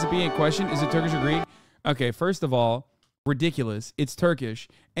journey, a recipe in question. Is it Turkish or Greek? Okay, first of all, ridiculous. It's Turkish.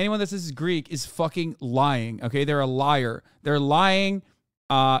 Anyone that says it's Greek is fucking lying. Okay, they're a liar. They're lying.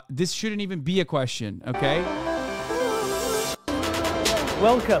 This shouldn't even be a question. Okay.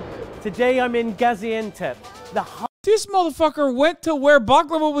 Welcome. Today I'm in Gaziantep. This motherfucker went to where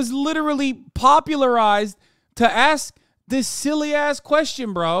baklava was literally popularized to ask this silly ass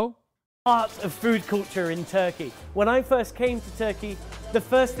question, bro. Heart of food culture in Turkey. When I first came to Turkey, the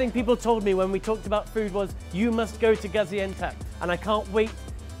first thing people told me when we talked about food was, you must go to Gaziantep. And I can't wait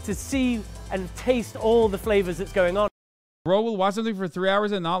to see and taste all the flavors that's going on. Bro will watch something for 3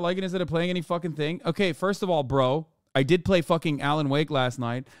 hours and not like it instead of playing any fucking thing. Okay, first of all, bro, I did play fucking Alan Wake last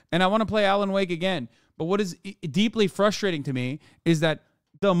night, and I want to play Alan Wake again. But what is deeply frustrating to me is that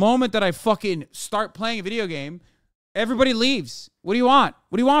the moment that I fucking start playing a video game, everybody leaves. What do you want?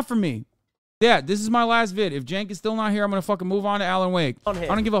 What do you want from me? Yeah, this is my last vid. If Jank is still not here, I'm going to fucking move on to Alan Wake. I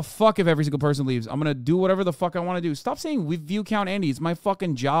don't give a fuck if every single person leaves. I'm going to do whatever the fuck I want to do. Stop saying we view count Andy. It's my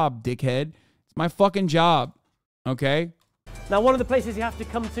fucking job, dickhead. It's my fucking job. Okay? Now, one of the places you have to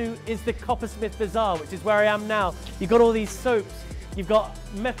come to is the Coppersmith Bazaar, which is where I am now. You've got all these soaps, you've got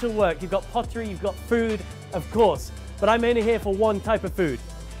metalwork, you've got pottery, you've got food, of course. But I'm only here for one type of food,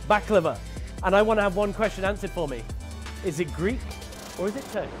 baklava. And I want to have one question answered for me. Is it Greek or is it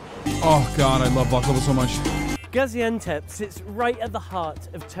Turkish? Oh, God, I love baklava so much. Gaziantep sits right at the heart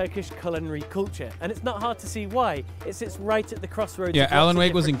of Turkish culinary culture, and it's not hard to see why. It sits right at the crossroads. Yeah, of Alan lots of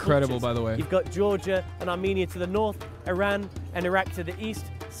Wake was different incredible, cultures. by the way. You've got Georgia and Armenia to the north, Iran and Iraq to the east,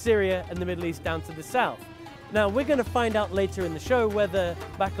 Syria and the Middle East down to the south. Now, we're going to find out later in the show whether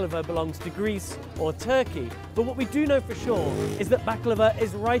baklava belongs to Greece or Turkey, but what we do know for sure is that baklava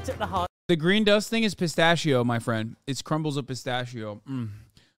is right at the heart. The green dust thing is pistachio, my friend. It's crumbles of pistachio.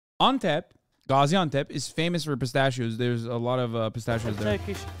 Antep, Gaziantep, is famous for pistachios. There's a lot of pistachios there.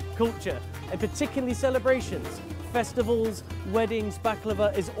 Turkish culture, and particularly celebrations, festivals, weddings,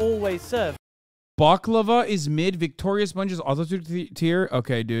 baklava is always served. Baklava is mid. Victoria Sponge is also tier.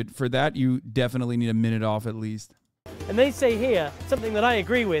 Okay, dude. For that, you definitely need a minute off at least. And they say here, something that I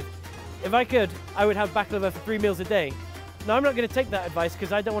agree with, if I could, I would have baklava for 3 meals a day. Now, I'm not going to take that advice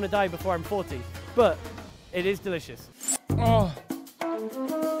because I don't want to die before I'm 40, but it is delicious. Oh.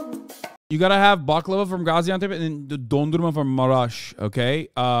 You gotta have baklava from Gaziantep and then the dondurma from Maraş, okay?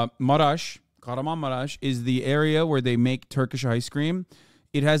 Maraş, Kahramanmaraş, is the area where they make Turkish ice cream.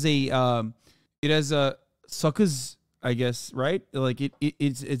 It has a sakız, I guess, right? Like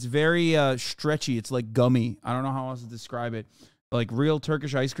it's very stretchy. It's like gummy. I don't know how else to describe it. Like real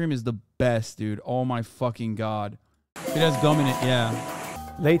Turkish ice cream is the best, dude. Oh my fucking God. It has gum in it,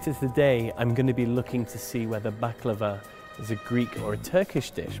 yeah. Later today, I'm going to be looking to see whether baklava is a Greek or a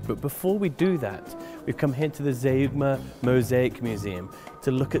Turkish dish. But before we do that, we've come here to the Zeugma Mosaic Museum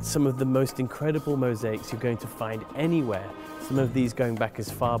to look at some of the most incredible mosaics you're going to find anywhere. Some of these going back as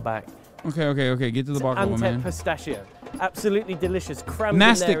far back. Okay. Get to the baklava, man. Antep pistachio. Absolutely delicious. Crammed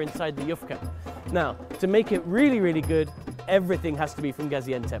in there inside the yufka. Now, to make it really, really good, everything has to be from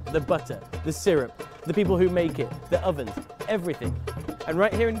Gaziantep. The butter, the syrup, the people who make it, the ovens, everything. And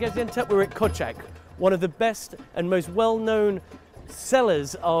right here in Gaziantep, we're at Koçak, one of the best and most well-known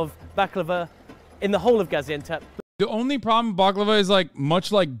sellers of baklava in the whole of Gaziantep. The only problem with baklava is, like,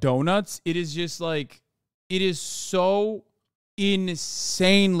 much like donuts, it is just like, it is so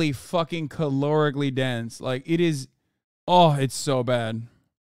insanely fucking calorically dense. Like, it is, oh, it's so bad.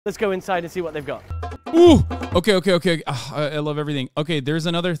 Let's go inside and see what they've got. Ooh, okay. I love everything. Okay, there's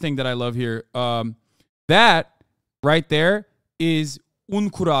another thing that I love here. That right there is un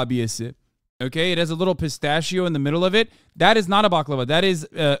kurabiyesi. Okay, it has a little pistachio in the middle of it. That is not a baklava. That is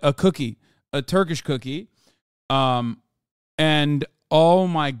a cookie, a Turkish cookie. And oh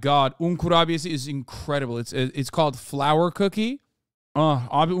my God, un kurabiyesi is incredible. It's called flour cookie.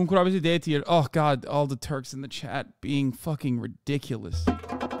 Abi un kurabiyesi D tier. Oh God, all the Turks in the chat being fucking ridiculous.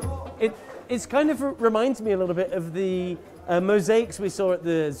 It's kind of reminds me a little bit of the mosaics we saw at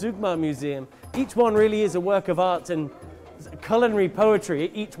the Zeugma Museum. Each one really is a work of art, and culinary poetry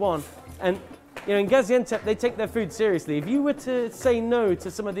at each one. And you know, in Gaziantep, they take their food seriously. If you were to say no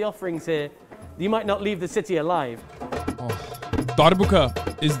to some of the offerings here, you might not leave the city alive. Darbuka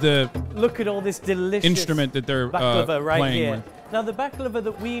is the look at all this delicious instrument that they're baklava right playing here. with. Now, the baklava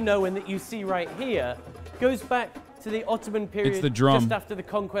that we know and that you see right here goes back to the Ottoman period, It's the drum. just after the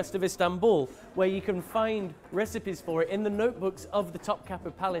conquest of Istanbul, where you can find recipes for it in the notebooks of the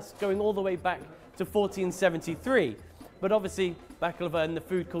Topkapi Palace going all the way back to 1473. But obviously, baklava and the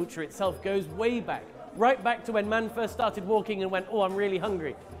food culture itself goes way back, right back to when man first started walking and went, oh, I'm really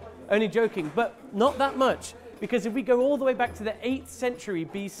hungry. Only joking, but not that much, because if we go all the way back to the 8th century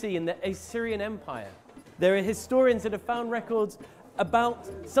BC in the Assyrian Empire, there are historians that have found records about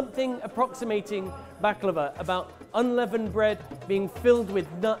something approximating baklava, about unleavened bread being filled with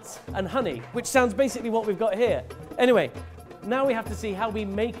nuts and honey, which sounds basically what we've got here. Anyway, now we have to see how we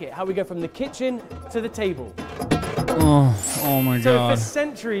make it, how we go from the kitchen to the table. Oh my So God. for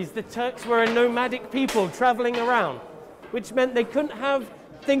centuries, the Turks were a nomadic people traveling around, which meant they couldn't have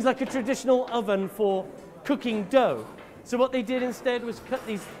things like a traditional oven for cooking dough. So what they did instead was cut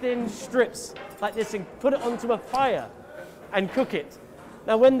these thin strips like this and put it onto a fire and cook it.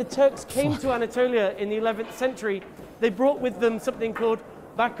 Now, when the Turks came to Anatolia in the 11th century, they brought with them something called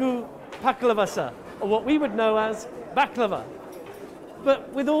baku paklavasa, or what we would know as baklava.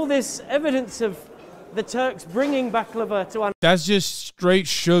 But with all this evidence of the Turks bringing baklava to Anatolia, That's just straight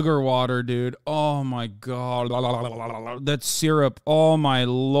sugar water, dude. Oh my God. That's syrup. Oh my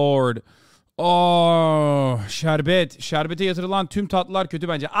Lord. Oh, şerbet. Şerbete yatırılan tüm tatlılar kötü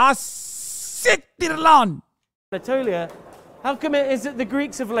bence. Ah, siktir lan. Anatolia, how come it is that the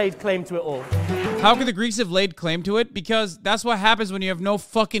Greeks have laid claim to it all? How can the Greeks have laid claim to it? Because that's what happens when you have no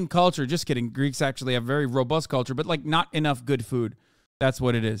fucking culture. Just kidding. Greeks actually have very robust culture, but like not enough good food. That's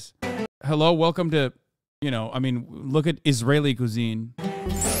what it is. Hello, welcome to, you know, I mean, look at Israeli cuisine.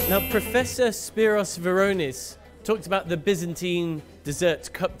 Now, Professor Spiros Veronis talked about the Byzantine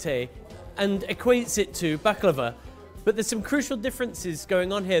dessert kupte and equates it to baklava. But there's some crucial differences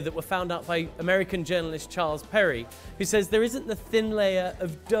going on here that were found out by American journalist Charles Perry, who says there isn't the thin layer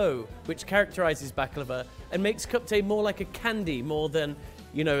of dough which characterizes baklava and makes kupte more like a candy more than,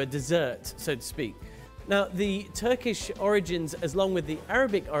 you know, a dessert, so to speak. Now, the Turkish origins, as long with the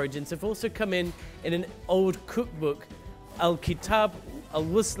Arabic origins, have also come in an old cookbook, Al-Kitab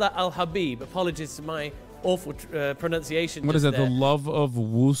Al-Wusla Al-Habib. Apologies for my awful pronunciation. What is that? There. The Love of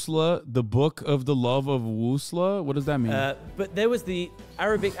Wusla? The Book of the Love of Wusla? What does that mean? But there was the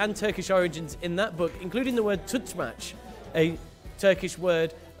Arabic and Turkish origins in that book, including the word tutmaç, a Turkish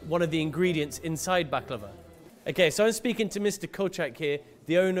word, one of the ingredients inside baklava. Okay, so I'm speaking to Mr. Koçak here,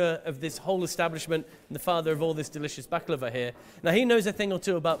 the owner of this whole establishment and the father of all this delicious baklava here. Now, he knows a thing or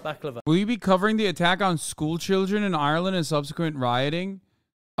two about baklava. Will you be covering the attack on school children in Ireland and subsequent rioting?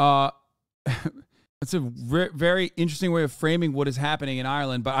 It's a very interesting way of framing what is happening in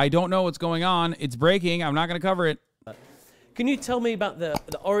Ireland, but I don't know what's going on. It's breaking. I'm not going to cover it. Can you tell me about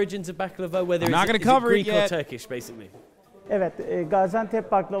the origins of baklava, whether it's Greek or Turkish, basically? Evet,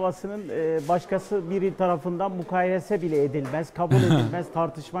 Gaziantep baklavasının başkası biri tarafından mukayese bile edilmez, kabul edilmez,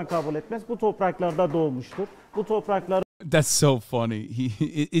 tartışma kabul etmez. Bu topraklarda doğmuştur. Bu topraklar. That's so funny.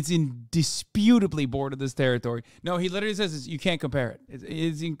 It's indisputably born of this territory. No, he literally says you can't compare it.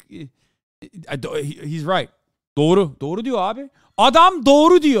 He's right. Doğru. Doğru diyor abi. Adam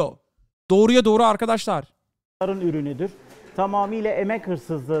doğru diyor. Doğruya doğru arkadaşlar. Ürünüdür. Tamamıyla emek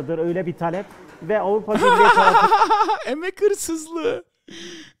hırsızlığıdır. Öyle bir talep. Ve Avrupa Birliği tarafından emek hırsızlığı.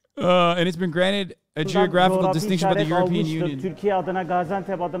 And it's been granted a geographical distinction by the European Union. Türkiye adına,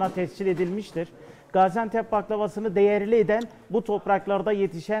 Gaziantep adına tescil edilmiştir. Gaziantep baklavasını değerli eden bu topraklarda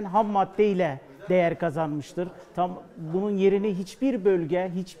yetişen ham maddeyle değer kazanmıştır. Bunun yerini hiçbir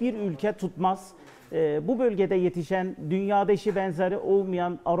bölge, hiçbir ülke tutmaz. Bu bölgede yetişen dünyada eşi benzeri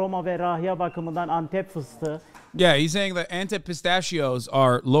olmayan aroma ve rahiye bakımından Antep fıstığı. Yeah, he's saying that Antep pistachios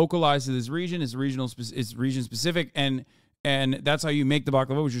are localized to this region. It's region specific, and that's how you make the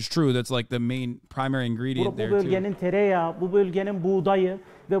baklava, which is true. That's like the main primary ingredient there too. Bu bölgenin tereyağı, bu bölgenin buğdayı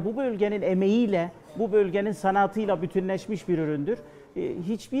ve bu bölgenin emeğiyle, bu bölgenin sanatıyla bütünleşmiş bir üründür.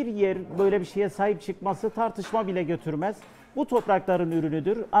 Hiçbir yer böyle bir şeye sahip çıkması tartışma bile götürmez. Bu toprakların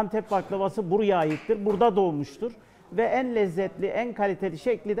ürünüdür. Antep baklavası buraya aittir. Burada doğmuştur. Ve en lezzetli, en kaliteli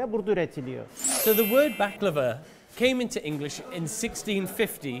şekli de burada üretiliyor. So the word baklava came into English in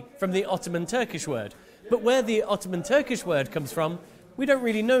 1650 from the Ottoman Turkish word. But where the Ottoman Turkish word comes from, we don't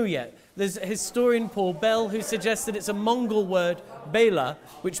really know yet. There's a historian, Paul Bell, who suggests that it's a Mongol word, beyla,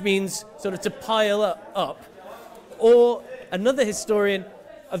 which means sort of to pile up. Or another historian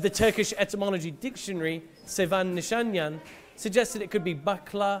of the Turkish Etymology Dictionary Sevan Nishanyan, suggested it could be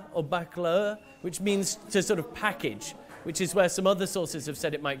bakla or bakla, which means to sort of package, which is where some other sources have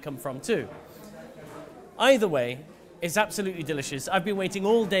said it might come from too. Either way, it's absolutely delicious. I've been waiting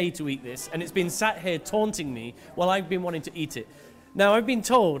all day to eat this, and it's been sat here taunting me while I've been wanting to eat it. Now, I've been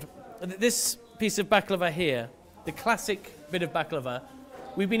told that this piece of baklava here, the classic bit of baklava,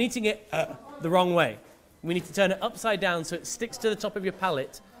 we've been eating it the wrong way. We need to turn it upside down so it sticks to the top of your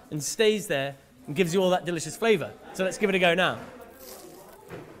palate and stays there and gives you all that delicious flavour. So let's give it a go now.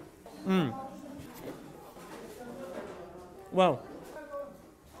 Well,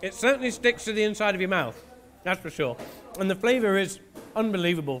 it certainly sticks to the inside of your mouth, that's for sure. And the flavour is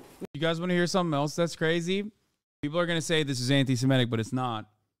unbelievable. You guys want to hear something else that's crazy? People are going to say this is anti-Semitic, but it's not.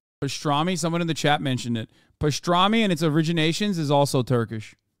 Pastrami, someone in the chat mentioned it. Pastrami and its originations is also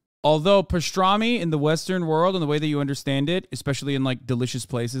Turkish. Although pastrami in the Western world and the way that you understand it, especially in like delicious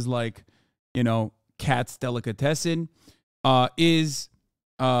places like, you know, Katz Delicatessen, is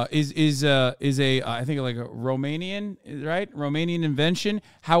I think like a Romanian, right? Romanian invention.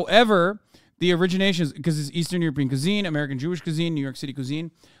 However, the origination is because it's Eastern European cuisine, American Jewish cuisine, New York City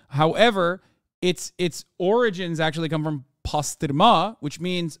cuisine. However, its origins actually come from pastırma, which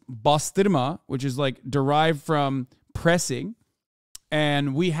means bastırma, which is like derived from pressing.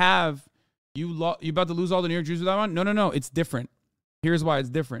 And we have, you about to lose all the New York Jews with that one? No, it's different. Here's why it's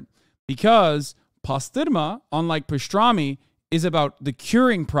different. Because pastırma, unlike pastrami, is about the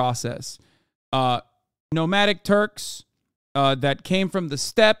curing process. Nomadic Turks that came from the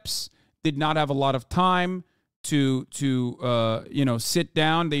steppes did not have a lot of time to sit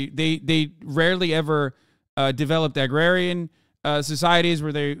down. They rarely ever developed agrarian societies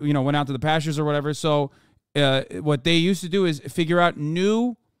where they went out to the pastures or whatever. So what they used to do is figure out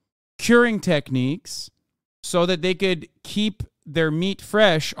new curing techniques so that they could keep their meat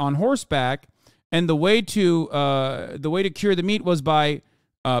fresh on horseback. And the way to cure the meat was by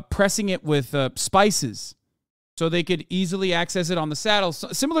pressing it with spices, so they could easily access it on the saddle,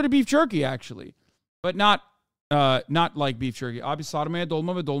 similar to beef jerky actually, but not like beef jerky. Abi sarmaya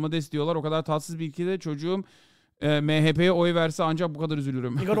dolma ve dolma da istiyorlar. O kadar tatsız bir ülkede çocuğum MHP'ye oy verse ancak bu kadar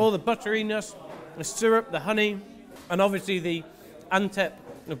üzülürüm. You got all the butteriness, the syrup, the honey, and obviously the Antep,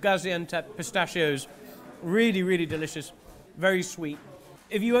 Gaziantep pistachios. Really, really delicious. Very sweet.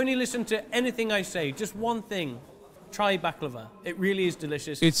 If you only listen to anything I say, just one thing, try baklava. It really is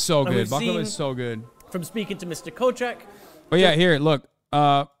delicious. It's so good. Baklava is so good. From speaking to Mr. Kocak. But yeah, here, look.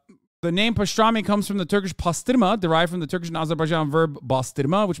 The name pastrami comes from the Turkish pastırma, derived from the Turkish and Azerbaijan verb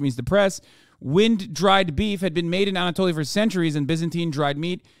bastırma, which means to press. Wind-dried beef had been made in Anatolia for centuries, and Byzantine dried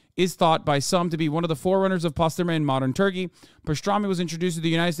meat is thought by some to be one of the forerunners of pastırma in modern Turkey. Pastrami was introduced to the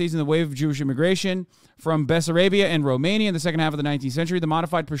United States in the wave of Jewish immigration from Bessarabia and Romania in the second half of the 19th century. The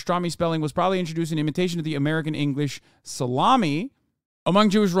modified pastrami spelling was probably introduced in imitation of the American English salami.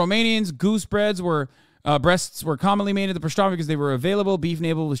 Among Jewish Romanians, goose breasts were commonly made into pastrami because they were available. Beef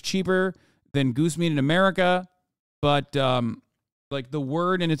navel was cheaper than goose meat in America, but like the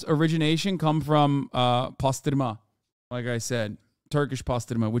word and its origination come from pastırma, like I said. Turkish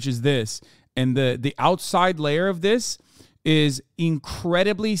pastırma, which is this. And the outside layer of this is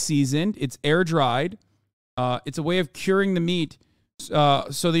incredibly seasoned. It's air dried. It's a way of curing the meat so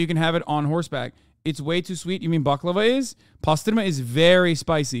that you can have it on horseback. It's way too sweet. You mean baklava is? Pastırma is very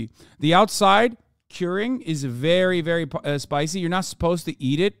spicy. The outside curing is very, very spicy. You're not supposed to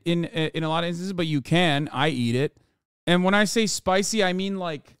eat it in a lot of instances, but you can. I eat it. And when I say spicy, I mean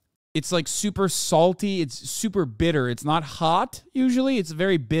like it's like super salty. It's super bitter. It's not hot usually. It's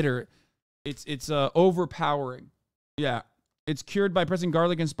very bitter. It's overpowering. Yeah. It's cured by pressing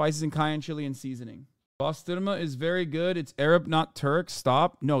garlic and spices and cayenne chili and seasoning. Bastırma is very good. It's Arab, not Turk.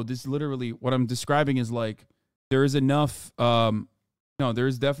 Stop. No, this literally, what I'm describing is like, there is enough, there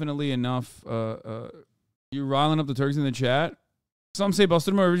is definitely enough, you're riling up the Turks in the chat. Some say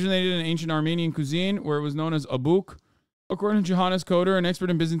bastırma originated in ancient Armenian cuisine, where it was known as abuk. According to Johannes Koder, an expert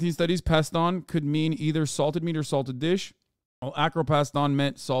in Byzantine studies, paston could mean either salted meat or salted dish, while acropaston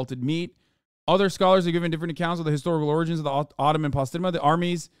meant salted meat. Other scholars have given different accounts of the historical origins of the Ottoman pastırma. The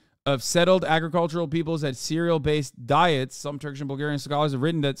armies of settled agricultural peoples had cereal-based diets. Some Turkish and Bulgarian scholars have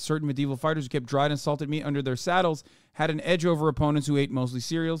written that certain medieval fighters who kept dried and salted meat under their saddles had an edge over opponents who ate mostly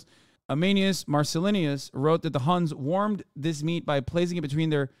cereals. Ammianus Marcellinus wrote that the Huns warmed this meat by placing it between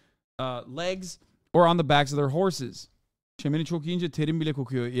their legs or on the backs of their horses. Çemeni çok yiyince terim bile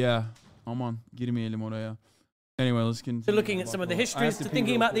kokuyor. Yeah. Aman girmeyelim oraya. Anyway, let's continue. So looking at some of the histories, to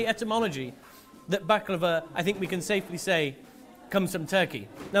thinking about the etymology, that baklava, I think we can safely say, comes from Turkey.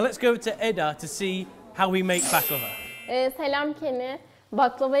 Now let's go to Eda to see how we make baklava. Selam Kenny.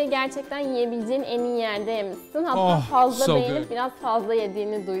 Baklavayı gerçekten yiyebileceğin en iyi yerde yemişsin. Hatta fazla beğenip biraz fazla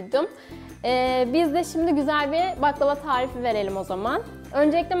yediğini duydum. Biz de şimdi güzel bir baklava tarifi verelim o zaman.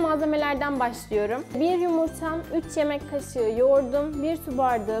 Öncelikle malzemelerden başlıyorum. 1 yumurtam, 3 yemek kaşığı yoğurdum, 1 su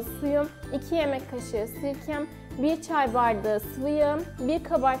bardağı suyum, 2 yemek kaşığı sirkem, 1 çay bardağı sıvı yağım, 1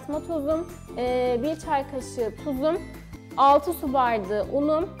 kabartma tozum, 1 çay kaşığı tuzum, 6 su bardağı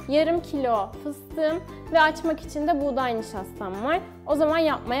unum, yarım kilo fıstığım ve açmak için de buğday nişastam var. O zaman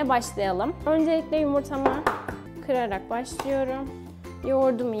yapmaya başlayalım. Öncelikle yumurtamı kırarak başlıyorum.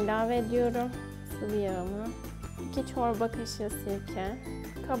 Yoğurdumu ilave ediyorum. Sıvı yağımı, 2 çorba kaşığı sirke,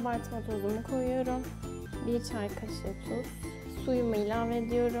 kabartma tozumu koyuyorum. 1 çay kaşığı tuz, suyumu ilave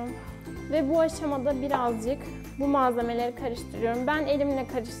ediyorum. Ve bu aşamada birazcık bu malzemeleri karıştırıyorum. Ben elimle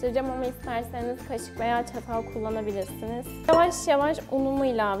karıştıracağım ama isterseniz kaşık veya çatal kullanabilirsiniz. Yavaş yavaş unumu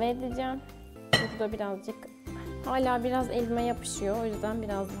ilave edeceğim. Burada birazcık, hala biraz elime yapışıyor. O yüzden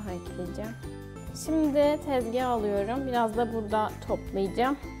biraz daha ekleyeceğim. Şimdi tezgaha alıyorum. Biraz da burada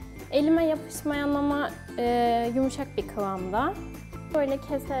toplayacağım. Elime yapışmayan ama yumuşak bir kıvamda. Böyle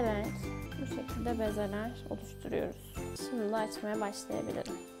keserek bu şekilde bezeler oluştururuyoruz. Şimdi açmaya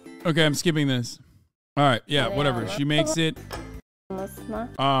başlayabilirim. Okay, I'm skipping this. All right, yeah, whatever. She makes it.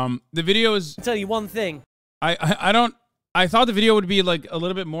 The video is. I'll tell you one thing. I thought the video would be like a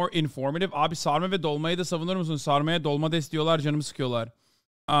little bit more informative. Abi sarma ve dolmayı da savunur musun? Sarmaya dolma da istiyorlar, canımı sıkıyorlar.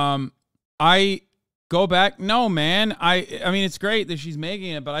 I go back. No, man. I mean, it's great that she's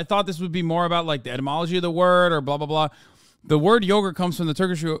making it, but I thought this would be more about like the etymology of the word or blah blah blah. The word yogurt comes from the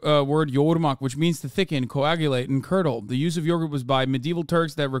Turkish word yoğurmak, which means to thicken, coagulate, and curdle. The use of yogurt was by medieval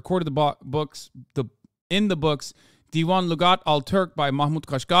Turks that recorded in the books Divan Lugat al-Turk by Mahmud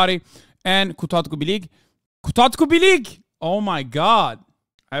Kashgari and Kutatkubilig. Kutatkubilig! Oh my God.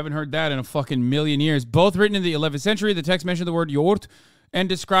 I haven't heard that in a fucking million years. Both written in the 11th century, the text mentioned the word yoğurt and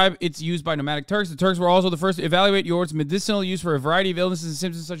describe its use by nomadic Turks. The Turks were also the first to evaluate yoğurt's medicinal use for a variety of illnesses and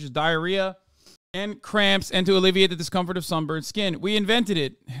symptoms such as diarrhea and cramps, and to alleviate the discomfort of sunburned skin. We invented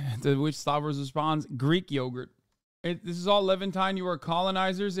it. To which Stavros responds, Greek yogurt. This is all Levantine. You are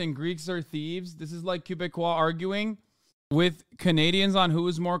colonizers and Greeks are thieves. This is like Quebecois arguing with Canadians on who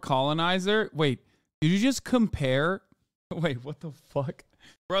is more colonizer. Wait, did you just compare? Wait, what the fuck?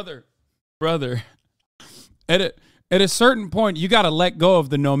 Brother. At a certain point, you got to let go of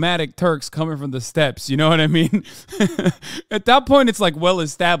the nomadic Turks coming from the steppes. You know what I mean? At that point, it's like well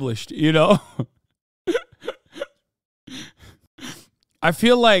established, you know? I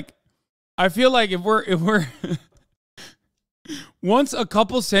feel like if we're once a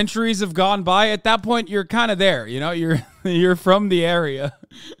couple centuries have gone by, at that point you're kind of there, you know, you're from the area.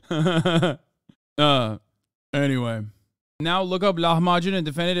 Anyway, now look up lahmacun and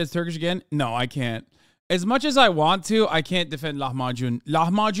defend it as Turkish again. No, I can't. As much as I want to, I can't defend lahmacun.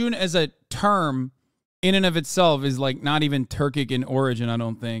 Lahmacun as a term in and of itself is like not even Turkic in origin, I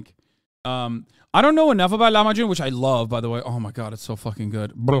don't think. I don't know enough about lahmacun, which I love, by the way. Oh my God, it's so fucking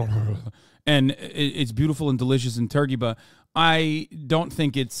good. And it's beautiful and delicious in Turkey, but I don't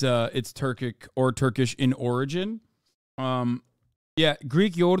think it's Turkic or Turkish in origin. Yeah,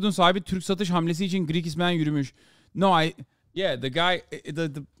 Greek yoğurdun sahibi Türk satış hamlesi için Greek ismen yürümüş. No, the guy,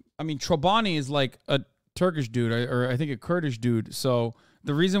 I mean, Chobani is like a Turkish dude, or I think a Kurdish dude. So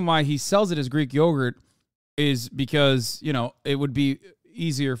the reason why he sells it as Greek yogurt is because, you know, it would be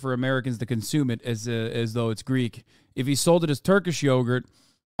easier for Americans to consume it as though it's Greek. If he sold it as Turkish yogurt,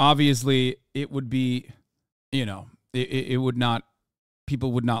 obviously it would be, you know, it would not,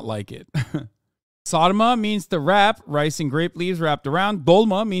 people would not like it. Sarma means to wrap, rice and grape leaves wrapped around.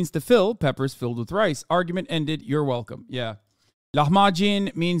 Dolma means to fill, peppers filled with rice. Argument ended, you're welcome. Yeah.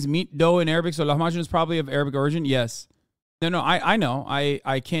 Lahmacun means meat dough in Arabic, so lahmacun is probably of Arabic origin. Yes. No, I know.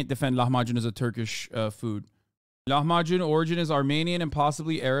 I can't defend lahmacun as a Turkish food. Lahmacun origin is Armenian and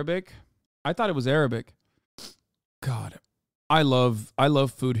possibly Arabic. I thought it was Arabic. God, I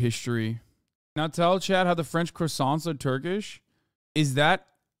love food history. Now tell Chad how the French croissants are Turkish. Is that,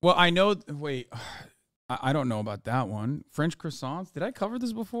 well, I know, wait, I don't know about that one. French croissants? Did I cover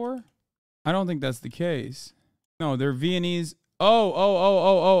this before? I don't think that's the case. No, they're Viennese.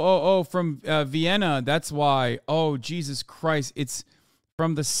 Oh, from Vienna. That's why. Oh, Jesus Christ. It's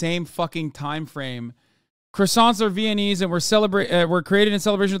from the same fucking time frame. Croissants are Viennese and were created in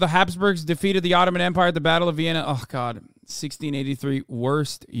celebration of the Habsburgs' defeat of the Ottoman Empire at the Battle of Vienna. Oh, God. 1683,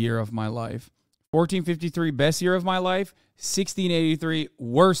 worst year of my life. 1453, best year of my life. 1683,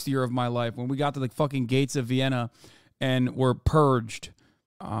 worst year of my life. When we got to the fucking gates of Vienna and were purged.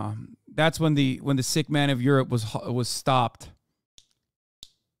 That's when the sick man of Europe was stopped.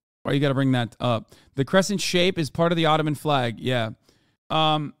 Why you got to bring that up? The crescent shape is part of the Ottoman flag. Yeah.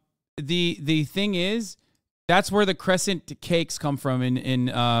 The thing is, that's where the crescent cakes come from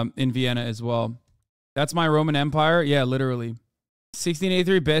in Vienna as well. That's my Roman Empire. Yeah, literally.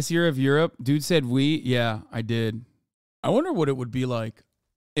 1683, best year of Europe. Dude said we. Yeah, I did. I wonder what it would be like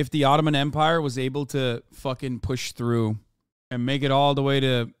if the Ottoman Empire was able to fucking push through and make it all the way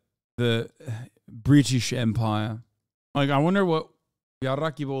to the British Empire. Like, I wonder what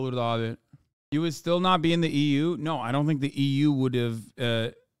you would still not be in the EU. No, I don't think the EU would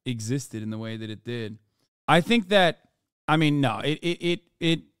have existed in the way that it did. I think that, I mean, no,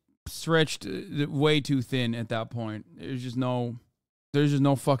 it stretched way too thin at that point. There's just no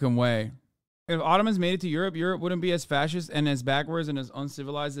fucking way. If Ottomans made it to Europe, Europe wouldn't be as fascist and as backwards and as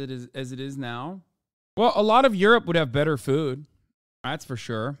uncivilized as it is now. Well, a lot of Europe would have better food. That's for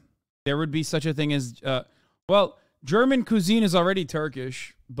sure. There would be such a thing as, well, German cuisine is already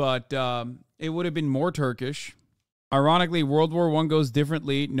Turkish, but it would have been more Turkish. Ironically, World War I goes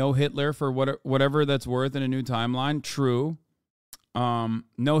differently. No Hitler for whatever that's worth in a new timeline. True.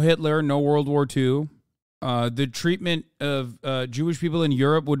 No Hitler, no World War II. The treatment of Jewish people in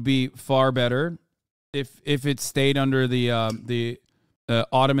Europe would be far better if it stayed under the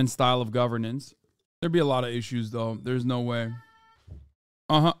Ottoman style of governance. There'd be a lot of issues, though. There's no way.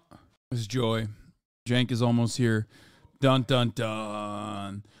 It's Joy. Cenk is almost here. Dun dun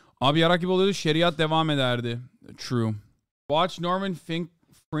dun. Abi yarak gibi oluyordu. Şeriat devam ederdi. True. Watch Norman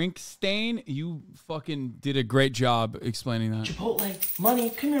Finkelstein. You fucking did a great job explaining that. Chipotle, money,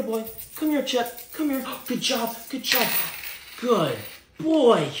 come here, boy. Come here, Chip. Come here. Good job. Good job. Good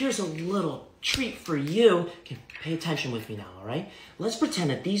boy. Here's a little treat for you. Okay, pay attention with me now, all right? Let's pretend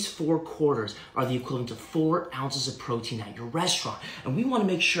that these 4 quarters are the equivalent to 4 ounces of protein at your restaurant. And we want to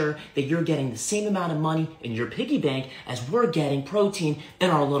make sure that you're getting the same amount of money in your piggy bank as we're getting protein in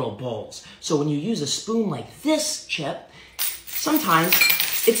our little bowls. So when you use a spoon like this, Chip, sometimes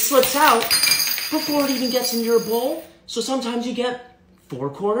it slips out before it even gets in your bowl. So sometimes you get 4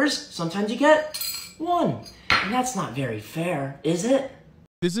 quarters, sometimes you get 1. And that's not very fair, is it?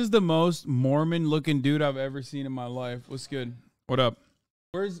 This is the most Mormon-looking dude I've ever seen in my life. What's good? What up?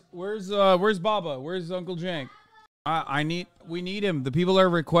 Where's Baba? Where's Uncle Cenk? We need him. The people are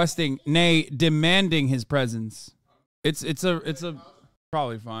requesting, nay, demanding his presence. It's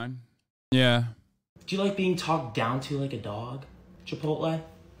probably fine. Yeah. Do you like being talked down to like a dog, Chipotle? I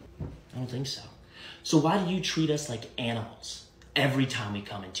don't think so. So why do you treat us like animals every time we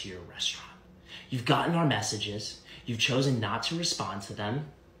come into your restaurant? You've gotten our messages. You've chosen not to respond to them.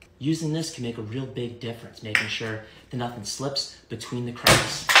 Using this can make a real big difference, making sure that nothing slips between the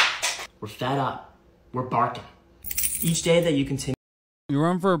cracks. We're fed up. We're barking. Each day that you continue... You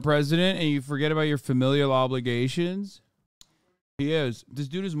run for a president and you forget about your familial obligations? He is. This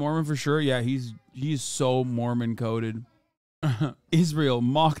dude is Mormon for sure. Yeah, he's so Mormon coded. Israel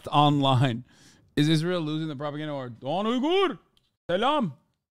mocked online. Is Israel losing the propaganda war? Don Uyghur! Salam!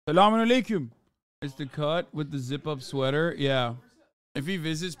 Salam alaikum! It's the cut with the zip-up sweater. Yeah. If he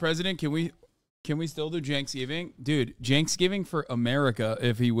visits president, can we still do Thanksgiving? Dude, Thanksgiving for America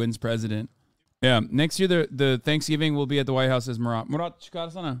if he wins president. Yeah. Next year, the Thanksgiving will be at the White House as Murat. Murat,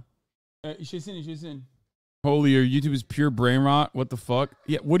 çıkarsana. İşesin. Holy, your YouTube is pure brain rot. What the fuck?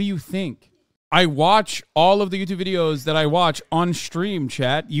 Yeah, what do you think? I watch all of the YouTube videos that I watch on stream,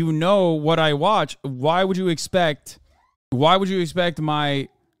 chat. You know what I watch. Why would you expect my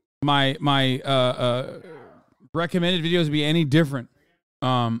recommended videos to be any different?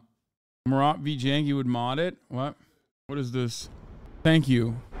 Murat v. Cenk, you would mod it? What is this? Thank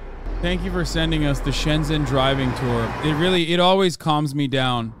you for sending us the Shenzhen driving tour. It always calms me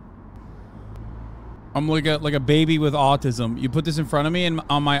down. I'm like a baby with autism. You put this in front of me and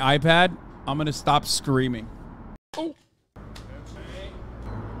on my iPad, I'm gonna stop screaming. Oh.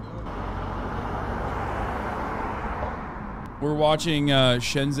 We're watching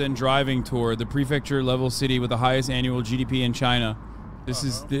Shenzhen driving tour, the prefecture level city with the highest annual GDP in China.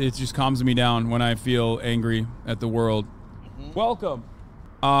 It just calms me down when I feel angry at the world. Welcome.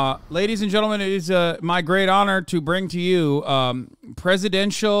 Ladies and gentlemen, it is my great honor to bring to you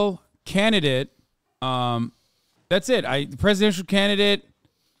presidential candidate. That's it. Presidential candidate,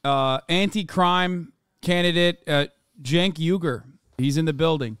 anti-crime candidate, Cenk Uyghur. He's in the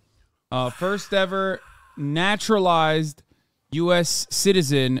building. First ever naturalized U.S.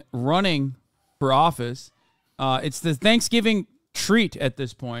 citizen running for office. It's the Thanksgiving treat at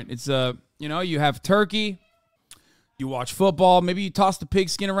this point. It's you have turkey, you watch football, maybe you toss the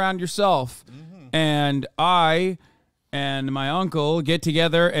pigskin around yourself, and I and my uncle get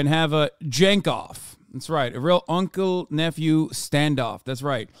together and have a Cenk-off. That's right, a real uncle-nephew standoff. That's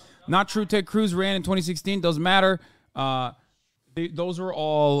right. Not true. Ted Cruz ran in 2016. Doesn't matter. Those were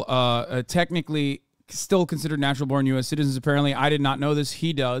all technically still considered natural-born U.S. citizens, apparently. I did not know this.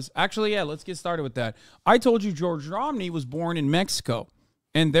 He does. Actually, yeah, let's get started with that. I told you George Romney was born in Mexico,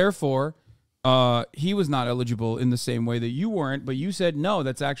 and therefore he was not eligible in the same way that you weren't, but you said, no,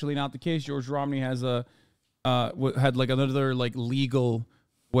 that's actually not the case. George Romney has had like another like legal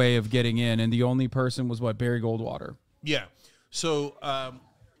way of getting in, and the only person was, what, Barry Goldwater? Yeah. So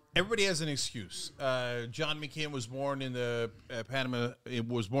everybody has an excuse. John McCain was born in Panama. It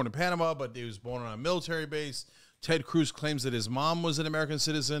was born in Panama, but he was born on a military base. Ted Cruz claims that his mom was an American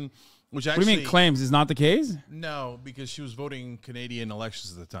citizen, which actually... What do you mean claims? Is not the case? No, because she was voting Canadian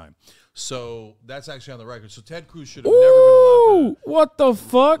elections at the time. So that's actually on the record. So Ted Cruz should have never been allowed to... What the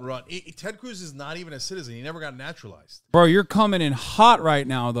fuck? Run. Ted Cruz is not even a citizen. He never got naturalized. Bro, you're coming in hot right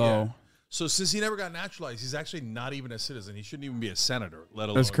now, though. Yeah. So since he never got naturalized, he's actually not even a citizen. He shouldn't even be a senator, let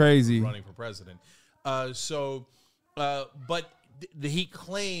alone That's crazy. running for president. But he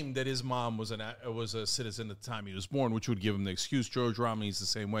claimed that his mom was a citizen at the time he was born, which would give him the excuse. George Romney's the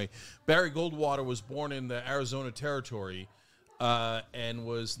same way. Barry Goldwater was born in the Arizona Territory and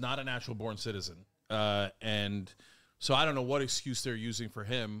was not a natural-born citizen. And so I don't know what excuse they're using for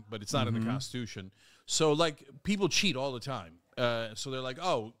him, but it's not in the Constitution. So, like, people cheat all the time. So they're like,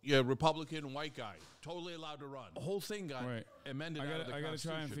 oh, yeah, Republican white guy, totally allowed to run. The whole thing got amended. I gotta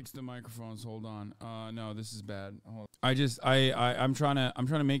try and fix the microphones. Hold on. No, this is bad. Hold on. I'm trying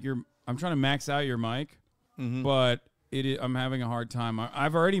to max out your mic, but I'm having a hard time.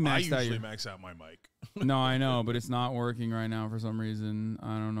 I've already maxed out. I usually max out my mic. No, I know, but it's not working right now for some reason.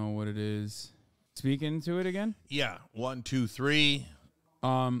 I don't know what it is. Speak into it again. Yeah, 1, 2, 3.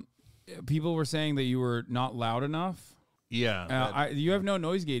 People were saying that you were not loud enough. Yeah. You have no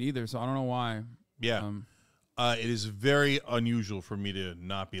noise gate either, so I don't know why. Yeah. It is very unusual for me to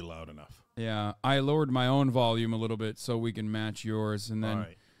not be loud enough. Yeah. I lowered my own volume a little bit so we can match yours, and then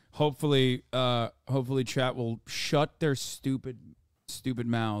hopefully chat will shut their stupid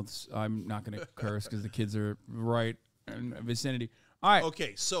mouths. I'm not going to curse because the kids are right in the vicinity. All right.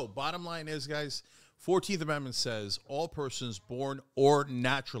 Okay, so bottom line is, guys, 14th Amendment says all persons born or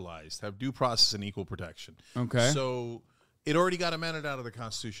naturalized have due process and equal protection. Okay. So it already got amended out of the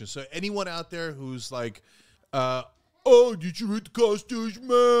Constitution. So anyone out there who's like, oh, did you read the Constitution,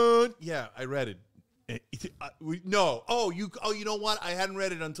 man? Yeah, I read it. No. Oh, you know what? I hadn't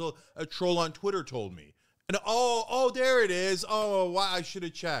read it until a troll on Twitter told me. And there it is. Oh, wow, I should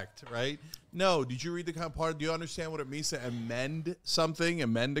have checked, right? No, did you read the part? Do you understand what it means to amend something,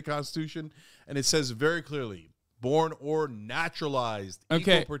 amend the Constitution? And it says very clearly, born or naturalized,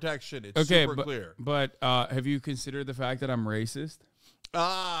 equal protection. It's super clear. But have you considered the fact that I'm racist?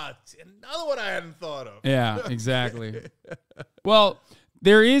 Another one I hadn't thought of. Yeah, exactly. Well,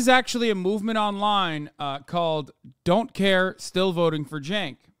 there is actually a movement online called Don't Care, Still Voting for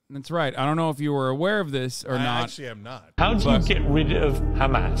Cenk. That's right. I don't know if you were aware of this or not. I actually am not. How do you get rid of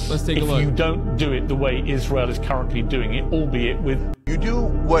Hamas Let's take a look. if you don't do it the way Israel is currently doing it, albeit with... You do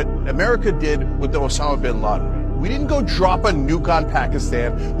what America did with the Osama bin Laden. We didn't go drop a nuke on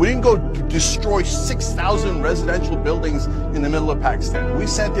Pakistan. We didn't go destroy 6,000 residential buildings in the middle of Pakistan. We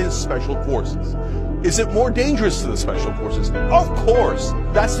sent in special forces. Is it more dangerous to the special forces? Of course.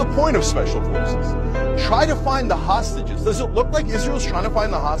 That's the point of special forces. Try to find the hostages. Does it look like Israel's trying to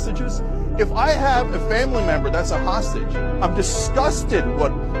find the hostages? If I have a family member that's a hostage, I'm disgusted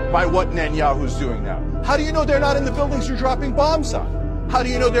by what Netanyahu's doing now. How do you know they're not in the buildings you're dropping bombs on? How do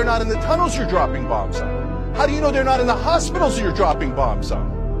you know they're not in the tunnels you're dropping bombs on? How do you know they're not in the hospitals you're dropping bombs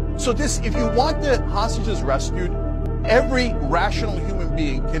on? So if you want the hostages rescued, every rational human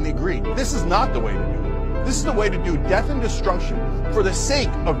being can agree this is not the way to do it. This is the way to do death and destruction for the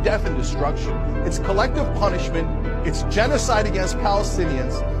sake of death and destruction. It's collective punishment. It's genocide against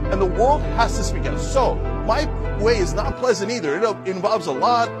Palestinians. And the world has to speak out. So my way is not pleasant either. It involves a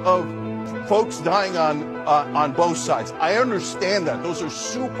lot of folks dying on both sides. I understand that. Those are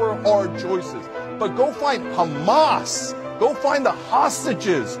super hard choices. But go find Hamas. Go find the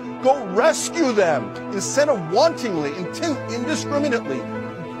hostages. Go rescue them instead of wantonly, indiscriminately,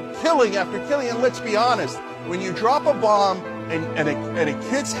 killing after killing. And let's be honest, when you drop a bomb and a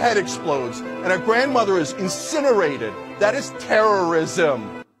kid's head explodes and a grandmother is incinerated, that is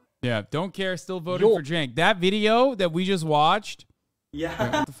terrorism. Yeah, don't care, still voting for Cenk. That video that we just watched,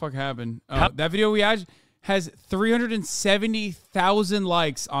 yeah, what the fuck happened? That video we had has 370,000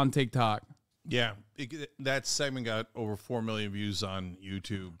 likes on TikTok. Yeah, that segment got over 4 million views on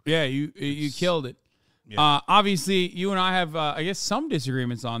YouTube. Yeah, you killed it. Yeah. Obviously, you and I have, I guess, some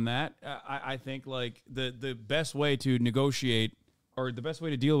disagreements on that. I think like the best way to negotiate or the best way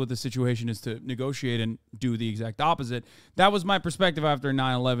to deal with the situation is to negotiate and do the exact opposite. That was my perspective after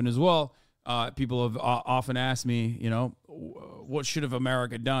 9/11 as well. People have often asked me, you know, what should have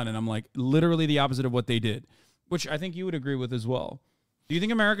America done? And I'm like, literally the opposite of what they did, which I think you would agree with as well. Do you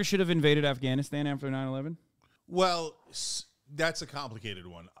think America should have invaded Afghanistan after 9/11? Well, that's a complicated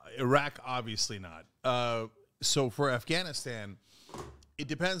one. Iraq, obviously not. So for Afghanistan, it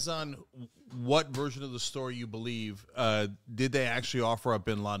depends on what version of the story you believe. Did they actually offer up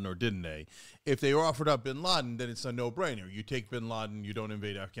bin Laden or didn't they? If they offered up bin Laden, then it's a no-brainer. You take bin Laden, you don't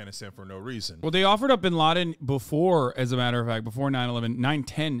invade Afghanistan for no reason. Well, they offered up bin Laden before, as a matter of fact, before 9/11.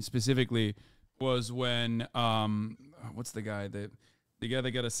 9/10 specifically was when, what's the guy that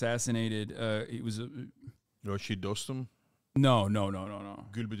got assassinated? He was... Rashid Dostum? No.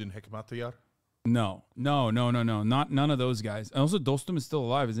 Gulbuddin Hekmatyar? No. Not none of those guys. And also, Dostum is still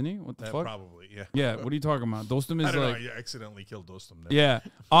alive, isn't he? What the fuck? Probably, yeah. Yeah, what are you talking about? Dostum is I don't like... know, you accidentally killed Dostum. Yeah.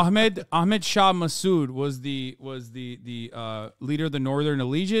 Ahmed Shah Massoud was the leader of the Northern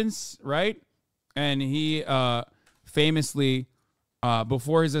Allegiance, right? And he famously,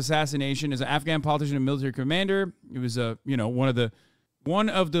 before his assassination, as an Afghan politician and military commander, he was one of the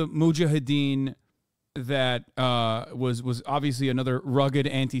Mujahideen that was obviously another rugged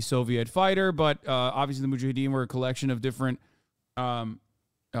anti-Soviet fighter, but obviously the Mujahideen were a collection of different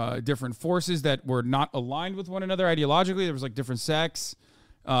forces that were not aligned with one another ideologically. There was like different sects,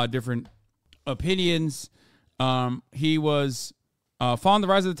 different opinions. He was following the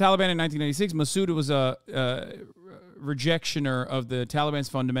rise of the Taliban in 1996. Massoud was a rejectioner of the Taliban's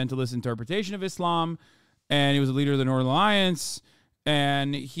fundamentalist interpretation of Islam, and he was a leader of the Northern Alliance.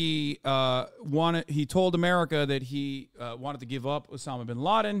 And he told America that he wanted to give up Osama bin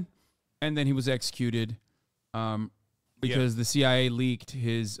Laden, and then he was executed because the CIA leaked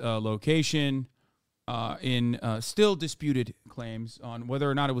his location in still disputed claims on whether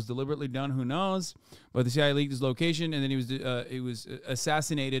or not it was deliberately done. Who knows? But the CIA leaked his location, and then he was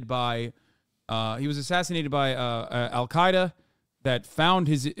assassinated by Al Qaeda that found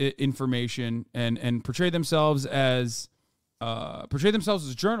his information and portrayed themselves as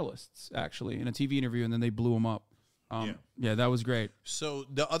journalists, actually, in a TV interview, and then they blew him up. Yeah, that was great. So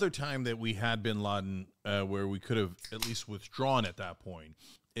the other time that we had bin Laden, where we could have at least withdrawn at that point,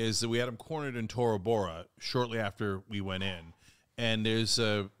 is that we had him cornered in Tora Bora shortly after we went in. And there's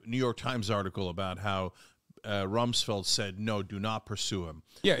a New York Times article about how Rumsfeld said, no, do not pursue him.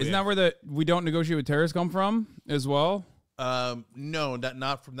 Yeah, isn't that where the we don't negotiate with terrorists come from as well? No,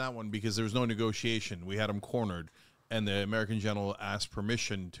 not from that one, because there was no negotiation. We had him cornered, and the American general asked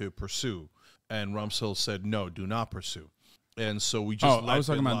permission to pursue. And Rumsfeld said, no, do not pursue. And so we just let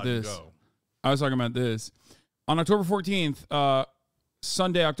bin Laden go. I was talking about this. On October 14th,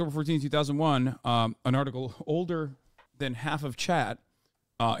 Sunday, October 14th, 2001, an article older than half of chat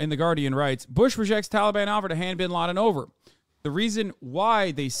in The Guardian writes, Bush rejects Taliban offer to hand bin Laden over. The reason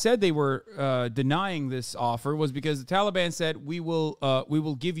why they said they were denying this offer was because the Taliban said, we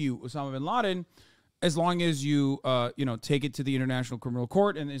will give you Osama bin Laden as long as you take it to the International Criminal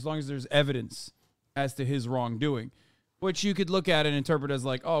Court and as long as there's evidence as to his wrongdoing, which you could look at and interpret as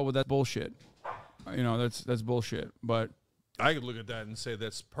like, oh, well, that's bullshit. That's bullshit. But I could look at that and say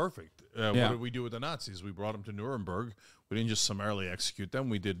that's perfect. What did we do with the Nazis? We brought them to Nuremberg. We didn't just summarily execute them.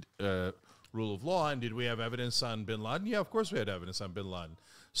 We did rule of law. And did we have evidence on bin Laden? Yeah, of course we had evidence on bin Laden.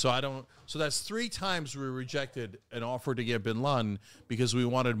 So that's 3 times we rejected an offer to get bin Laden because we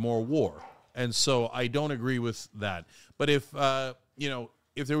wanted more war. And so I don't agree with that. But if there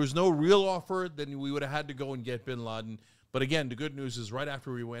was no real offer, then we would have had to go and get bin Laden. But again, the good news is right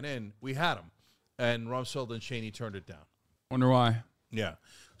after we went in, we had him. And Rumsfeld and Cheney turned it down. Wonder why. Yeah.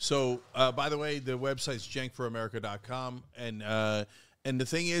 So, by the way, the website's jankforamerica.com. And the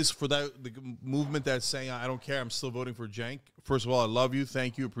thing is, for the movement that's saying, I don't care, I'm still voting for Jank. First of all, I love you.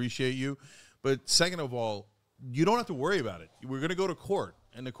 Thank you. Appreciate you. But second of all, you don't have to worry about it. We're going to go to court.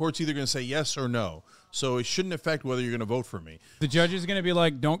 And the court's either going to say yes or no. So it shouldn't affect whether you're going to vote for me. The judge is going to be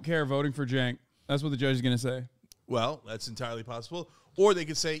like, don't care, voting for Jank. That's what the judge is going to say. Well, that's entirely possible. Or they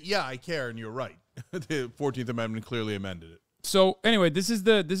could say, yeah, I care, and you're right. The 14th Amendment clearly amended it. So anyway, this is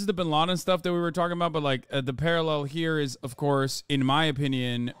the bin Laden stuff that we were talking about. But like the parallel here is, of course, in my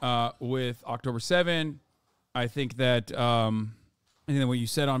opinion, with October 7. I think that what you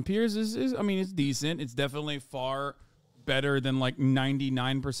said on Piers is it's decent. It's definitely far better than like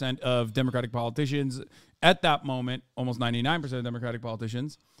 99% of Democratic politicians at that moment, almost 99% of Democratic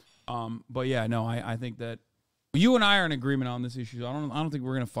politicians. But yeah, no, I think that you and I are in agreement on this issue. I don't think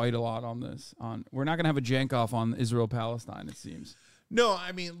we're going to fight a lot on this. We're not going to have a jank off on Israel-Palestine, it seems. No,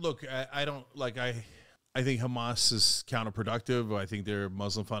 I mean, look, I don't like I think Hamas is counterproductive. I think they're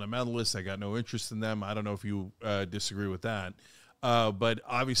Muslim fundamentalists. I got no interest in them. I don't know if you disagree with that. But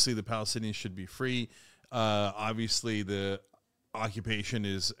obviously the Palestinians should be free. Obviously the occupation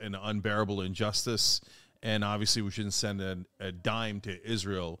is an unbearable injustice. And obviously we shouldn't send a dime to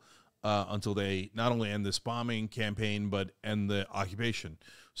Israel until they not only end this bombing campaign, but end the occupation.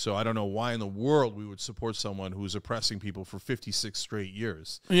 So I don't know why in the world we would support someone who's oppressing people for 56 straight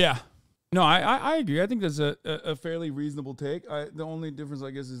years. Yeah. No, I agree. I think that's a fairly reasonable take. The only difference,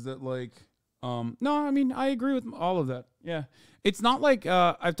 I guess, is that, like, no, I mean, I agree with all of that. Yeah. It's not like,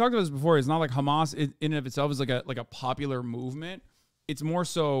 I've talked about this before, it's not like Hamas in and of itself is like a popular movement. It's more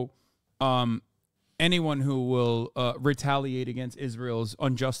so anyone who will retaliate against Israel's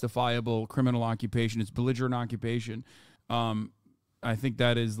unjustifiable criminal occupation, its belligerent occupation. I think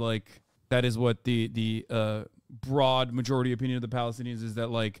that is what the broad majority opinion of the Palestinians is, that,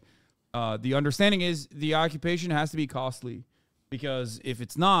 like, the understanding is the occupation has to be costly, because if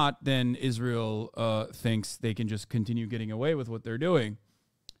it's not, then Israel thinks they can just continue getting away with what they're doing.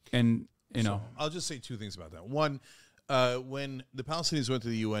 And, you know. I'll just say two things about that. One, when the Palestinians went to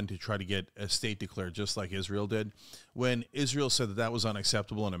the UN to try to get a state declared, just like Israel did, when Israel said that that was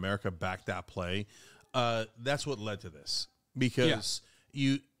unacceptable and America backed that play, that's what led to this. Because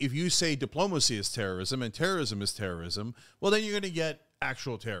if you say diplomacy is terrorism and terrorism is terrorism, well, then you're going to get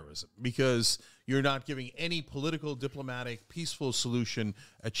actual terrorism, because you're not giving any political, diplomatic, peaceful solution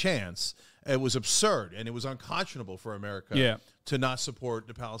a chance. It was absurd, and it was unconscionable for America to not support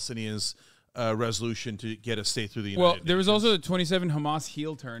the Palestinians' resolution to get a state through the United Nations. There was also the 27 Hamas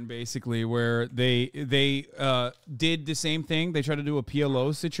heel turn, basically, where they did the same thing. They tried to do a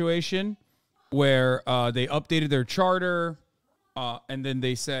PLO situation where they updated their charter, and then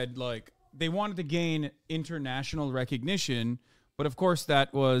they said, like, they wanted to gain international recognition. But of course,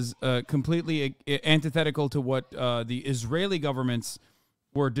 that was completely antithetical to what the Israeli governments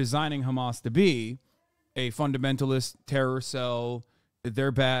were designing Hamas to be, a fundamentalist terror cell.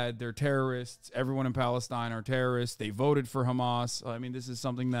 They're bad. They're terrorists. Everyone in Palestine are terrorists. They voted for Hamas. I mean, this is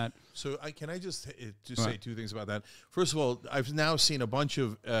something that... So can I just say two things about that? First of all, I've now seen a bunch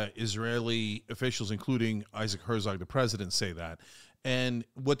of Israeli officials, including Isaac Herzog, the president, say that. And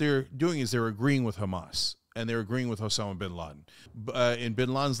what they're doing is they're agreeing with Hamas. And they're agreeing with Osama bin Laden. In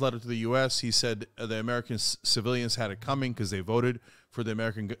bin Laden's letter to the U.S., he said the American civilians had it coming because they voted for the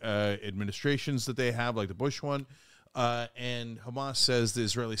American administrations that they have, like the Bush one. And Hamas says the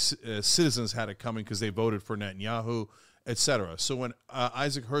Israeli citizens had it coming because they voted for Netanyahu, etc. So when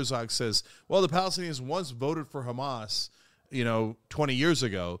Isaac Herzog says, well, the Palestinians once voted for Hamas, 20 years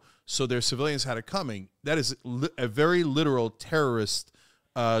ago, so their civilians had it coming, that is a very literal terrorist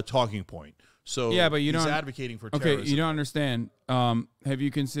talking point. So yeah, but he's advocating for terrorism. Okay, you don't understand. Have you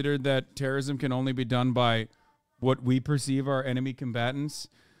considered that terrorism can only be done by what we perceive are enemy combatants?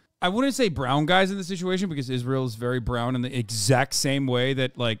 I wouldn't say brown guys in the situation, because Israel is very brown in the exact same way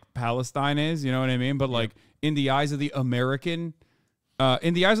that, like, Palestine is. You know what I mean? But like in the eyes of the American,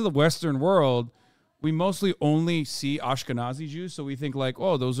 in the eyes of the Western world, we mostly only see Ashkenazi Jews. So we think, like,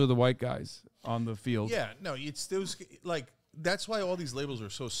 oh, those are the white guys on the field. Yeah, no, it's those, like, that's why all these labels are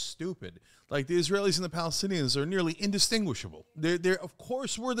so stupid. Like, the Israelis and the Palestinians are nearly indistinguishable. They're of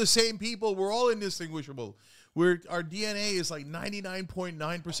course, we're the same people. We're all indistinguishable. Our DNA is like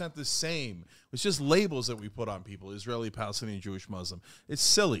 99.9% the same. It's just labels that we put on people: Israeli, Palestinian, Jewish, Muslim. It's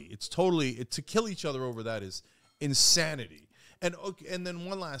silly. It's totally to kill each other over that is insanity. And then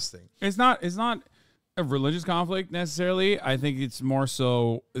one last thing. It's not a religious conflict necessarily. I think it's more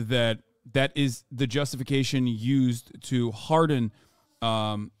so that is the justification used to harden,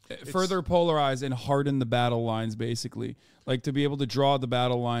 further polarize and harden the battle lines, basically. Like, to be able to draw the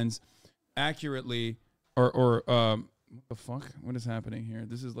battle lines accurately, or what the fuck? What is happening here?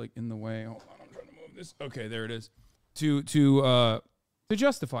 This is, like, in the way. Hold on, I'm trying to move this. Okay, there it is. To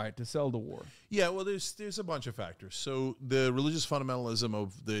justify it, to sell the war. Yeah, well, there's a bunch of factors. So the religious fundamentalism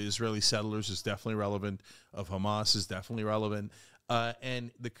of the Israeli settlers is definitely relevant, of Hamas is definitely relevant.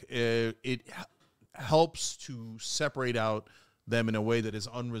 And it helps to separate out them in a way that is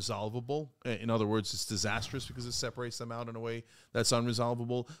unresolvable. In other words, it's disastrous because it separates them out in a way that's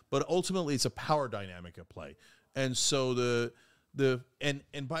unresolvable. But ultimately, it's a power dynamic at play. And so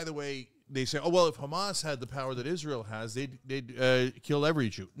and by the way, they say, oh, well, if Hamas had the power that Israel has, they'd kill every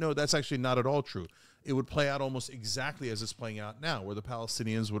Jew. No, that's actually not at all true. It would play out almost exactly as it's playing out now, where the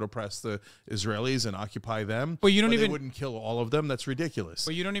Palestinians would oppress the Israelis and occupy them. But you don't they wouldn't kill all of them. That's ridiculous.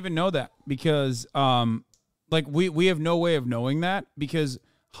 But you don't even know that, because like we have no way of knowing that, because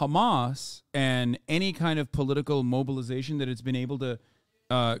Hamas and any kind of political mobilization that it's been able to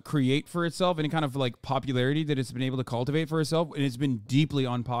create for itself, any kind of like popularity that it's been able to cultivate for itself, and it's been deeply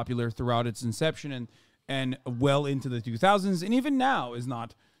unpopular throughout its inception and well into the 2000s, and even now is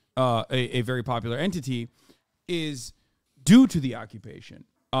not a very popular entity, is due to the occupation.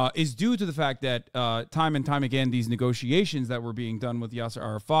 Is due to the fact that time and time again, these negotiations that were being done with Yasser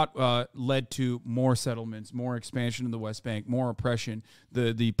Arafat led to more settlements, more expansion in the West Bank, more oppression,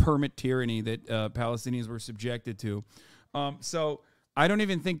 the permit tyranny that Palestinians were subjected to. So I don't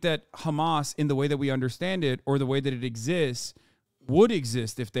even think that Hamas, in the way that we understand it, or the way that it exists, would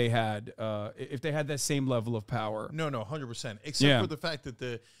exist if they had that same level of power. No, 100%. Except for the fact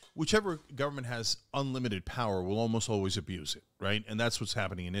that whichever government has unlimited power will almost always abuse it, right? And that's what's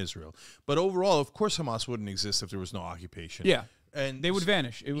happening in Israel. But overall, of course, Hamas wouldn't exist if there was no occupation. Yeah, and they would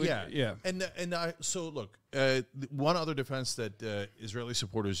vanish. It would, yeah. So look, one other defense that Israeli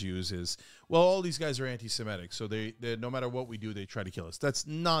supporters use is, well, all these guys are anti-Semitic, so they no matter what we do, they try to kill us. That's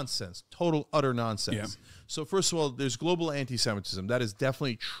nonsense, total, utter nonsense. Yeah. So first of all, there's global anti-Semitism. That is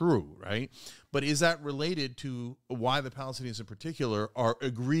definitely true, right? But is that related to why the Palestinians in particular are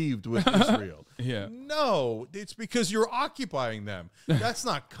aggrieved with Israel? Yeah. No, it's because you're occupying them. That's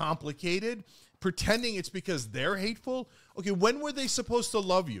not complicated. Pretending it's because they're hateful. Okay, when were they supposed to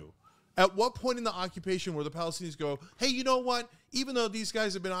love you? At what point in the occupation where the Palestinians go, hey, you know what? Even though these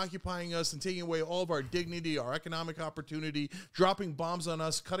guys have been occupying us and taking away all of our dignity, our economic opportunity, dropping bombs on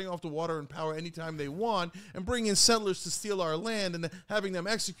us, cutting off the water and power anytime they want, and bringing in settlers to steal our land and having them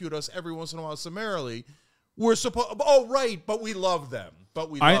execute us every once in a while summarily, we're supposed, oh, right, but we love them.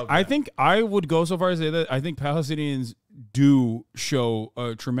 I think I would go so far as to say that I think Palestinians do show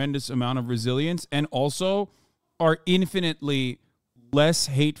a tremendous amount of resilience and also are infinitely less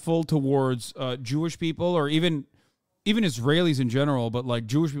hateful towards Jewish people, or even Israelis in general, but like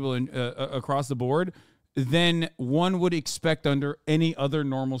Jewish people across the board, than one would expect under any other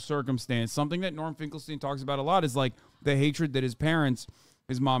normal circumstance. Something that Norm Finkelstein talks about a lot is like the hatred that his parents,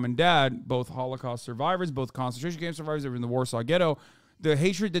 his mom and dad, both Holocaust survivors, both concentration camp survivors, they were in the Warsaw Ghetto, the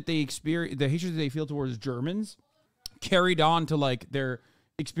hatred that they experience, the hatred that they feel towards Germans, carried on to like their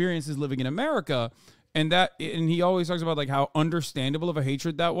experiences living in America. And he always talks about like how understandable of a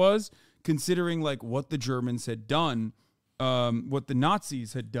hatred that was, considering like what the Germans had done, what the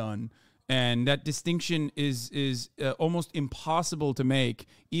Nazis had done. And that distinction is almost impossible to make,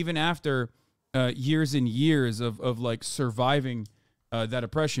 even after years and years of like surviving that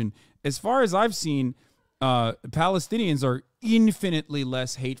oppression. As far as I've seen, Palestinians are infinitely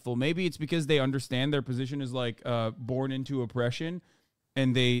less hateful. Maybe it's because they understand their position is like born into oppression,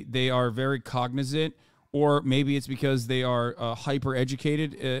 and they are very cognizant, or maybe it's because they are hyper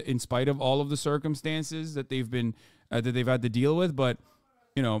educated in spite of all of the circumstances that they've been that they've had to deal with. But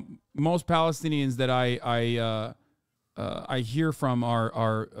you know, most Palestinians that I hear from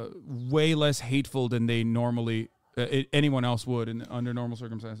are way less hateful than they normally anyone else would under normal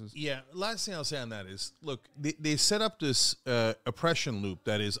circumstances. Yeah, last thing I'll say on that is, look, they set up this oppression loop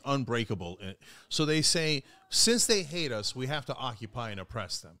that is unbreakable. So they say, since they hate us, we have to occupy and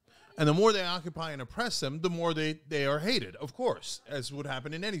oppress them. And the more they occupy and oppress them, the more they are hated, of course, as would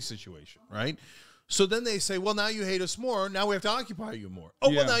happen in any situation, right? So then they say, well, now you hate us more, now we have to occupy you more. Oh,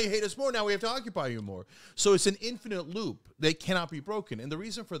 well, now you hate us more, now we have to occupy you more. So it's an infinite loop that cannot be broken. And the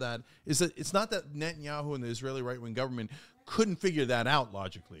reason for that is that it's not that Netanyahu and the Israeli right-wing government couldn't figure that out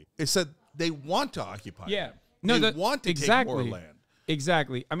logically. It's that they want to occupy. Yeah. Them. No, they want to take more land.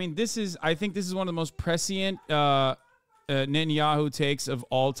 Exactly. I mean, I think this is one of the most prescient Netanyahu takes of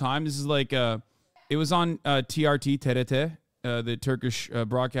all time. This is like, it was on TRT, TRT, the Turkish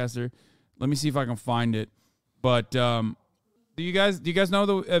broadcaster. Let me see if I can find it. But do you guys know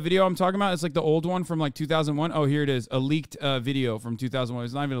the video I'm talking about? It's like the old one from like 2001. Oh, here it is. A leaked video from 2001.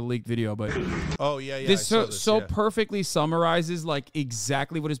 It's not even a leaked video, but oh yeah. This so perfectly summarizes like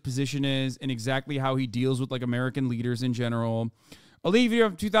exactly what his position is and exactly how he deals with like American leaders in general. A leaked video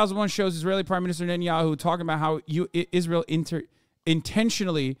from 2001 shows Israeli Prime Minister Netanyahu talking about how Israel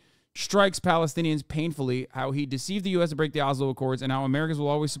intentionally strikes Palestinians painfully, how he deceived the U.S. to break the Oslo Accords, and how Americans will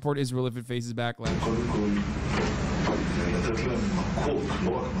always support Israel if it faces backlash.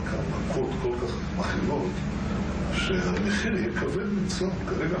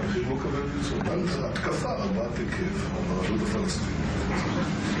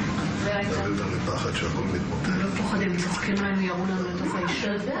 The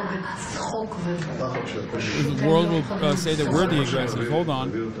world will say that we're the aggressors. Hold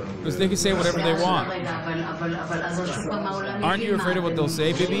on. Because they can say whatever they want. Aren't you afraid of what they'll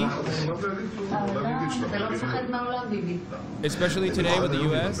say, Bibi? Especially today with the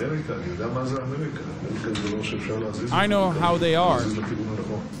U.S.? I know how they are.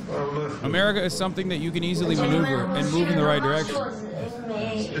 America is something that you can easily maneuver and move in the right direction.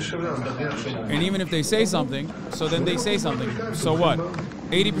 And even if they say something, so then they say something. So what?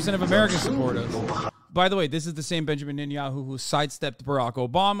 80% of Americans support us. By the way, this is the same Benjamin Netanyahu who sidestepped Barack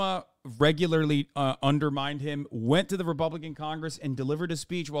Obama, regularly undermined him, went to the Republican Congress and delivered a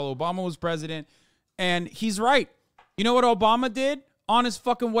speech while Obama was president. And he's right. You know what Obama did on his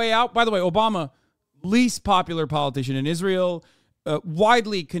fucking way out? By the way, Obama, least popular politician in Israel,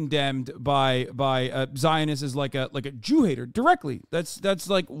 widely condemned by Zionists as like a Jew hater directly. That's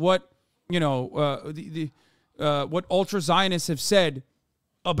like what, you know, what ultra Zionists have said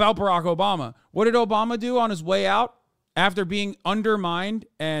about Barack Obama. What did Obama do on his way out after being undermined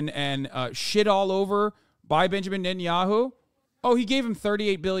and shit all over by Benjamin Netanyahu? Oh, he gave him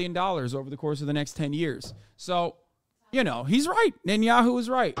 $38 billion over the course of the next 10 years. So, you know, he's right. Netanyahu is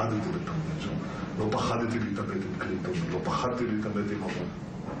right.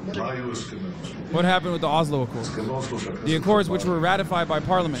 What happened with the Oslo Accords? The accords which were ratified by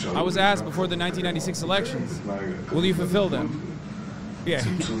Parliament. I was asked before the 1996 elections, will you fulfill them? Yeah.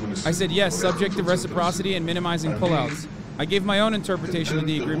 I said yes, subject to reciprocity and minimizing pullouts. I gave my own interpretation of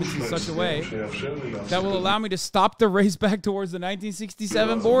the agreements in such a way that will allow me to stop the race back towards the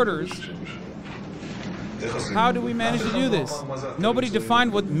 1967 borders. How do we manage to do this? Nobody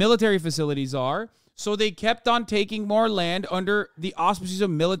defined what military facilities are, so they kept on taking more land under the auspices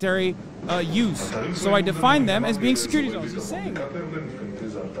of military use. So I defined them as being security zones. He's saying that.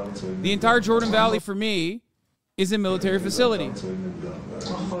 The entire Jordan Valley, for me, is a military facility.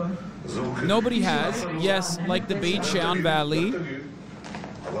 Nobody has. Yes, like the Beit Shean Valley.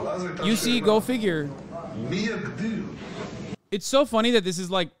 You see, go figure. It's so funny that this is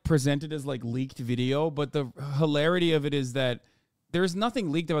like presented as like leaked video, but the hilarity of it is that there's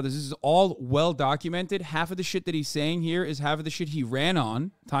nothing leaked about this. This is all well documented. Half of the shit that he's saying here is half of the shit he ran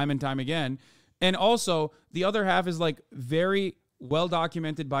on time and time again. And also, the other half is like very well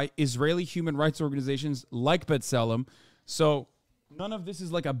documented by Israeli human rights organizations like B'Tselem. So none of this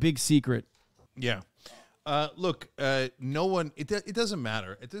is like a big secret. Yeah. Look, no one, it doesn't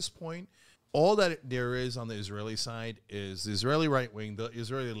matter. At this point, all that there is on the Israeli side is the Israeli right wing. The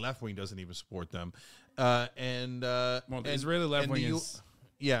Israeli left wing doesn't even support them. Well, the Israeli left wing is...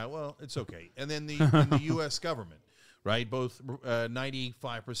 Yeah, well, it's okay. And then the U.S. government, right? Both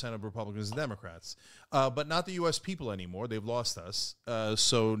 95% of Republicans and Democrats. But not the U.S. people anymore. They've lost us.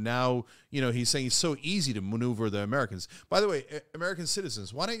 So now, you know, he's saying it's so easy to maneuver the Americans. By the way, American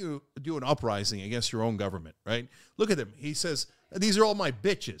citizens, why don't you do an uprising against your own government, right? Look at him. He says, these are all my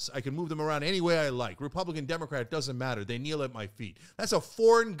bitches. I can move them around any way I like. Republican, Democrat, doesn't matter. They kneel at my feet. That's a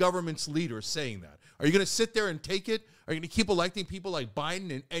foreign government's leader saying that. Are you going to sit there and take it? Are you going to keep electing people like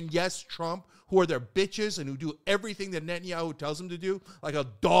Biden and yes, Trump, who are their bitches and who do everything that Netanyahu tells them to do? Like a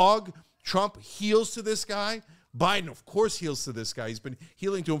dog, Trump heals to this guy. Biden, of course, heals to this guy. He's been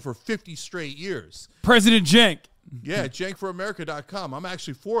healing to him for 50 straight years. President Cenk. Yeah, JenkForAmerica.com. I'm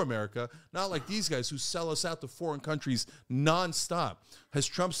actually for America, not like these guys who sell us out to foreign countries nonstop. Has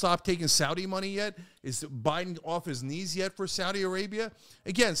Trump stopped taking Saudi money yet? Is Biden off his knees yet for Saudi Arabia?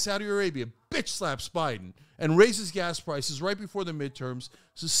 Again, Saudi Arabia bitch slaps Biden and raises gas prices right before the midterms,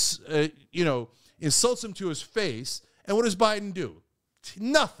 you know, insults him to his face. And what does Biden do?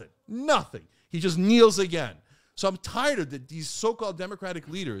 Nothing. He just kneels again. So I'm tired of these so-called Democratic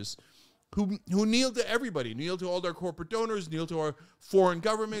leaders who kneel to everybody, kneel to all their corporate donors, kneel to our foreign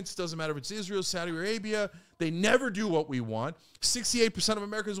governments. Doesn't matter if it's Israel, Saudi Arabia. They never do what we want. 68% of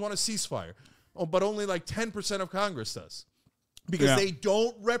Americans want a ceasefire, but only like 10% of Congress does because they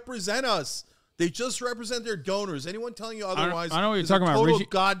don't represent us. They just represent their donors. Anyone telling you otherwise I know what you're is talking a about, total Richie.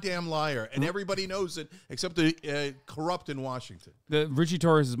 goddamn liar, and everybody knows it except the corrupt in Washington. Richie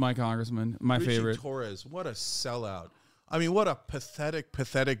Torres is my congressman, my favorite. Richie Torres, what a sellout. I mean, what a pathetic,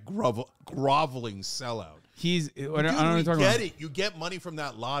 groveling sellout. Dude, I don't know what you're talking about. You get money from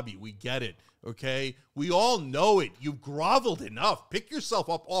that lobby. We get it, okay? We all know it. You've groveled enough. Pick yourself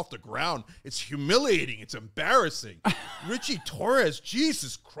up off the ground. It's humiliating. It's embarrassing. Richie Torres,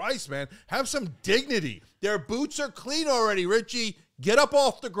 Jesus Christ, man. Have some dignity. Their boots are clean already, Richie. Get up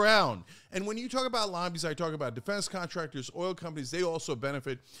off the ground. And when you talk about lobbies, I talk about defense contractors, oil companies. They also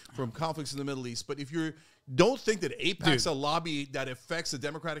benefit from conflicts in the Middle East. But if you don't think that AIPAC's a lobby that affects the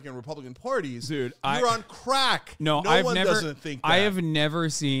Democratic and Republican parties, you're on crack. No, one doesn't think that. I have never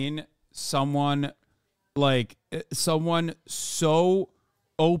seen someone so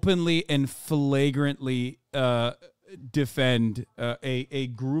openly and flagrantly defend a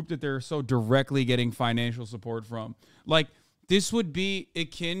group that they're so directly getting financial support from. Like, this would be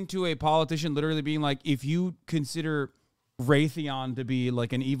akin to a politician literally being like, if you consider Raytheon to be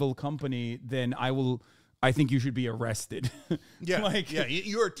like an evil company, then I think you should be arrested. Yeah,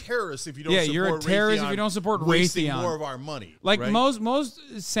 you're a terrorist if you don't. Yeah, support you're a terrorist Raytheon, if you don't support wasting Raytheon. more of our money. Like, right?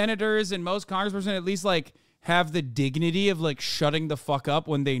 most senators and most congresspersons at least like have the dignity of like shutting the fuck up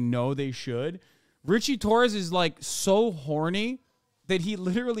when they know they should. Richie Torres is like so horny that he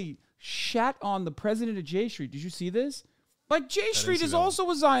literally shat on the president of J Street. Did you see this? Like, J Street is also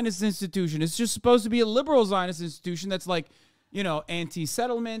a Zionist institution. It's just supposed to be a liberal Zionist institution that's like, you know,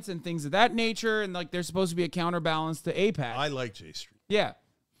 anti-settlements and things of that nature. And like, they're supposed to be a counterbalance to AIPAC. I like J Street. Yeah.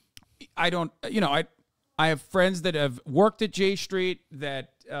 I don't, you know, I have friends that have worked at J Street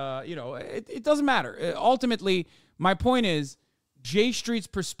that, you know, it doesn't matter. Ultimately, my point is J Street's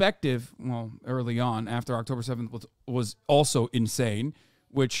perspective, well, early on after October 7th was also insane,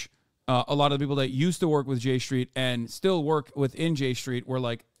 which a lot of the people that used to work with J Street and still work within J Street were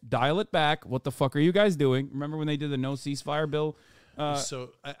like, dial it back. What the fuck are you guys doing? Remember when they did the no ceasefire bill? So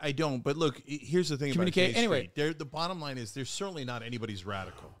I don't. But look, here's the thing about J Street. Anyway, the bottom line is they're certainly not anybody's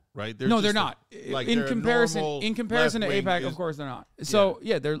radical, right? No, they're not. In comparison to AIPAC, of course they're not. So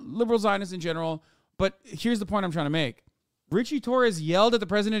yeah, they're liberal Zionists in general. But here's the point I'm trying to make. Richie Torres yelled at the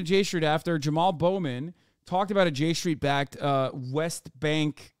president of J Street after Jamal Bowman talked about a J Street-backed West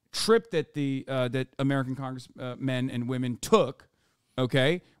Bank trip that that American congressmen and women took,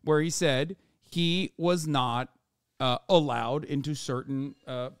 okay, where he said he was not allowed into certain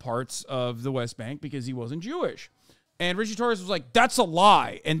parts of the West Bank because he wasn't Jewish. And Richie Torres was like, that's a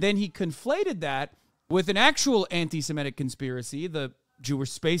lie. And then he conflated that with an actual anti-Semitic conspiracy, the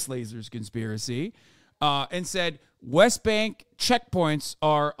Jewish space lasers conspiracy, and said West Bank checkpoints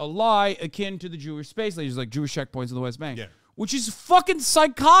are a lie akin to the Jewish space lasers, like Jewish checkpoints in the West Bank. Yeah. Which is fucking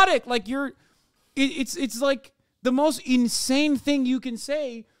psychotic. Like, it's like the most insane thing you can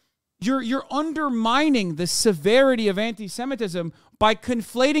say. You're undermining the severity of anti-Semitism by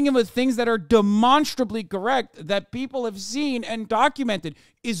conflating it with things that are demonstrably correct that people have seen and documented.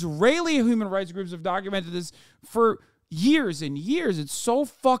 Israeli human rights groups have documented this for years and years. It's so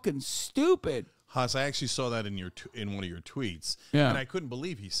fucking stupid. Haas, I actually saw that in one of your tweets, yeah, and I couldn't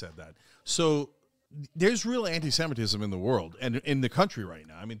believe he said that. So there's real anti-Semitism in the world and in the country right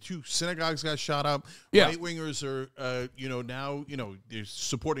now. I mean, 2 synagogues got shot up. Yeah. Right-wingers are, now, they're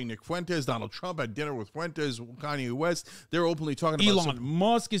supporting Nick Fuentes. Donald Trump had dinner with Fuentes, Kanye West. They're openly talking about Elon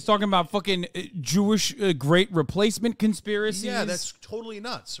Musk is talking about fucking Jewish great replacement conspiracies. Yeah, that's totally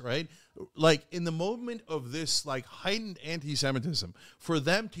nuts, right? Like, in the moment of this, like, heightened anti-Semitism, for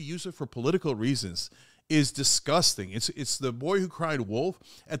them to use it for political reasons is disgusting. It's the boy who cried wolf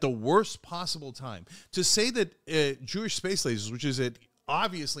at the worst possible time. To say that Jewish space lasers, which is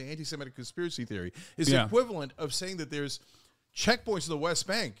obviously anti-Semitic conspiracy theory, is the equivalent of saying that there's checkpoints in the West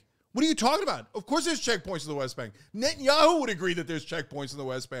Bank. What are you talking about? Of course there's checkpoints in the West Bank. Netanyahu would agree that there's checkpoints in the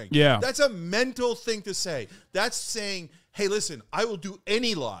West Bank. Yeah. That's a mental thing to say. That's saying, hey, listen, I will do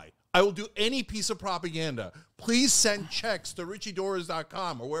any lie. I will do any piece of propaganda. Please send checks to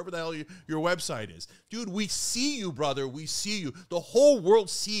richiedoras.com or wherever the hell your website is. Dude, we see you, brother. We see you. The whole world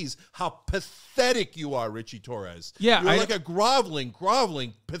sees how pathetic you are, Richie Torres. Yeah, You're like a groveling,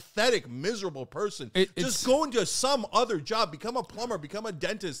 pathetic, miserable person. Just go into some other job. Become a plumber. Become a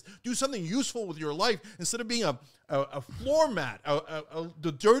dentist. Do something useful with your life instead of being a floor mat,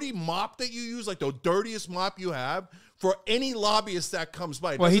 the dirty mop that you use, like the dirtiest mop you have, for any lobbyist that comes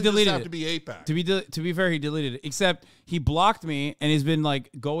by. Well, he deleted have to be AIPAC. To be fair, he deleted it. Except he blocked me and he's been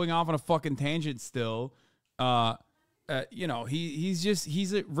like going off on a fucking tangent still. He's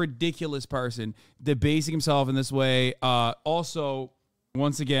a ridiculous person, debasing himself in this way. Also,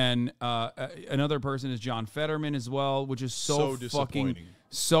 once again, another person is John Fetterman as well, which is so disappointing.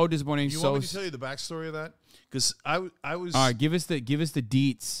 So disappointing. You want me to tell you the backstory of that? Because I was. All right, give us the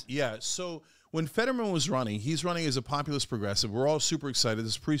deets. Yeah. So when Fetterman was running, he's running as a populist progressive. We're all super excited.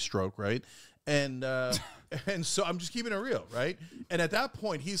 This is pre-stroke, right? And so I'm just keeping it real, right? And at that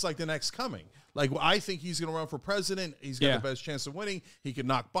point, he's like the next coming. Like, I think he's going to run for president. He's got the best chance of winning. He can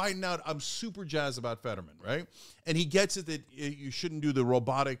knock Biden out. I'm super jazzed about Fetterman, right? And he gets it that you shouldn't do the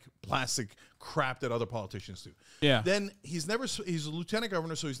robotic plastic crap that other politicians do. Yeah. Then he's a lieutenant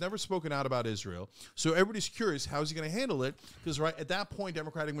governor, so he's never spoken out about Israel. So everybody's curious, how's he going to handle it? Because right at that point,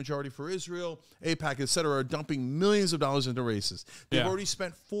 Democratic majority for Israel, AIPAC, et cetera, are dumping millions of dollars into races. They've already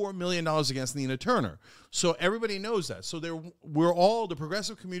spent $4 million against Nina Turner. So everybody knows that. So we're all, the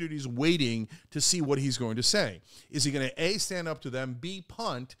progressive community is waiting to see what he's going to say. Is he going to A, stand up to them, B,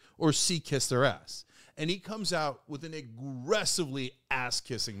 punt, or C, kiss their ass? And he comes out with an aggressively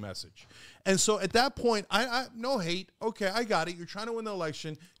ass-kissing message. And so at that point, I no hate. Okay, I got it. You're trying to win the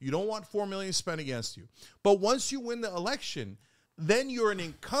election. You don't want $4 million spent against you. But once you win the election, then you're an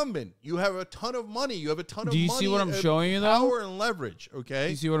incumbent. You have a ton of money. You have a ton of money. Do you see what I'm showing you, though? Power and leverage, okay?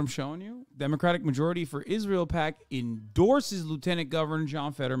 Do you see what I'm showing you? Democratic majority for Israel PAC endorses Lieutenant Governor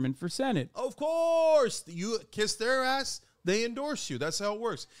John Fetterman for Senate. Of course. You kiss their ass, they endorse you. That's how it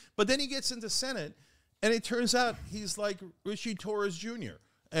works. But then he gets into Senate, and it turns out he's like Richie Torres Jr.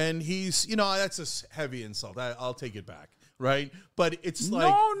 And he's, that's a heavy insult. I'll take it back, right? But it's like...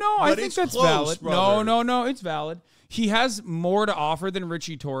 No, I think that's close, valid. brother. No, it's valid. He has more to offer than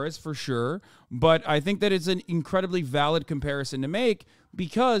Richie Torres, for sure. But I think that it's an incredibly valid comparison to make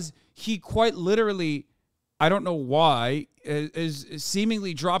because he quite literally, I don't know why, is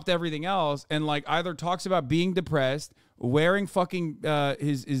seemingly dropped everything else and like either talks about being depressed, wearing fucking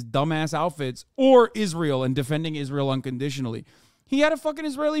his dumbass outfits, or Israel and defending Israel unconditionally. He had a fucking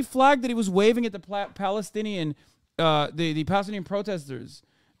Israeli flag that he was waving at the Palestinian protesters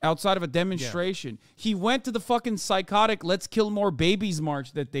outside of a demonstration. Yeah. He went to the fucking psychotic "Let's Kill More Babies"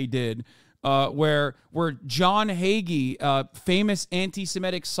 march that they did, where John Hagee, famous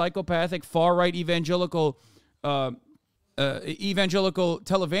anti-Semitic, psychopathic, far-right evangelical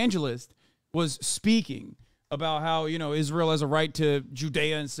televangelist, was speaking about how, Israel has a right to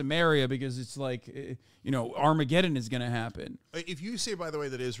Judea and Samaria because it's like, Armageddon is going to happen. If you say, by the way,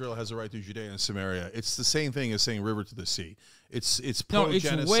 that Israel has a right to Judea and Samaria, it's the same thing as saying river to the sea. It's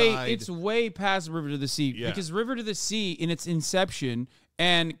pro-genocide. It's way past river to the sea because river to the sea in its inception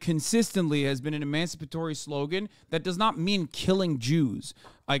and consistently has been an emancipatory slogan that does not mean killing Jews.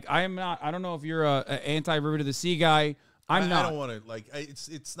 Like I don't know if you're a anti-river to the sea guy. I'm not. I don't want to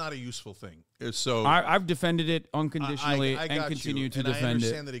it's not a useful thing. So I've defended it unconditionally and continue to defend it. I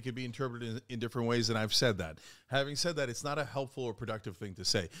understand that it could be interpreted in different ways, and I've said that. Having said that, it's not a helpful or productive thing to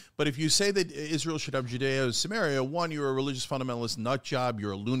say. But if you say that Israel should have Judea and Samaria, one, you're a religious fundamentalist nut job.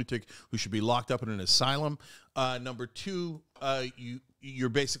 You're a lunatic who should be locked up in an asylum. Number two, you're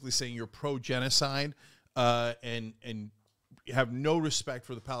basically saying you're pro-genocide and have no respect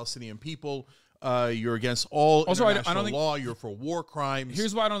for the Palestinian people. You're against all international I don't think, law. You're for war crimes.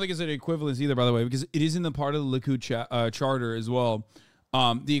 Here's why I don't think it's an equivalence either, by the way, because it is in the part of the Likud charter as well.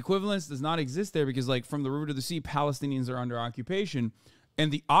 The equivalence does not exist there because, like, from the river to the sea, Palestinians are under occupation.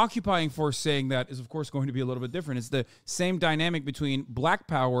 And the occupying force saying that is, of course, going to be a little bit different. It's the same dynamic between Black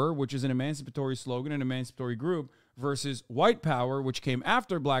Power, which is an emancipatory slogan, an emancipatory group, versus White Power, which came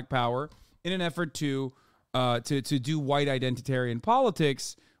after Black Power in an effort to do white identitarian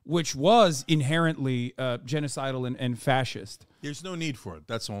politics, which was inherently genocidal and fascist. There's no need for it.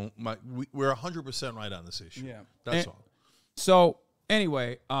 That's all. We're 100% right on this issue. Yeah, that's all. So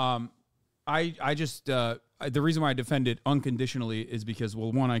anyway, I just the reason why I defend it unconditionally is because,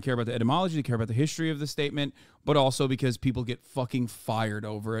 well, one, I care about the etymology, I care about the history of the statement, but also because people get fucking fired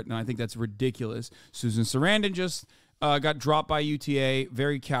over it, and I think that's ridiculous. Susan Sarandon just got dropped by UTA,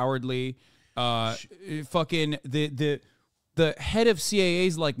 very cowardly. Fucking the head of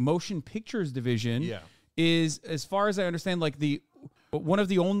CAA's like motion pictures division is, as far as I understand, like one of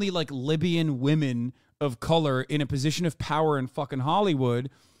the only like Libyan women of color in a position of power in fucking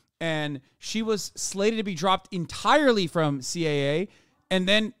Hollywood. And she was slated to be dropped entirely from CAA. And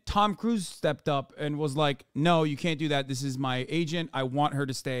then Tom Cruise stepped up and was like, no, you can't do that. This is my agent. I want her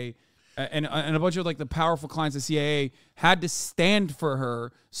to stay. And a bunch of like the powerful clients of CAA had to stand for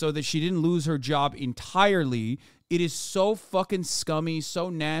her so that she didn't lose her job entirely. It is so fucking scummy,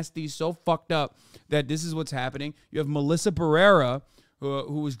 so nasty, so fucked up that this is what's happening. You have Melissa Barrera,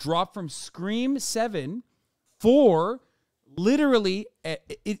 who was dropped from Scream 7 for literally,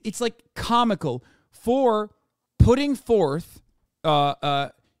 it's like comical, for putting forth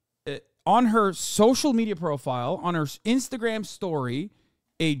on her social media profile, on her Instagram story,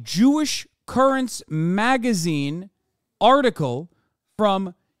 a Jewish Currents magazine article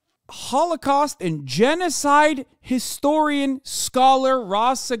from Holocaust and genocide historian scholar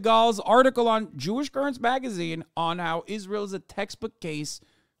Ross Segal's article on Jewish Currents magazine on how Israel is a textbook case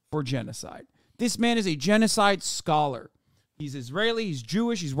for genocide. This man is a genocide scholar. He's Israeli, he's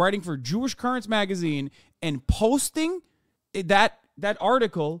Jewish, he's writing for Jewish Currents magazine and posting that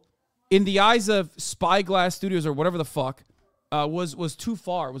article in the eyes of Spyglass Studios or whatever the fuck, was too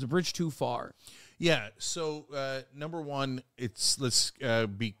far. It was a bridge too far. Yeah. So number one, let's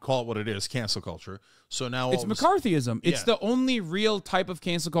call it what it is, cancel culture. So now It's McCarthyism. It's the only real type of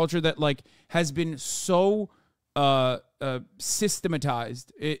cancel culture that like has been so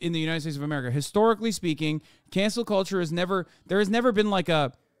systematized in the United States of America. Historically speaking, cancel culture there has never been like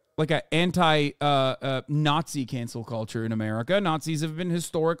a anti-Nazi cancel culture in America. Nazis have been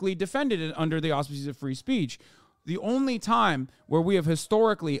historically defended under the auspices of free speech. The only time where we have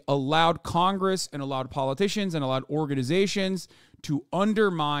historically allowed Congress and allowed politicians and allowed organizations to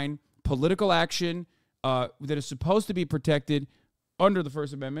undermine political action that is supposed to be protected under the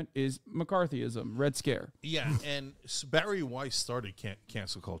First Amendment is McCarthyism, Red Scare. Yeah, and Barry Weiss started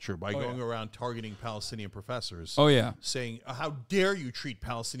cancel culture by going around targeting Palestinian professors. Oh, yeah. Saying, how dare you treat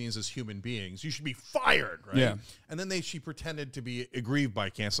Palestinians as human beings? You should be fired, right? Yeah. And then she pretended to be aggrieved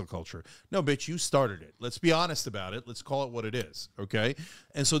by cancel culture. No, bitch, you started it. Let's be honest about it. Let's call it what it is, okay?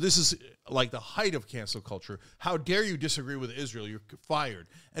 And so this is like the height of cancel culture. How dare you disagree with Israel? You're fired.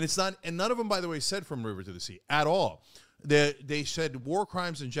 And it's not, and none of them, by the way, said from river to the sea at all. They said war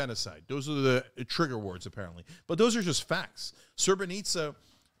crimes and genocide. Those are the trigger words, apparently. But those are just facts. Srebrenica,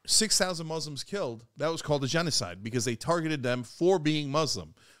 6,000 Muslims killed. That was called a genocide because they targeted them for being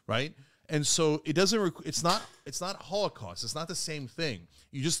Muslim, right? And so it doesn't. It's not Holocaust. It's not the same thing.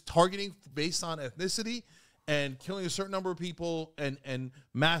 You're just targeting based on ethnicity and killing a certain number of people and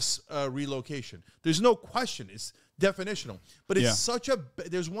mass relocation. There's no question. It's definitional. But it's such a.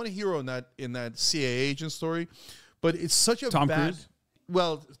 There's one hero in that CIA agent story. But it's such a Tom bad, Cruise?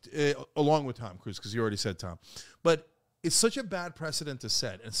 well, along with Tom Cruise, because you already said Tom. But it's such a bad precedent to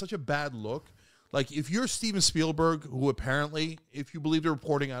set and such a bad look. Like if you're Steven Spielberg, who apparently, if you believe the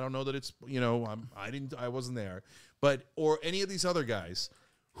reporting, I don't know that it's, I wasn't there, but, or any of these other guys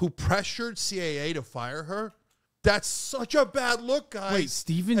who pressured CAA to fire her, that's such a bad look, guys. Wait,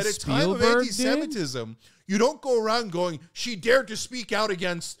 Steven At a time of Spielberg anti-Semitism, you don't go around going, she dared to speak out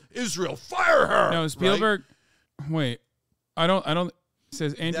against Israel, fire her. No, Spielberg. Right? Wait, I don't. It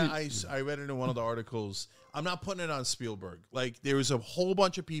says I read it in one of the articles. I'm not putting it on Spielberg. Like there was a whole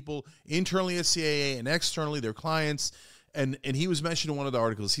bunch of people internally at CAA and externally, their clients, and he was mentioned in one of the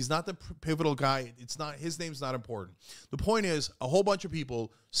articles. He's not the pivotal guy. It's not his name's not important. The point is, a whole bunch of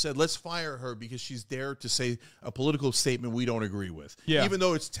people said, "Let's fire her because she's dared to say a political statement we don't agree with." Yeah. Even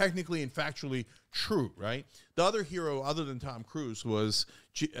though it's technically and factually true, right? The other hero, other than Tom Cruise, was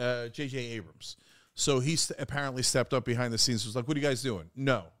J.J. Abrams. So he apparently stepped up behind the scenes. Was like, "What are you guys doing?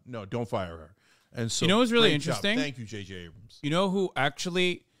 No, don't fire her." And so, you know what's really great interesting? Job. Thank you, J.J. Abrams. You know who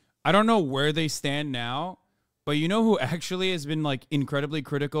actually? I don't know where they stand now, but you know who actually has been like incredibly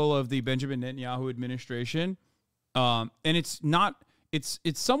critical of the Benjamin Netanyahu administration, and it's not. It's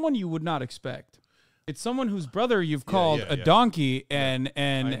someone you would not expect. It's someone whose brother you've called a donkey, and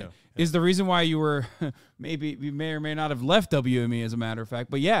is the reason why you were maybe you may or may not have left WME, as a matter of fact.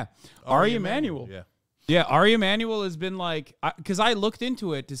 But yeah, Ari Emanuel. Yeah, Ari Emanuel has been like, because I looked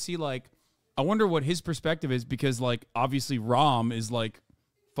into it to see like, I wonder what his perspective is, because like obviously Ram is like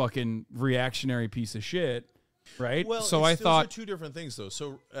fucking reactionary piece of shit, right? Well, so I thought those are two different things though.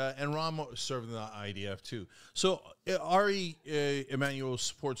 So and Ram served in the IDF too. So Ari Emanuel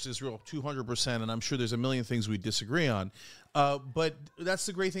supports Israel 200%, and I'm sure there's a million things we disagree on. But that's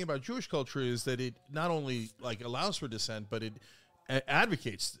the great thing about Jewish culture is that it not only like allows for dissent, but it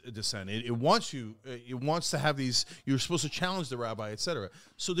advocates dissent. It wants you. It wants to have these. You're supposed to challenge the rabbi, etc.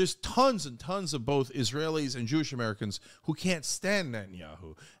 So there's tons and tons of both Israelis and Jewish Americans who can't stand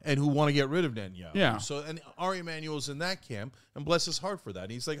Netanyahu and who want to get rid of Netanyahu. Yeah. So and Ari Emanuel's in that camp, and bless his heart for that.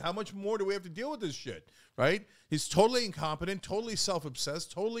 And he's like, how much more do we have to deal with this shit? Right? He's totally incompetent, totally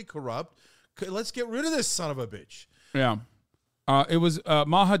self-obsessed, totally corrupt. Let's get rid of this son of a bitch. Yeah. It was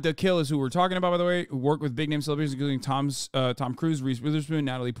Maha Dakil is who we're talking about, by the way, who worked with big name celebrities, including Tom Cruise, Reese Witherspoon,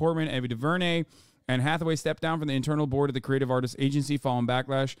 Natalie Portman, Ava DuVernay, and Hathaway stepped down from the internal board of the Creative Artists Agency following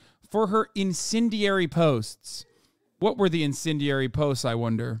backlash for her incendiary posts. What were the incendiary posts, I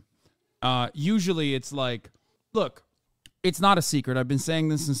wonder? Usually it's like, look, it's not a secret. I've been saying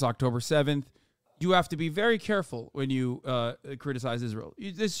this since October 7th. You have to be very careful when you criticize Israel.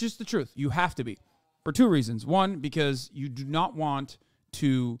 It's just the truth. You have to be. For two reasons. One, because you do not want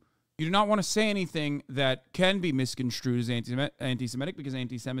to say anything that can be misconstrued as anti-Semitic, because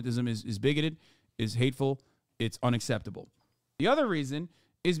anti-Semitism is bigoted, is hateful, it's unacceptable. The other reason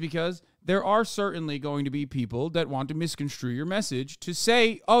is because there are certainly going to be people that want to misconstrue your message to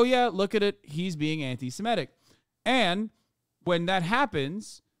say, oh yeah, look at it, he's being anti-Semitic. And when that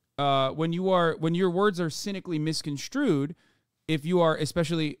happens, when your words are cynically misconstrued, if you are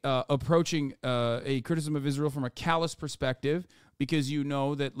especially approaching a criticism of Israel from a callous perspective, because you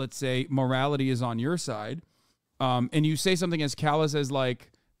know that, let's say, morality is on your side, and you say something as callous as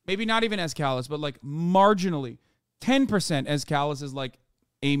like, maybe not even as callous, but like marginally, 10% as callous as like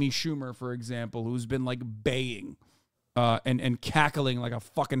Amy Schumer, for example, who's been like baying and cackling like a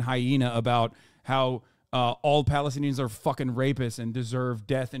fucking hyena about how all Palestinians are fucking rapists and deserve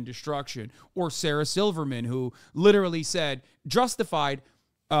death and destruction. Or Sarah Silverman, who literally said, justified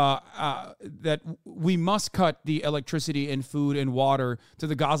that we must cut the electricity and food and water to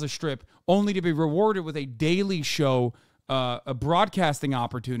the Gaza Strip only to be rewarded with a Daily Show a broadcasting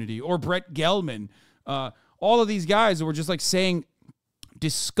opportunity. Or Brett Gelman. All of these guys who were just like saying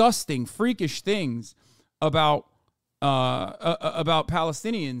disgusting, freakish things about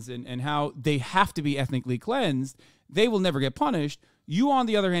Palestinians and how they have to be ethnically cleansed. They will never get punished. You, on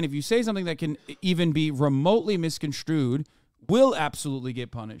the other hand, if you say something that can even be remotely misconstrued, will absolutely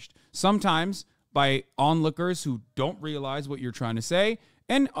get punished. Sometimes by onlookers who don't realize what you're trying to say,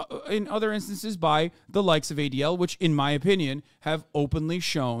 and in other instances by the likes of ADL, which, in my opinion, have openly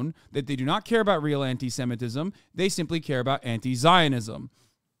shown that they do not care about real anti-Semitism. They simply care about anti-Zionism.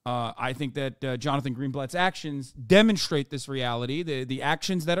 I think that Jonathan Greenblatt's actions demonstrate this reality. The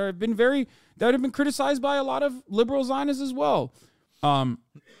actions that have been criticized by a lot of liberal Zionists as well. I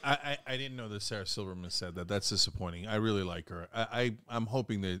didn't know that Sarah Silverman said that. That's disappointing. I really like her. I'm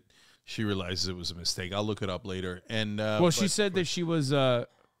hoping that she realizes it was a mistake. I'll look it up later. And she said that she was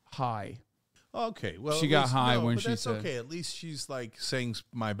high. Okay, well, she got high when she that's said. Okay, at least she's like saying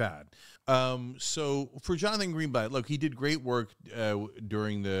my bad. So for Jonathan Greenblatt, look, he did great work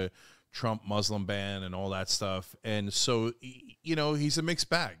during the Trump Muslim ban and all that stuff, and so he's a mixed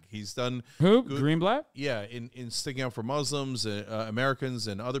bag. He's done who good, Greenblatt, yeah, in sticking up for Muslims, Americans,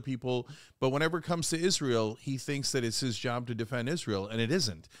 and other people. But whenever it comes to Israel, he thinks that it's his job to defend Israel, and it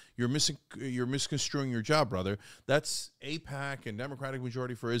isn't. You're misconstruing your job, brother. That's AIPAC and Democratic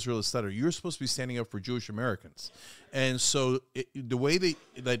Majority for Israel, etc. You're supposed to be standing up for Jewish Americans, and so the way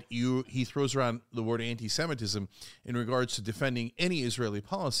he throws around the word anti-Semitism in regards to defending any Israeli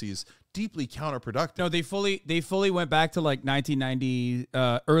policies, deeply counterproductive. No, they fully went back to like 1990,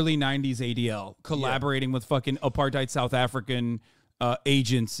 early 90s ADL, collaborating with fucking apartheid South African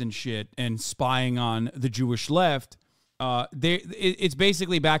agents and shit, and spying on the Jewish left. It's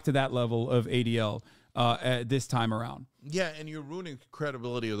basically back to that level of ADL this time around. Yeah, and you're ruining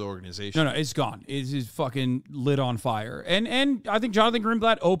credibility of the organization. No, it's gone. It's fucking lit on fire. And I think Jonathan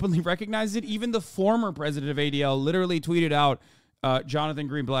Greenblatt openly recognized it. Even the former president of ADL literally tweeted out, Jonathan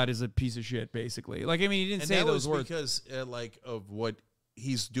Greenblatt is a piece of shit, basically. Like, I mean, he didn't say those words. Because, of what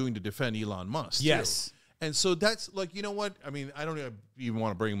he's doing to defend Elon Musk. Yes. Too. And so that's, like, you know what? I mean, I don't even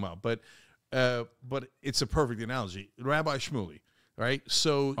want to bring him up, but it's a perfect analogy. Rabbi Shmuley, right?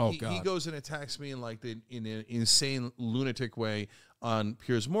 So he goes and attacks me in an insane lunatic way on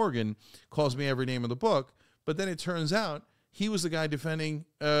Piers Morgan, calls me every name in the book, but then it turns out he was the guy defending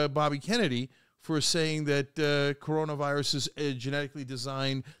Bobby Kennedy for saying that coronavirus is genetically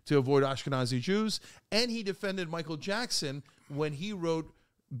designed to avoid Ashkenazi Jews, and he defended Michael Jackson when he wrote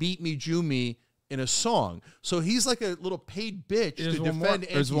 "Beat Me, Jew Me" in a song. So he's like a little paid bitch to defend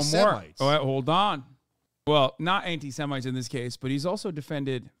anti-Semites. Oh, wait, hold on. Well, not anti-Semites in this case, but he's also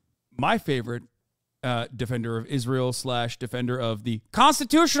defended my favorite defender of Israel / defender of the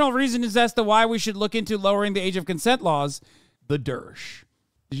constitutional reasons as to why we should look into lowering the age of consent laws, the Dersh.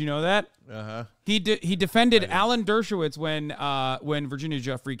 Did you know that? Uh-huh. He defended Alan Dershowitz when Virginia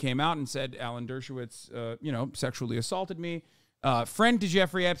Giuffre came out and said Alan Dershowitz, sexually assaulted me. Friend to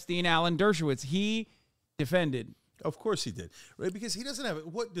Jeffrey Epstein, Alan Dershowitz. He defended. Of course he did, right? Because he doesn't have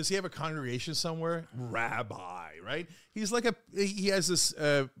what? Does he have a congregation somewhere? Rabbi, right? He has this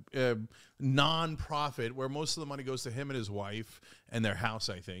non-profit where most of the money goes to him and his wife and their house,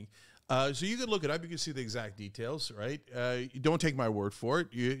 I think. So you could look it up. You can see the exact details, right? Don't take my word for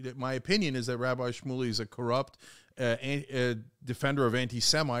it. My opinion is that Rabbi Shmuley is a corrupt defender of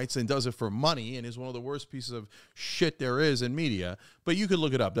anti-Semites and does it for money and is one of the worst pieces of shit there is in media. But you could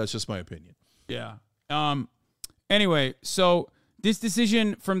look it up. That's just my opinion. Yeah. Anyway, so this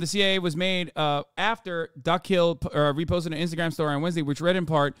decision from the CIA was made after Duck Hill reposted an Instagram story on Wednesday, which read in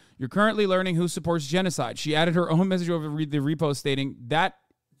part, "You're currently learning who supports genocide." She added her own message over the repost stating, "That's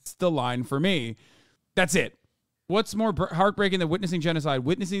the line for me." That's it. What's more heartbreaking than witnessing genocide?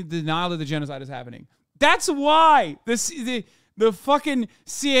 Witnessing the denial that the genocide is happening. That's why the fucking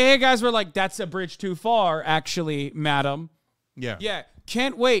CIA guys were like, "That's a bridge too far, actually, madam." Yeah. Yeah.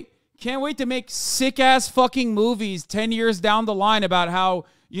 Can't wait to make sick-ass fucking movies 10 years down the line about how,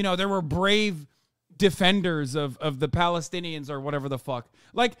 there were brave defenders of the Palestinians or whatever the fuck.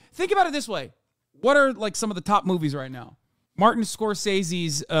 Like, think about it this way. What are, like, some of the top movies right now? Martin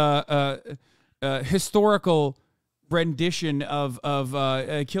Scorsese's historical rendition of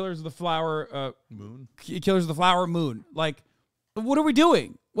Killers of the Flower Moon. Killers of the Flower Moon. Like, what are we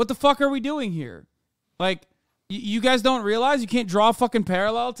doing? What the fuck are we doing here? Like, you guys don't realize you can't draw a fucking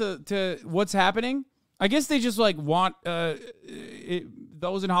parallel to what's happening? I guess they just, like, want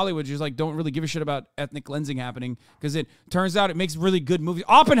those in Hollywood just, like, don't really give a shit about ethnic cleansing happening because it turns out it makes really good movies.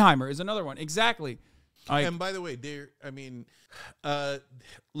 Oppenheimer is another one. Exactly. And by the way,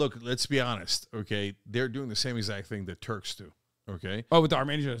 look, let's be honest, okay? They're doing the same exact thing that Turks do, okay? Oh, with the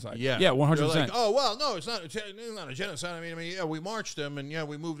Armenian genocide. Yeah. Yeah, 100%. They're like, oh, well, no, it's not a genocide. I mean, yeah, we marched them, and yeah,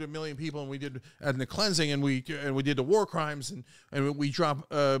 we moved 1 million people, and we did ethnic cleansing, and we did the war crimes, and we dropped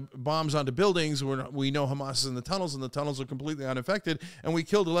bombs onto buildings. We know Hamas is in the tunnels, and the tunnels are completely unaffected, and we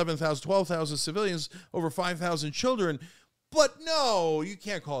killed 11,000, 12,000 civilians, over 5,000 children. But no, you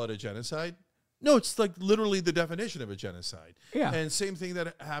can't call it a genocide. No, it's like literally the definition of a genocide. Yeah. And same thing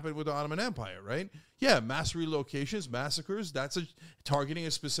that happened with the Ottoman Empire, right? Yeah, mass relocations, massacres, that's targeting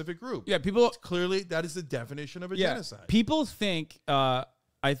a specific group. Yeah, people... Clearly, that is the definition of a genocide. People think, I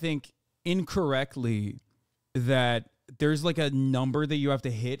think incorrectly, that there's like a number that you have to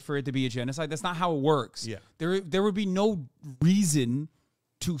hit for it to be a genocide. That's not how it works. Yeah. There would be no reason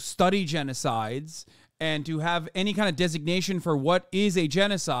to study genocides and to have any kind of designation for what is a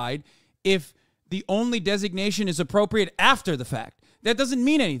genocide if the only designation is appropriate after the fact. That doesn't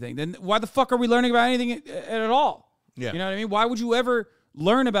mean anything. Then why the fuck are we learning about anything at all? Yeah. You know what I mean? Why would you ever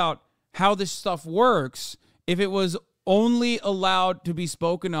learn about how this stuff works if it was only allowed to be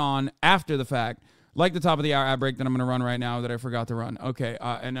spoken on after the fact? Like the top of the hour ad break that I'm going to run right now that I forgot to run. Okay,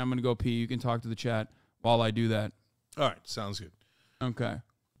 and I'm going to go pee. You can talk to the chat while I do that. All right, sounds good. Okay.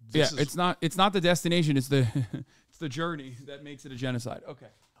 It's not the destination. It's the it's the journey that makes it a genocide. Okay.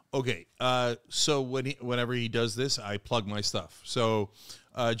 Okay, so whenever he does this, I plug my stuff. So,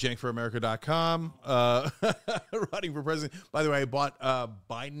 jankforamerica.com, running for president. By the way, I bought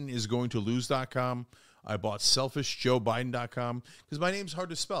BidenIsGoingToLose.com. I bought SelfishJoeBiden.com because my name's hard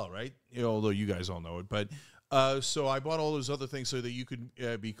to spell, right? Although you guys all know it. But so I bought all those other things so that you could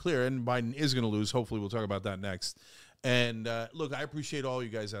be clear. And Biden is going to lose. Hopefully, we'll talk about that next. And look, I appreciate all you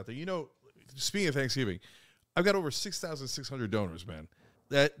guys out there. You know, speaking of Thanksgiving, I've got over 6,600 donors, man.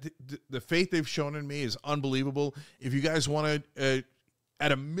 That the faith they've shown in me is unbelievable. If you guys want to,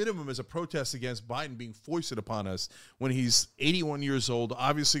 at a minimum, as a protest against Biden being foisted upon us when he's 81 years old,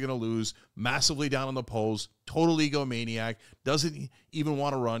 obviously going to lose, massively down on the polls, total egomaniac, doesn't even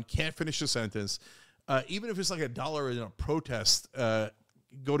want to run, can't finish a sentence. Even if it's like $1 in a protest, go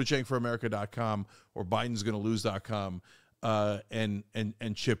to jankforamerica.com or BidensGonnaLose.com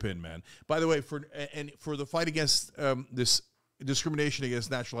and chip in, man. By the way, for the fight against this discrimination against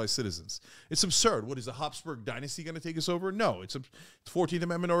naturalized citizens. It's absurd. What is the Habsburg dynasty going to take us over? No, it's 14th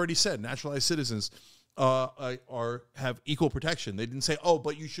Amendment already said naturalized citizens have equal protection. They didn't say, oh,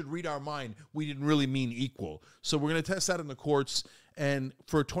 but you should read our mind. We didn't really mean equal. So we're going to test that in the courts. And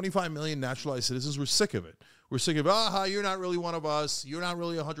for 25 million naturalized citizens, we're sick of it. We're sick of, you're not really one of us. You're not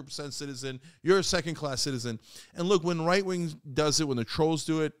really 100% citizen. You're a second-class citizen. And look, when right-wing does it, when the trolls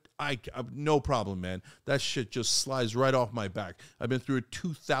do it, I no problem, man. That shit just slides right off my back. I've been through it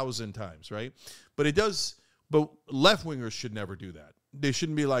 2,000 times, right? But it does. But left-wingers should never do that. They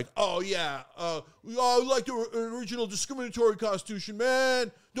shouldn't be like, oh yeah, like the original discriminatory Constitution,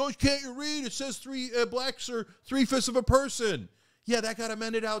 man. Can't you read? It says blacks are 3/5 of a person. Yeah, that got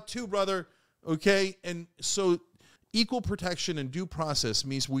amended out too, brother. Okay, and so equal protection and due process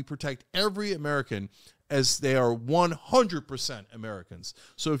means we protect every American as they are 100% Americans.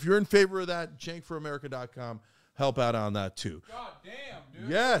 So if you're in favor of that, jankforamerica.com, help out on that too. God damn, dude.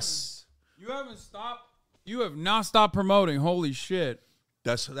 Yes. You have not stopped promoting. Holy shit.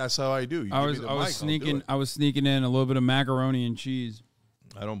 That's how I do. I was sneaking in a little bit of macaroni and cheese.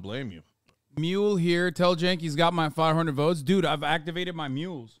 I don't blame you. Mule here. Tell Jank he's got my 500 votes. Dude, I've activated my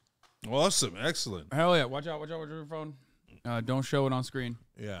mules. Awesome. Excellent. Hell yeah. Watch out with your phone. Don't show it on screen.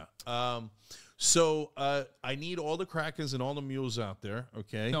 Yeah. So I need all the Krakens and all the mules out there.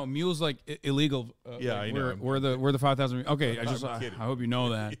 Okay. No, mules like illegal. Yeah, I know. We're the 5,000. Okay, I hope you know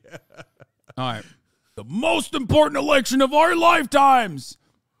that. Yeah. All right. The most important election of our lifetimes.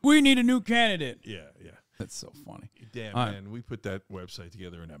 We need a new candidate. Yeah. That's so funny. Damn, man. We put that website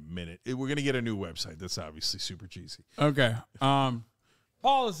together in a minute. We're going to get a new website. That's obviously super cheesy. Okay.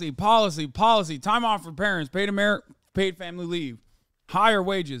 Policy. Time off for parents. Paid family leave. Higher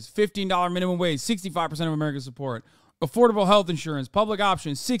wages. $15 minimum wage. 65% of American support. Affordable health insurance, public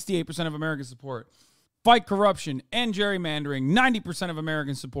options, 68% of Americans support. Fight corruption and gerrymandering, 90% of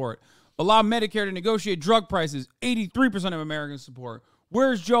Americans support. Allow Medicare to negotiate drug prices, 83% of Americans support.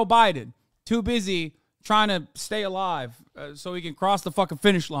 Where's Joe Biden? Too busy trying to stay alive so he can cross the fucking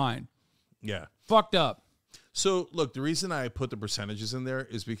finish line. Yeah. Fucked up. So, look, the reason I put the percentages in there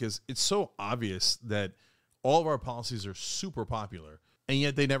is because it's so obvious that all of our policies are super popular, and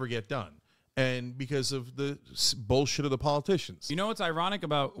yet they never get done. And because of the bullshit of the politicians. You know what's ironic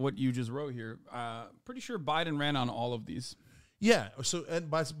about what you just wrote here? Pretty sure Biden ran on all of these. Yeah. So, and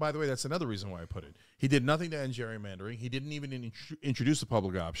by the way, that's another reason why I put it. He did nothing to end gerrymandering. He didn't even introduce the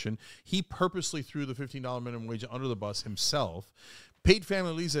public option. He purposely threw the $15 minimum wage under the bus himself. Paid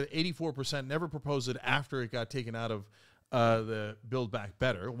family leaves at 84%. Never proposed it after it got taken out of the Build Back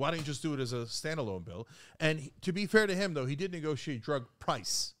Better. Why don't you just do it as a standalone bill? And to be fair to him, though, he did negotiate drug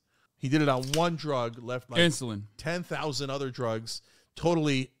price. He did it on one drug, left like insulin. 10,000 other drugs,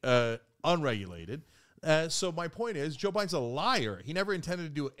 totally unregulated. So my point is, Joe Biden's a liar. He never intended to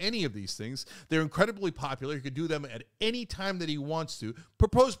do any of these things. They're incredibly popular. He could do them at any time that he wants to.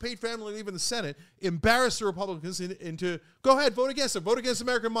 Propose paid family leave in the Senate. Embarrass the Republicans into, go ahead, vote against it. Vote against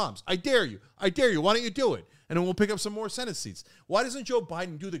American moms. I dare you. I dare you. Why don't you do it? And then we'll pick up some more Senate seats. Why doesn't Joe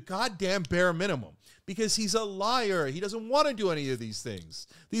Biden do the goddamn bare minimum? Because he's a liar. He doesn't want to do any of these things.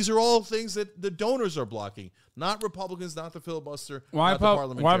 These are all things that the donors are blocking. Not Republicans, not the filibuster, not the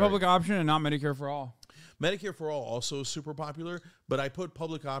parliamentarian. Why public option and not Medicare for all? Medicare for all also is super popular, but I put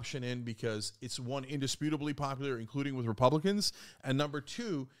public option in because it's, one, indisputably popular, including with Republicans, and number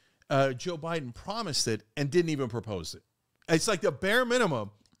two, Joe Biden promised it and didn't even propose it. It's like the bare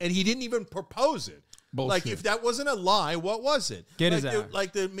minimum, and he didn't even propose it. Bullshit. Like, if that wasn't a lie, what was it? Get like his ass.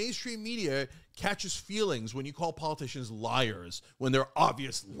 Like the mainstream media catches feelings when you call politicians liars when they're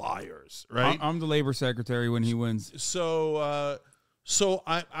obvious liars, right? I'm the labor secretary when he wins. So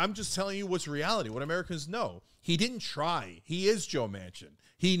I'm just telling you what's reality, what Americans know. He didn't try. He is Joe Manchin.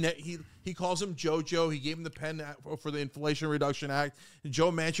 He calls him JoJo. He gave him the pen for the Inflation Reduction Act.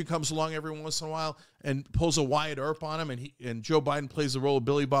 Joe Manchin comes along every once in a while and pulls a Wyatt Earp on him, and Joe Biden plays the role of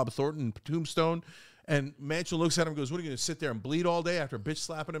Billy Bob Thornton in Tombstone. And Manchin looks at him and goes, what, are you going to sit there and bleed all day after bitch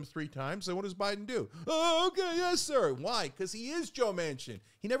slapping him 3 times? And what does Biden do? Oh, okay, yes, sir. Why? Because he is Joe Manchin.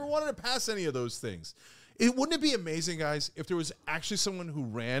 He never wanted to pass any of those things. Wouldn't it be amazing, guys, if there was actually someone who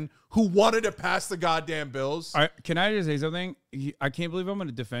ran who wanted to pass the goddamn bills? Can I just say something? I can't believe I'm going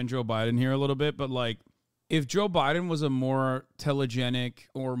to defend Joe Biden here a little bit, but like, if Joe Biden was a more telegenic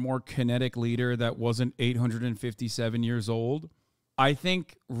or more kinetic leader that wasn't 857 years old, I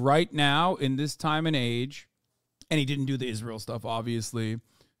think right now in this time and age, and he didn't do the Israel stuff, obviously,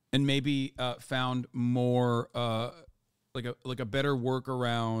 and maybe found more like a better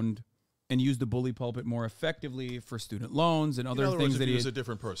workaround and used the bully pulpit more effectively for student loans and other things that he was a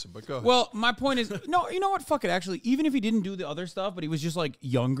different person. But go ahead. Well, my point is, no, you know what? Fuck it. Actually, even if he didn't do the other stuff, but he was just like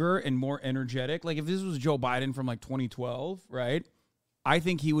younger and more energetic. Like if this was Joe Biden from like 2012, right? I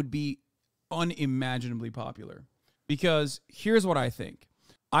think he would be unimaginably popular. Because here's what I think.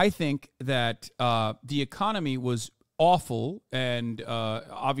 I think that the economy was awful, and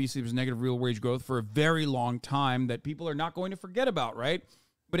obviously there was negative real wage growth for a very long time that people are not going to forget about, right?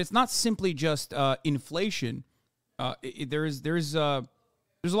 But it's not simply just inflation. There's a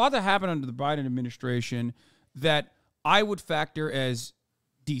lot that happened under the Biden administration that I would factor as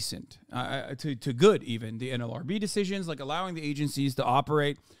decent, to good even. The NLRB decisions, like allowing the agencies to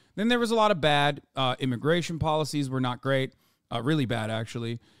operate. Then there was a lot of bad. Immigration policies were not great, really bad,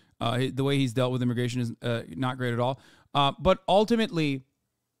 actually. The way he's dealt with immigration is not great at all. But ultimately,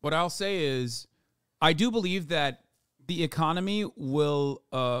 what I'll say is I do believe that the economy will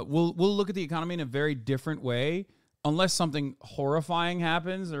look at the economy in a very different way unless something horrifying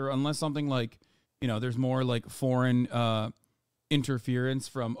happens or unless something like, there's more like foreign interference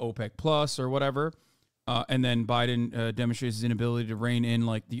from OPEC Plus or whatever. And then Biden demonstrates his inability to rein in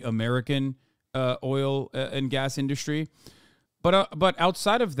like the American oil and gas industry. But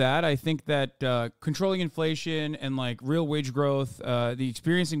outside of that, I think that controlling inflation and like real wage growth, the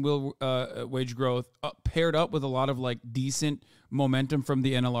experiencing real wage growth paired up with a lot of like decent momentum from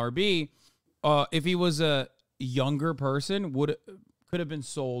the NLRB, if he was a younger person, could have been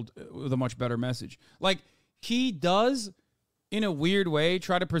sold with a much better message. Like he does, in a weird way,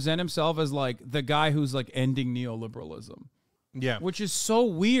 try to present himself as like the guy who's like ending neoliberalism. Yeah, which is so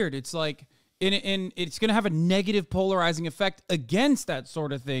weird. It's like. And it's going to have a negative polarizing effect against that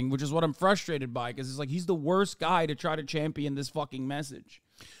sort of thing, which is what I'm frustrated by, because it's like he's the worst guy to try to champion this fucking message.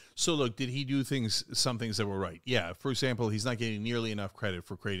 So, look, did he do some things that were right? Yeah. For example, he's not getting nearly enough credit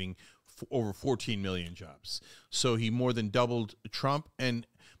for creating over 14 million jobs. So he more than doubled Trump.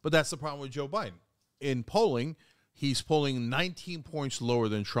 But that's the problem with Joe Biden. In polling, he's polling 19 points lower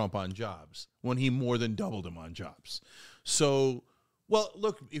than Trump on jobs when he more than doubled him on jobs. So, well,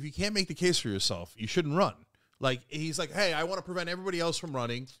 look, if you can't make the case for yourself, you shouldn't run. Like, he's like, hey, I want to prevent everybody else from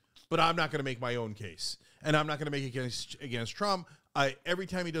running, but I'm not going to make my own case. And I'm not going to make it against Trump. Every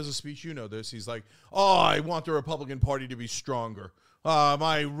time he does a speech, you know this, he's like, oh, I want the Republican Party to be stronger.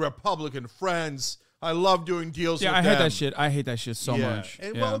 My Republican friends, I love doing deals with them. Yeah, I hate that shit. I hate that shit so much.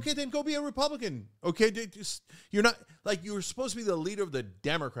 And, well, okay, then go be a Republican. Okay, you're not, like, you're supposed to be the leader of the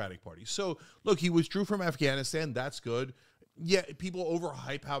Democratic Party. So, look, he withdrew from Afghanistan. That's good. Yeah, people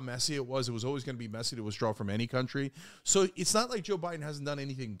overhype how messy it was. It was always going to be messy to withdraw from any country. So it's not like Joe Biden hasn't done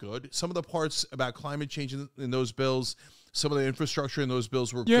anything good. Some of the parts about climate change in those bills, some of the infrastructure in those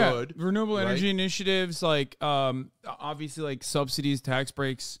bills were good. Renewable energy initiatives, like obviously like subsidies, tax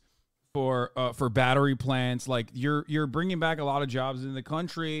breaks for battery plants. Like you're bringing back a lot of jobs in the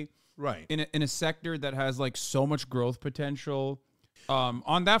country, right? In a sector that has like so much growth potential.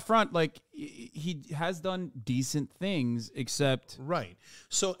 On that front, like he has done decent things, except right.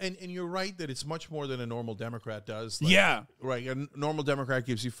 So, and you're right that it's much more than a normal Democrat does. Yeah, right. A normal Democrat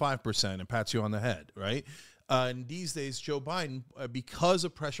gives you 5% and pats you on the head, right? And these days, Joe Biden, because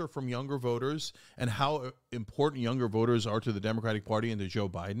of pressure from younger voters and how important younger voters are to the Democratic Party and to Joe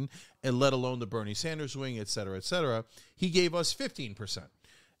Biden, and let alone the Bernie Sanders wing, et cetera, he gave us 15%.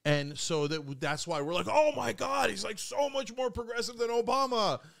 And so that's why we're like, oh my God, he's like so much more progressive than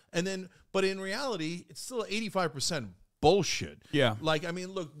Obama. And then, but in reality, it's still 85% bullshit. Yeah. Like, I mean,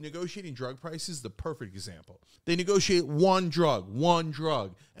 look, negotiating drug prices, the perfect example. They negotiate one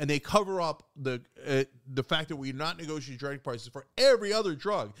drug, and they cover up the fact that we're not negotiating drug prices for every other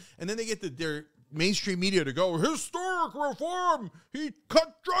drug. And then they get their mainstream media to go, historic reform, he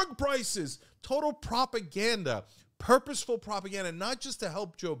cut drug prices. Total propaganda. Purposeful propaganda, not just to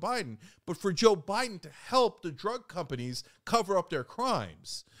help Joe Biden, but for Joe Biden to help the drug companies cover up their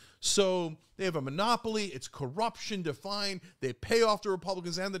crimes. So they have a monopoly. It's corruption defined. They pay off the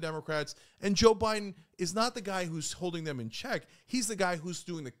Republicans and the Democrats. And Joe Biden is not the guy who's holding them in check. He's the guy who's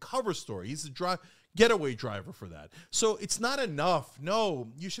doing the cover story. He's the getaway driver for that. So it's not enough.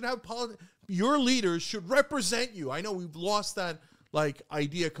 No, you should have your leaders should represent you. I know we've lost that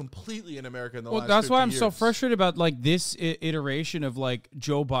idea completely in America in the last 50 years. Well, that's why I'm so frustrated about like this iteration of like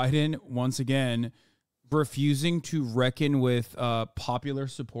Joe Biden once again refusing to reckon with popular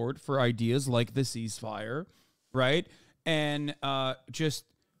support for ideas like the ceasefire, right? And just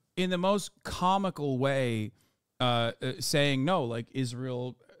in the most comical way saying no, like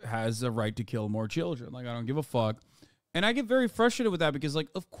Israel has a right to kill more children. Like I don't give a fuck. And I get very frustrated with that because like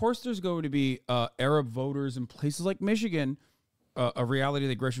of course there's going to be Arab voters in places like Michigan. A reality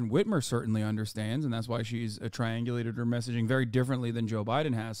that Gretchen Whitmer certainly understands, and that's why she's triangulated her messaging very differently than Joe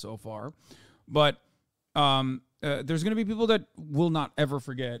Biden has so far. But there's going to be people that will not ever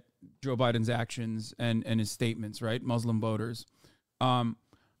forget Joe Biden's actions and his statements, right? Muslim voters. And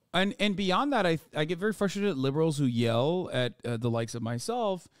beyond that, I get very frustrated at liberals who yell at the likes of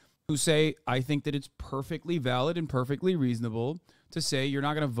myself, who say, I think that it's perfectly valid and perfectly reasonable to say you're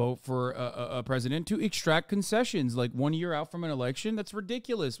not going to vote for a president to extract concessions like 1 year out from an election. That's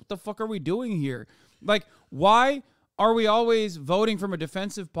ridiculous. What the fuck are we doing here? Like, why are we always voting from a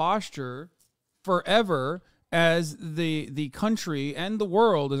defensive posture forever as the country and the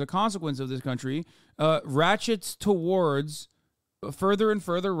world, as a consequence of this country, ratchets towards further and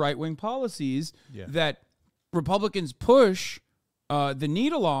further right-wing policies that Republicans push the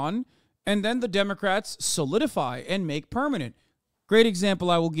needle on, and then the Democrats solidify and make permanent. Great example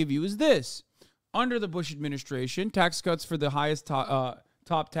I will give you is this. Under the Bush administration, tax cuts for the highest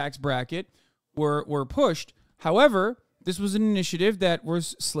top tax bracket were pushed. However, this was an initiative that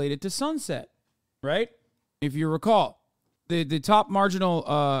was slated to sunset, right? If you recall, the top marginal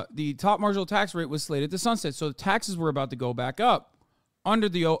tax rate was slated to sunset, so the taxes were about to go back up. Under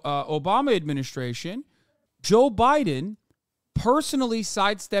the Obama administration, Joe Biden personally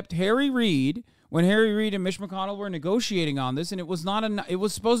sidestepped Harry Reid when Harry Reid and Mitch McConnell were negotiating on this, and it was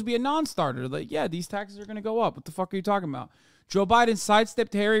supposed to be a non-starter. Like, yeah, these taxes are going to go up. What the fuck are you talking about? Joe Biden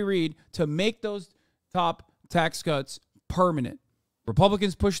sidestepped Harry Reid to make those top tax cuts permanent.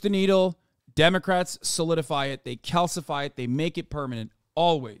 Republicans push the needle. Democrats solidify it. They calcify it. They make it permanent.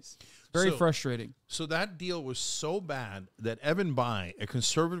 Always. Very frustrating. So that deal was so bad that Evan Bayh, a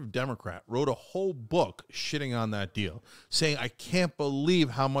conservative Democrat, wrote a whole book shitting on that deal, saying, I can't believe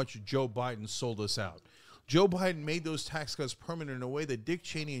how much Joe Biden sold us out. Joe Biden made those tax cuts permanent in a way that Dick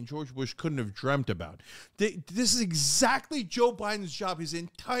Cheney and George Bush couldn't have dreamt about. This is exactly Joe Biden's job. His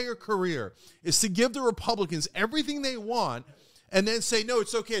entire career is to give the Republicans everything they want and then say, no,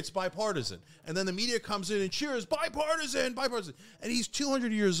 it's okay, it's bipartisan. And then the media comes in and cheers, bipartisan, bipartisan. And he's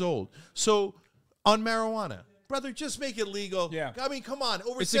 200 years old. So on marijuana, brother, just make it legal. Yeah. I mean, come on.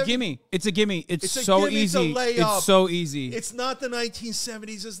 It's a gimme. It's a gimme. It's so easy. It's so easy. It's not the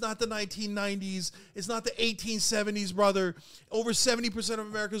 1970s. It's not the 1990s. It's not the 1870s, brother. Over 70% of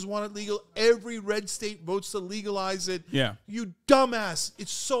Americans want it legal. Every red state votes to legalize it. Yeah. You dumbass.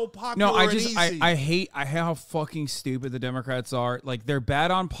 It's so popular and easy. I hate how fucking stupid the Democrats are. Like, they're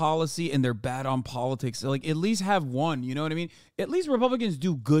bad on policy and they're bad on politics. Like, at least have one. You know what I mean? At least Republicans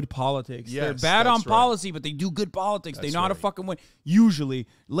do good politics. Yes, they're bad on that's right. policy, but they do good politics. That's they know how to right. fucking win. Usually,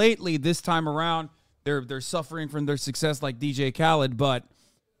 lately, this time around, they're suffering from their success like DJ Khaled, but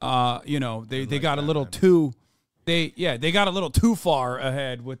you know, they got a little too they got a little too far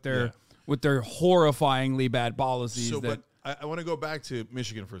ahead with their horrifyingly bad policies. So, but I want to go back to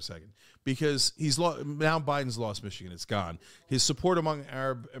Michigan for a second because now Biden's lost Michigan. It's gone. His support among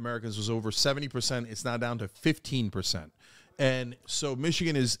Arab Americans was over 70%. It's now down to 15%. And so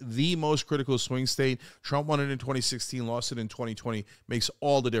Michigan is the most critical swing state. Trump won it in 2016, lost it in 2020, makes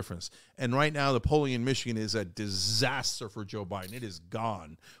all the difference. And right now the polling in Michigan is a disaster for Joe Biden. It is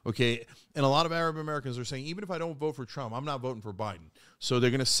gone, okay? And a lot of Arab Americans are saying, even if I don't vote for Trump, I'm not voting for Biden. So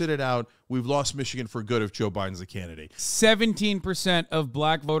they're going to sit it out. We've lost Michigan for good if Joe Biden's the candidate. 17% of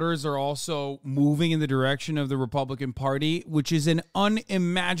black voters are also moving in the direction of the Republican Party, which is an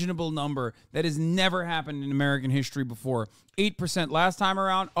unimaginable number that has never happened in American history before. 8% last time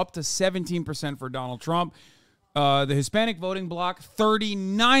around, up to 17% for Donald Trump. The Hispanic voting bloc,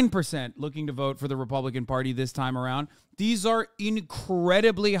 39% looking to vote for the Republican Party this time around. These are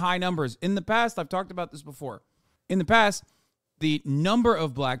incredibly high numbers. In the past, I've talked about this before. In the past, the number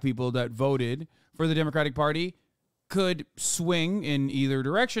of black people that voted for the Democratic Party could swing in either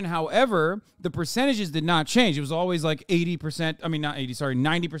direction. However, the percentages did not change. It was always like 80%, I mean, not 80, sorry,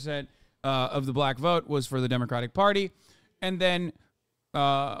 90% of the black vote was for the Democratic Party. And then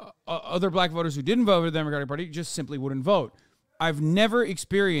other black voters who didn't vote for the Democratic Party just simply wouldn't vote. I've never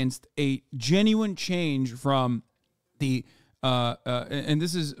experienced a genuine change from the, and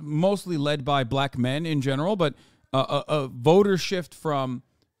this is mostly led by black men in general, but a voter shift from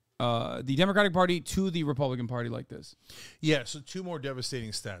the Democratic Party to the Republican Party like this. Yeah, so two more devastating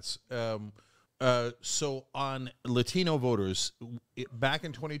stats. So on Latino voters, back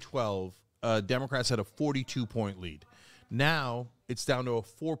in 2012, Democrats had a 42-point lead. Now it's down to a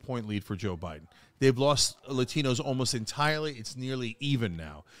 4-point lead for Joe Biden. They've lost Latinos almost entirely. It's nearly even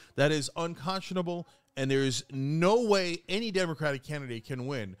now. That is unconscionable, and there's no way any Democratic candidate can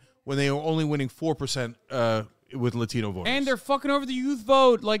win when they are only winning 4% with Latino voters. And they're fucking over the youth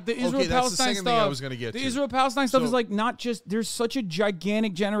vote, like the Israel-Palestine stuff. Thing I was going to get to. The Israel-Palestine stuff is like not just, there's such a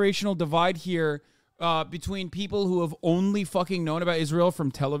gigantic generational divide here between people who have only fucking known about Israel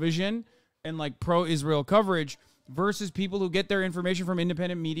from television and like pro-Israel coverage versus people who get their information from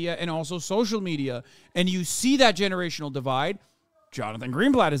independent media and also social media. And you see that generational divide. Jonathan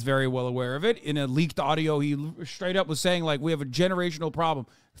Greenblatt is very well aware of it. In a leaked audio, he straight up was saying, like, we have a generational problem.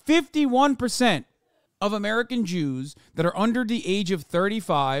 51% of American Jews that are under the age of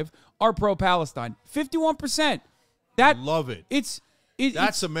 35 are pro-Palestine. 51%. Love it.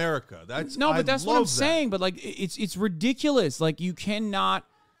 That's America. That's what I'm saying. But like, it's ridiculous. Like, you cannot,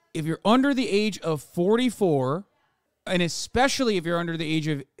 if you're under the age of 44, and especially if you're under the age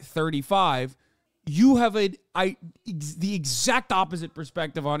of 35, you have the exact opposite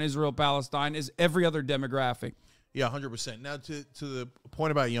perspective on Israel-Palestine as every other demographic. Yeah, 100%. Now, to the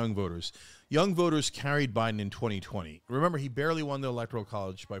point about young voters. Young voters carried Biden in 2020. Remember, he barely won the Electoral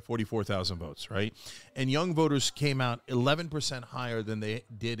College by 44,000 votes, right? And young voters came out 11% higher than they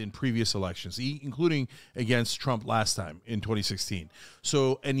did in previous elections, including against Trump last time in 2016.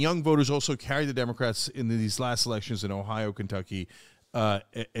 So, and young voters also carried the Democrats in these last elections in Ohio, Kentucky,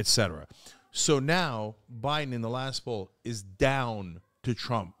 et cetera. So now, Biden in the last poll is down to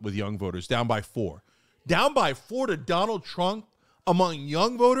Trump with young voters, down by 4. Down by 4 to Donald Trump among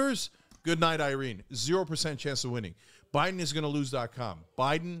young voters? Good night, Irene. 0% chance of winning. Biden is going to lose.com.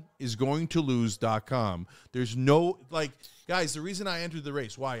 Biden is going to lose.com. There's no, like, guys, the reason I entered the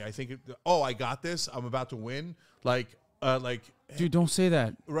race, why? I think, I got this. I'm about to win. Dude, don't say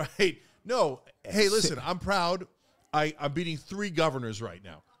that. Right. No. Hey, listen, I'm proud. I'm beating 3 governors right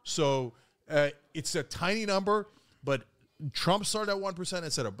now. So it's a tiny number, but Trump started at 1%,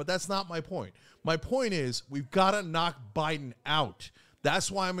 et cetera. But that's not my point. My point is we've got to knock Biden out.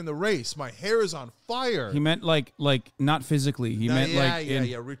 That's why I'm in the race. My hair is on fire. He meant like not physically. He meant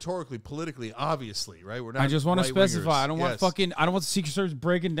rhetorically, politically, obviously, right? We're not. I just want to specify. I don't want I don't want the Secret Service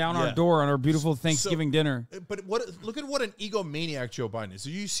breaking down our door on our beautiful Thanksgiving dinner. But look at what an egomaniac Joe Biden is.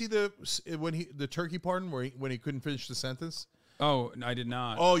 Did you see the turkey pardon when he couldn't finish the sentence? Oh, I did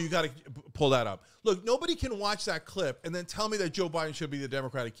not. Oh, you got to pull that up. Look, nobody can watch that clip and then tell me that Joe Biden should be the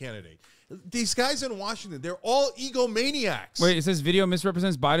Democratic candidate. These guys in Washington, they're all egomaniacs. Wait, it says video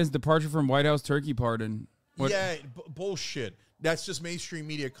misrepresents Biden's departure from White House turkey pardon. What? Yeah, bullshit. That's just mainstream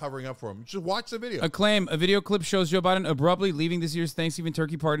media covering up for him. Just watch the video. Acclaim. A video clip shows Joe Biden abruptly leaving this year's Thanksgiving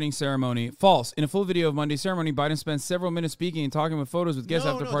turkey pardoning ceremony. False. In a full video of Monday's ceremony, Biden spent several minutes speaking and talking with photos with guests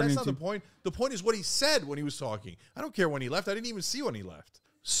after pardoning. That's not the point. The point is what he said when he was talking. I don't care when he left. I didn't even see when he left.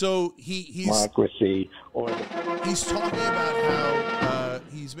 So he's democracy, he's talking about how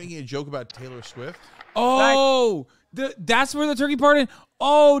he's making a joke about Taylor Swift. Oh, that's where the turkey pardon.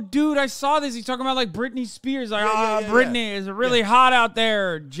 Oh, dude, I saw this. He's talking about like Britney Spears. Like, Britney is really hot out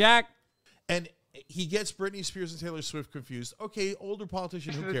there, Jack. And he gets Britney Spears and Taylor Swift confused. Okay, older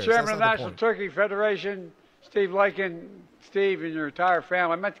politician, who cares? The chairman of the National Turkey Federation, Steve Lykin, Steve, and your entire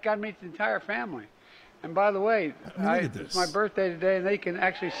family. I got to meet the entire family. And by the way, it's my birthday today, and they can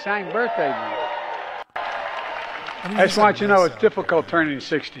actually sing birthday music. I just want you to know it's difficult turning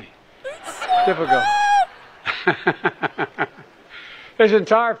 60. Difficult. His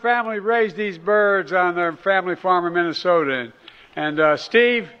entire family raised these birds on their family farm in Minnesota. And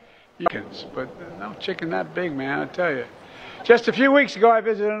Steve, chickens, but no chicken that big, man, I tell you. Just a few weeks ago, I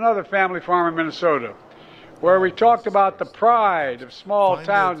visited another family farm in Minnesota where we talked about the pride of small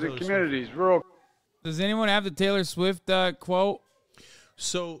towns and communities, rural. Does anyone have the Taylor Swift quote?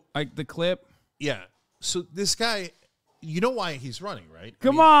 So, like the clip? Yeah. So this guy, you know why he's running, right?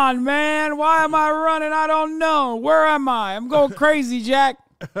 Come on, man. Why am I running? I don't know. Where am I? I'm going crazy, Jack.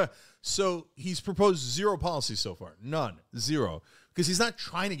 So he's proposed zero policies so far. None. Zero. Because he's not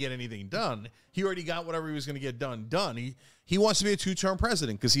trying to get anything done. He already got whatever he was going to get done. He wants to be a two-term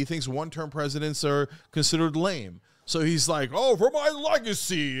president because he thinks one-term presidents are considered lame. So he's like, oh, for my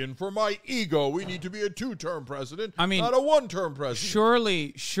legacy and for my ego, we need to be a two-term president, not a one-term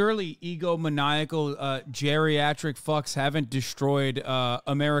president. Surely egomaniacal geriatric fucks haven't destroyed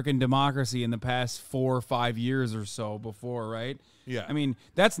American democracy in the past 4 or 5 years or so before, right? Yeah. I mean,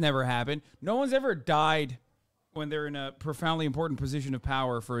 that's never happened. No one's ever died when they're in a profoundly important position of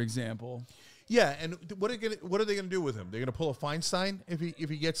power, for example. Yeah, and what are they going to do with him? They're going to pull a Feinstein if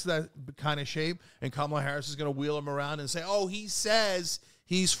he gets to that kind of shape, and Kamala Harris is going to wheel him around and say, oh, he says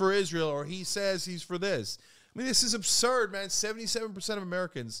he's for Israel, or he says he's for this. I mean, this is absurd, man. 77% of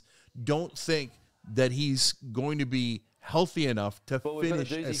Americans don't think that he's going to be healthy enough to finish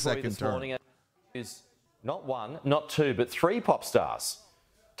a second term. Is not one, not two, but 3 pop stars.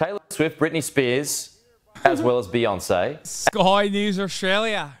 Taylor Swift, Britney Spears, as well as Beyonce. Sky News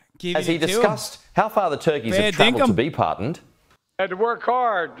Australia. As he discussed how far the turkeys have travelled to be pardoned. I had to work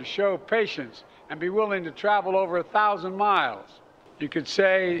hard to show patience and be willing to travel over 1,000 miles. You could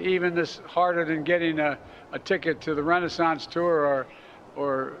say even this harder than getting a ticket to the Renaissance tour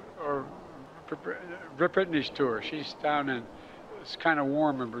or Britney's tour. She's down in, it's kind of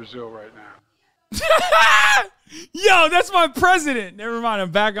warm in Brazil right now. Yo, that's my president. Never mind, I'm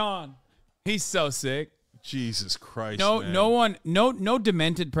back on. He's so sick. Jesus Christ! No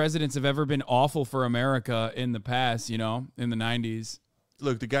demented presidents have ever been awful for America in the past. You know, in the 90s.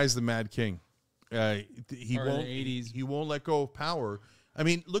 Look, the guy's the Mad King. He or won't. The 80s. He won't let go of power. I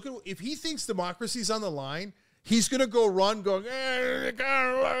mean, look at if he thinks democracy's on the line, he's gonna go run, going,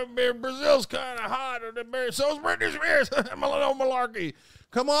 Brazil's kind of hot, so's Britney Spears. Malarkey.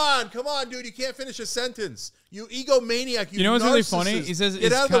 Come on, dude. You can't finish a sentence. You egomaniac. You know what's really funny? He says,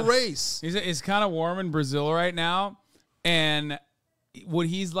 get out of the race. It's kind of warm in Brazil right now. And what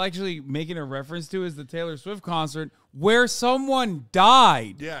he's actually making a reference to is the Taylor Swift concert where someone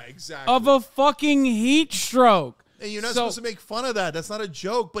died. Yeah, exactly. Of a fucking heat stroke. And you're not supposed to make fun of that. That's not a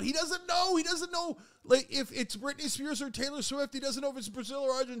joke. But he doesn't know. He doesn't know. Like, if it's Britney Spears or Taylor Swift, he doesn't know if it's Brazil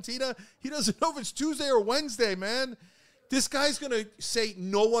or Argentina. He doesn't know if it's Tuesday or Wednesday, man. This guy's going to say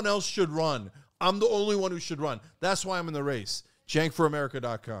no one else should run. I'm the only one who should run. That's why I'm in the race.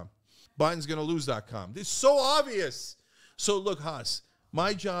 JankForAmerica.com. Biden's going to lose.com. It's so obvious. So look, Haas,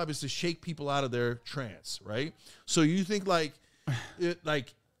 my job is to shake people out of their trance, right? So you think like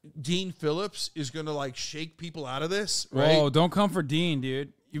Dean Phillips is going to like shake people out of this, right? Whoa, don't come for Dean,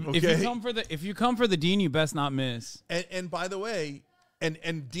 dude. Okay. If you come for the Dean, you best not miss. And by the way,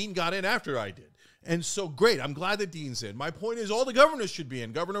 and Dean got in after I did. And so, great. I'm glad that Dean's in. My point is all the governors should be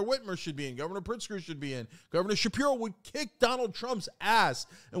in. Governor Whitmer should be in. Governor Pritzker should be in. Governor Shapiro would kick Donald Trump's ass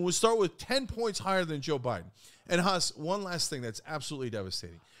and would start with 10 points higher than Joe Biden. And, Haas, one last thing that's absolutely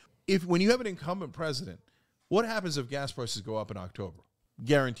devastating. When you have an incumbent president, what happens if gas prices go up in October?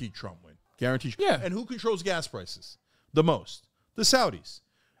 Guaranteed Trump win. Guaranteed. Yeah. And who controls gas prices the most? The Saudis.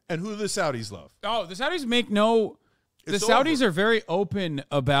 And who do the Saudis love? Oh, the Saudis make no... The Saudis are very open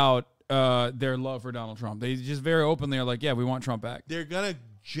about their love for Donald Trump. They just very openly are like, yeah, we want Trump back. They're going to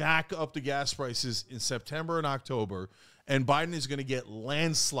jack up the gas prices in September and October, and Biden is going to get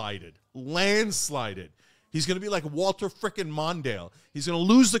landslided. Landslided. He's going to be like Walter frickin' Mondale. He's going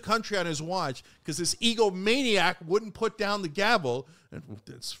to lose the country on his watch because this egomaniac wouldn't put down the gavel. And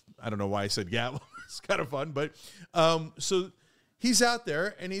I don't know why I said gavel. It's kind of fun. But so he's out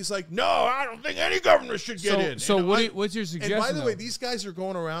there, and he's like, no, I don't think any governor should get in. So what's your suggestion? And by the way, these guys are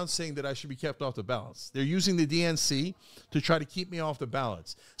going around saying that I should be kept off the ballots. They're using the DNC to try to keep me off the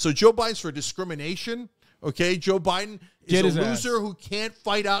ballots. So Joe Biden's for discrimination. Okay, Joe Biden is a loser who can't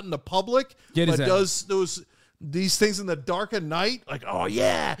fight out in the public, but does these things in the dark of night. Like, oh,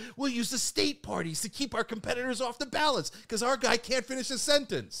 yeah, we'll use the state parties to keep our competitors off the ballots because our guy can't finish a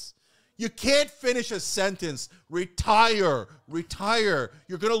sentence. You can't finish a sentence. Retire. Retire.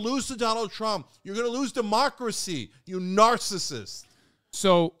 You're going to lose to Donald Trump. You're going to lose democracy, you narcissist.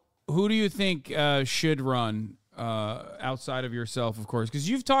 So who do you think should run outside of yourself, of course? Because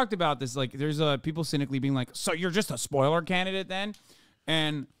you've talked about this. Like, there's people cynically being like, so you're just a spoiler candidate then?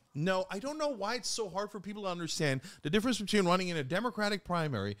 And no, I don't know why it's so hard for people to understand the difference between running in a Democratic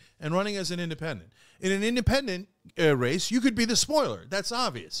primary and running as an independent. In an independent race, you could be the spoiler. That's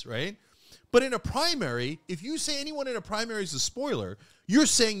obvious, right? But in a primary, if you say anyone in a primary is a spoiler, you're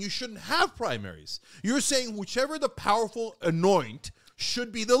saying you shouldn't have primaries. You're saying whichever the powerful anoint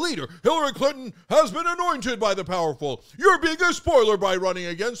should be the leader. Hillary Clinton has been anointed by the powerful. You're being a spoiler by running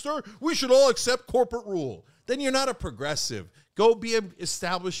against her. We should all accept corporate rule. Then you're not a progressive. Go be an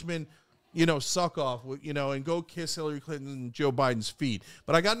establishment, suck off, and go kiss Hillary Clinton and Joe Biden's feet.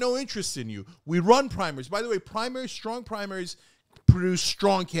 But I got no interest in you. We run primaries. By the way, strong primaries produce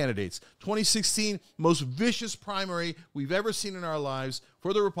strong candidates. 2016, most vicious primary we've ever seen in our lives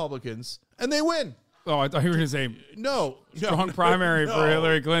for the Republicans, and they win. Oh, I thought you were going to say strong primary for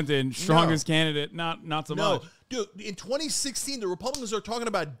Hillary Clinton, strongest candidate, not so much. Dude, in 2016, the Republicans are talking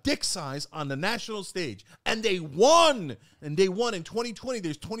about dick size on the national stage, and they won. And they won. In 2020,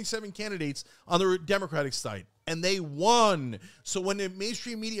 there's 27 candidates on the Democratic side, and they won. So when the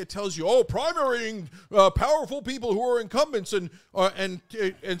mainstream media tells you, oh, primarying powerful people who are incumbents and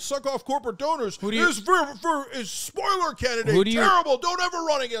suck off corporate donors is spoiler candidate terrible. Don't ever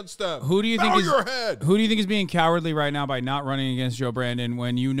run against them. Who do you think Who do you think is being cowardly right now by not running against Joe Brandon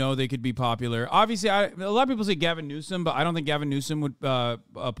when you know they could be popular? Obviously, a lot of people say Gavin Newsom, but I don't think Gavin Newsom would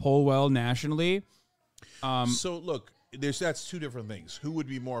poll well nationally. So look, that's two different things. Who would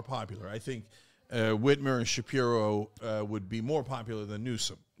be more popular? I think Whitmer and Shapiro would be more popular than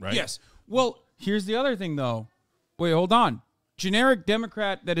Newsom, right? Yes. Well, here's the other thing, though. Wait, hold on. Generic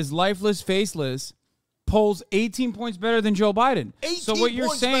Democrat that is lifeless, faceless, polls 18 points better than Joe Biden. 18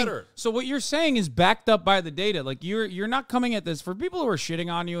 points better. So what you're saying is backed up by the data. Like you're not coming at this for people who are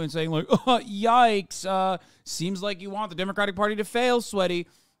shitting on you and saying like, oh, yikes, seems like you want the Democratic Party to fail, sweaty,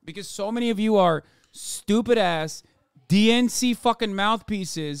 because so many of you are stupid ass DNC fucking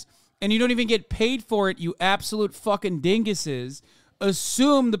mouthpieces. And you don't even get paid for it, you absolute fucking dinguses.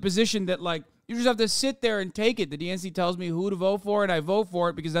 Assume the position that, like, you just have to sit there and take it. The DNC tells me who to vote for, and I vote for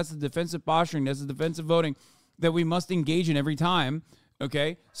it because that's the defensive posturing, that's the defensive voting that we must engage in every time,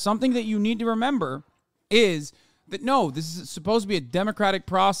 okay? Something that you need to remember is that, no, this is supposed to be a democratic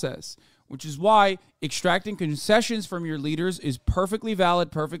process, which is why extracting concessions from your leaders is perfectly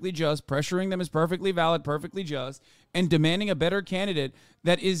valid, perfectly just, pressuring them is perfectly valid, perfectly just, and demanding a better candidate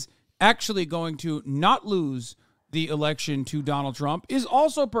that is actually going to not lose the election to Donald Trump is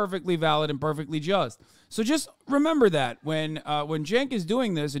also perfectly valid and perfectly just. So just remember that when Cenk is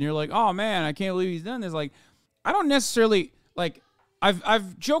doing this and you're like, oh man, I can't believe he's done this. Like, I don't necessarily like.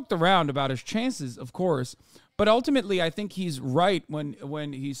 I've joked around about his chances, of course, but ultimately I think he's right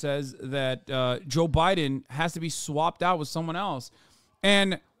when he says that Joe Biden has to be swapped out with someone else.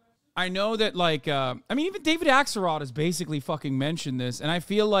 And I know that even David Axelrod has basically fucking mentioned this, and I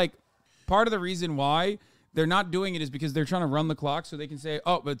feel like part of the reason why they're not doing it is because they're trying to run the clock so they can say,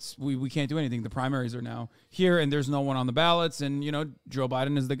 oh, but we can't do anything. The primaries are now here and there's no one on the ballots and, Joe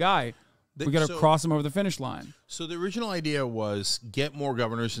Biden is the guy. We got to cross him over the finish line. So the original idea was get more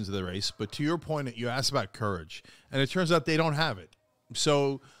governors into the race. But to your point, you asked about courage. And it turns out they don't have it.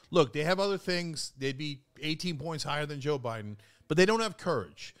 So look, they have other things. They'd be 18 points higher than Joe Biden, but they don't have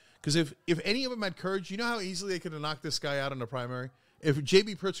courage. Because if any of them had courage, you know how easily they could have knocked this guy out in the primary? If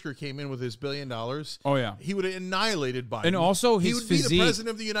J.B. Pritzker came in with his $1 billion, oh yeah, he would have annihilated Biden. And also he his would physique. be the president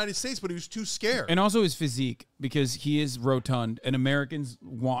of the United States, but he was too scared. And also his physique, because he is rotund, and Americans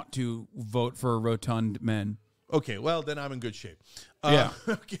want to vote for rotund men. Okay, well, then I'm in good shape. Yeah.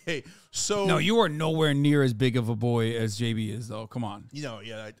 Okay, so... No, you are nowhere near as big of a boy as JB is, though. Come on. You know,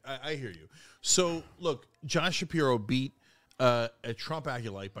 yeah, I hear you. So, look, John Shapiro beat a Trump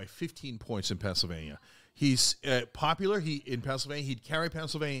acolyte by 15 points in Pennsylvania. He's popular. In Pennsylvania, he'd carry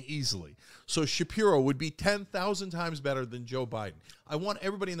Pennsylvania easily. So Shapiro would be 10,000 times better than Joe Biden. I want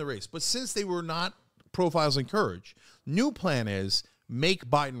everybody in the race. But since they were not profiles in courage, new plan is make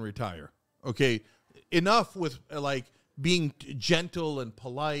Biden retire. Okay, enough with being gentle and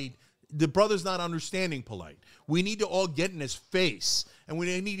polite. The brother's not understanding polite. We need to all get in his face, and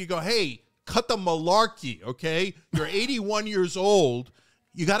we need to go, hey, cut the malarkey, okay? You're 81 years old.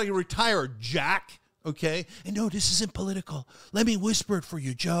 You got to retire, Jack, okay? And no, this isn't political. Let me whisper it for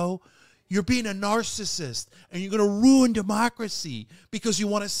you, Joe. You're being a narcissist, and you're going to ruin democracy because you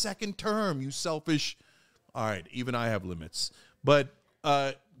want a second term, you selfish. All right, even I have limits. But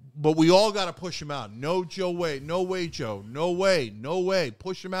we all got to push him out. No, Joe way. No way, Joe. No way. No way.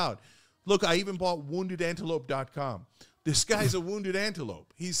 Push him out. Look, I even bought woundedantelope.com. This guy's a wounded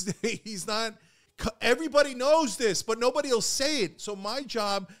antelope. He's not. Everybody knows this, but nobody will say it. So my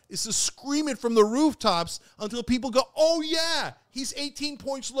job is to scream it from the rooftops until people go, oh, yeah, he's 18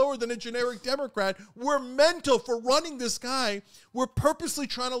 points lower than a generic Democrat. We're mental for running this guy. We're purposely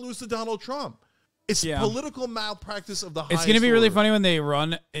trying to lose to Donald Trump. It's political malpractice of the highest It's going to be really order. funny when they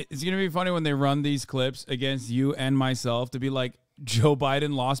run. It's going to be funny when they run these clips against you and myself to be like, Joe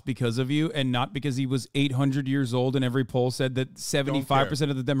Biden lost because of you and not because he was 800 years old, and every poll said that 75%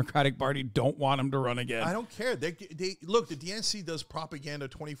 of the Democratic Party don't want him to run again. I don't care. They look, the DNC does propaganda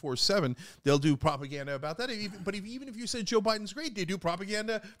 24/7. They'll do propaganda about that. But even if you said Joe Biden's great, they do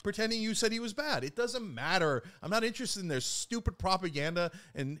propaganda pretending you said he was bad. It doesn't matter. I'm not interested in their stupid propaganda.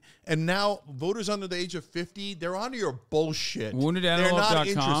 And now voters under the age of 50, they're onto your bullshit. WoundedAntelope.com. They're not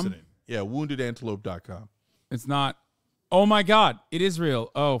interested in. Yeah, WoundedAntelope.com. It's not. Oh, my God. It is real.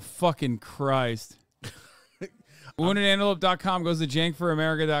 Oh, fucking Christ. WoundedAntelope.com goes to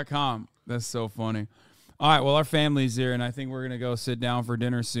jankforamerica.com. That's so funny. All right, well, our family's here, and I think we're going to go sit down for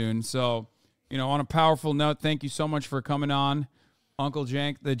dinner soon. So, on a powerful note, thank you so much for coming on, Uncle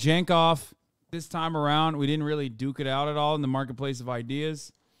Jank. The Jank off this time around, we didn't really duke it out at all in the marketplace of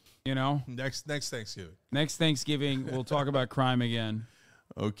ideas, Next Thanksgiving. Next Thanksgiving, we'll talk about crime again.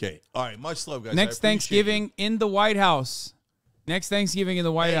 Okay. All right. Much love, guys. Next Thanksgiving in the White House. Next Thanksgiving in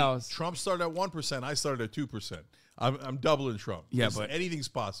the White House. Trump started at 1%. I started at 2%. I'm doubling Trump. Yeah, Listen, but anything's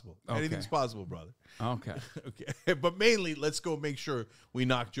possible. Okay. Anything's possible, brother. Okay. Okay. But mainly, let's go make sure we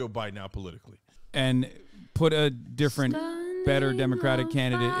knock Joe Biden out politically. And put a different, better Democratic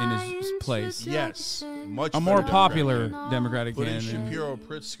candidate in his place. Yes. Much a more better popular Democratic Put in candidate. Shapiro,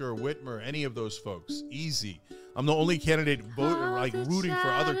 Pritzker, Whitmer, any of those folks. Easy. I'm the only candidate rooting for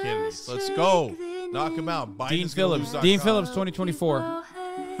other candidates. Let's go. Knock him out. Dean Phillips. Dean Phillips 2024. All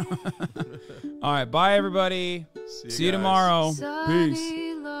right. Bye, everybody. See you tomorrow. Peace.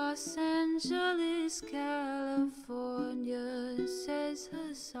 Los Angeles, California, says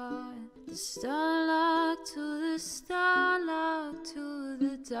Hasan. The starlock to the starlock to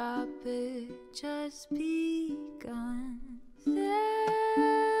the topic just begun.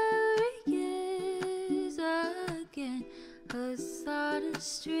 There he is again. Hasan is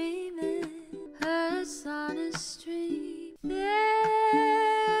streaming. Hasan is streaming.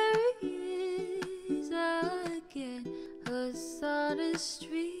 There he is again. Hasan is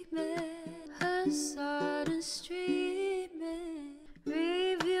streaming. Hasan is streaming.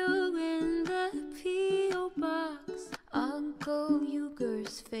 Reviewing the P.O. box. Uncle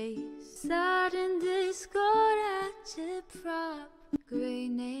Uger's face. Sat in Discord at your prop. Great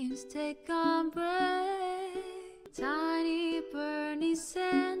names take on break. Tiny Bernie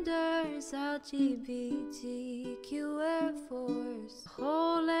Sanders, LGBTQ Air Force.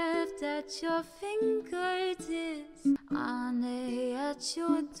 Whole left at your fingertips, Ane at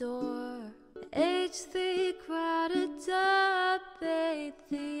your door. H3 crowded debate,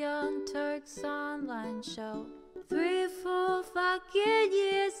 the Young Turks online show. 3 full fucking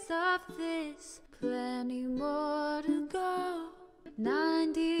years of this, plenty more to go.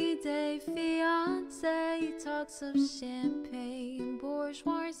 90-day fiance talks of champagne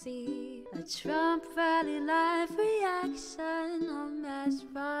bourgeoisie. A Trump rally live reaction on mass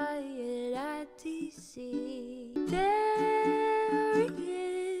riot at DC. There he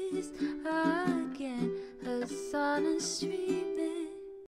is. sun is streaming.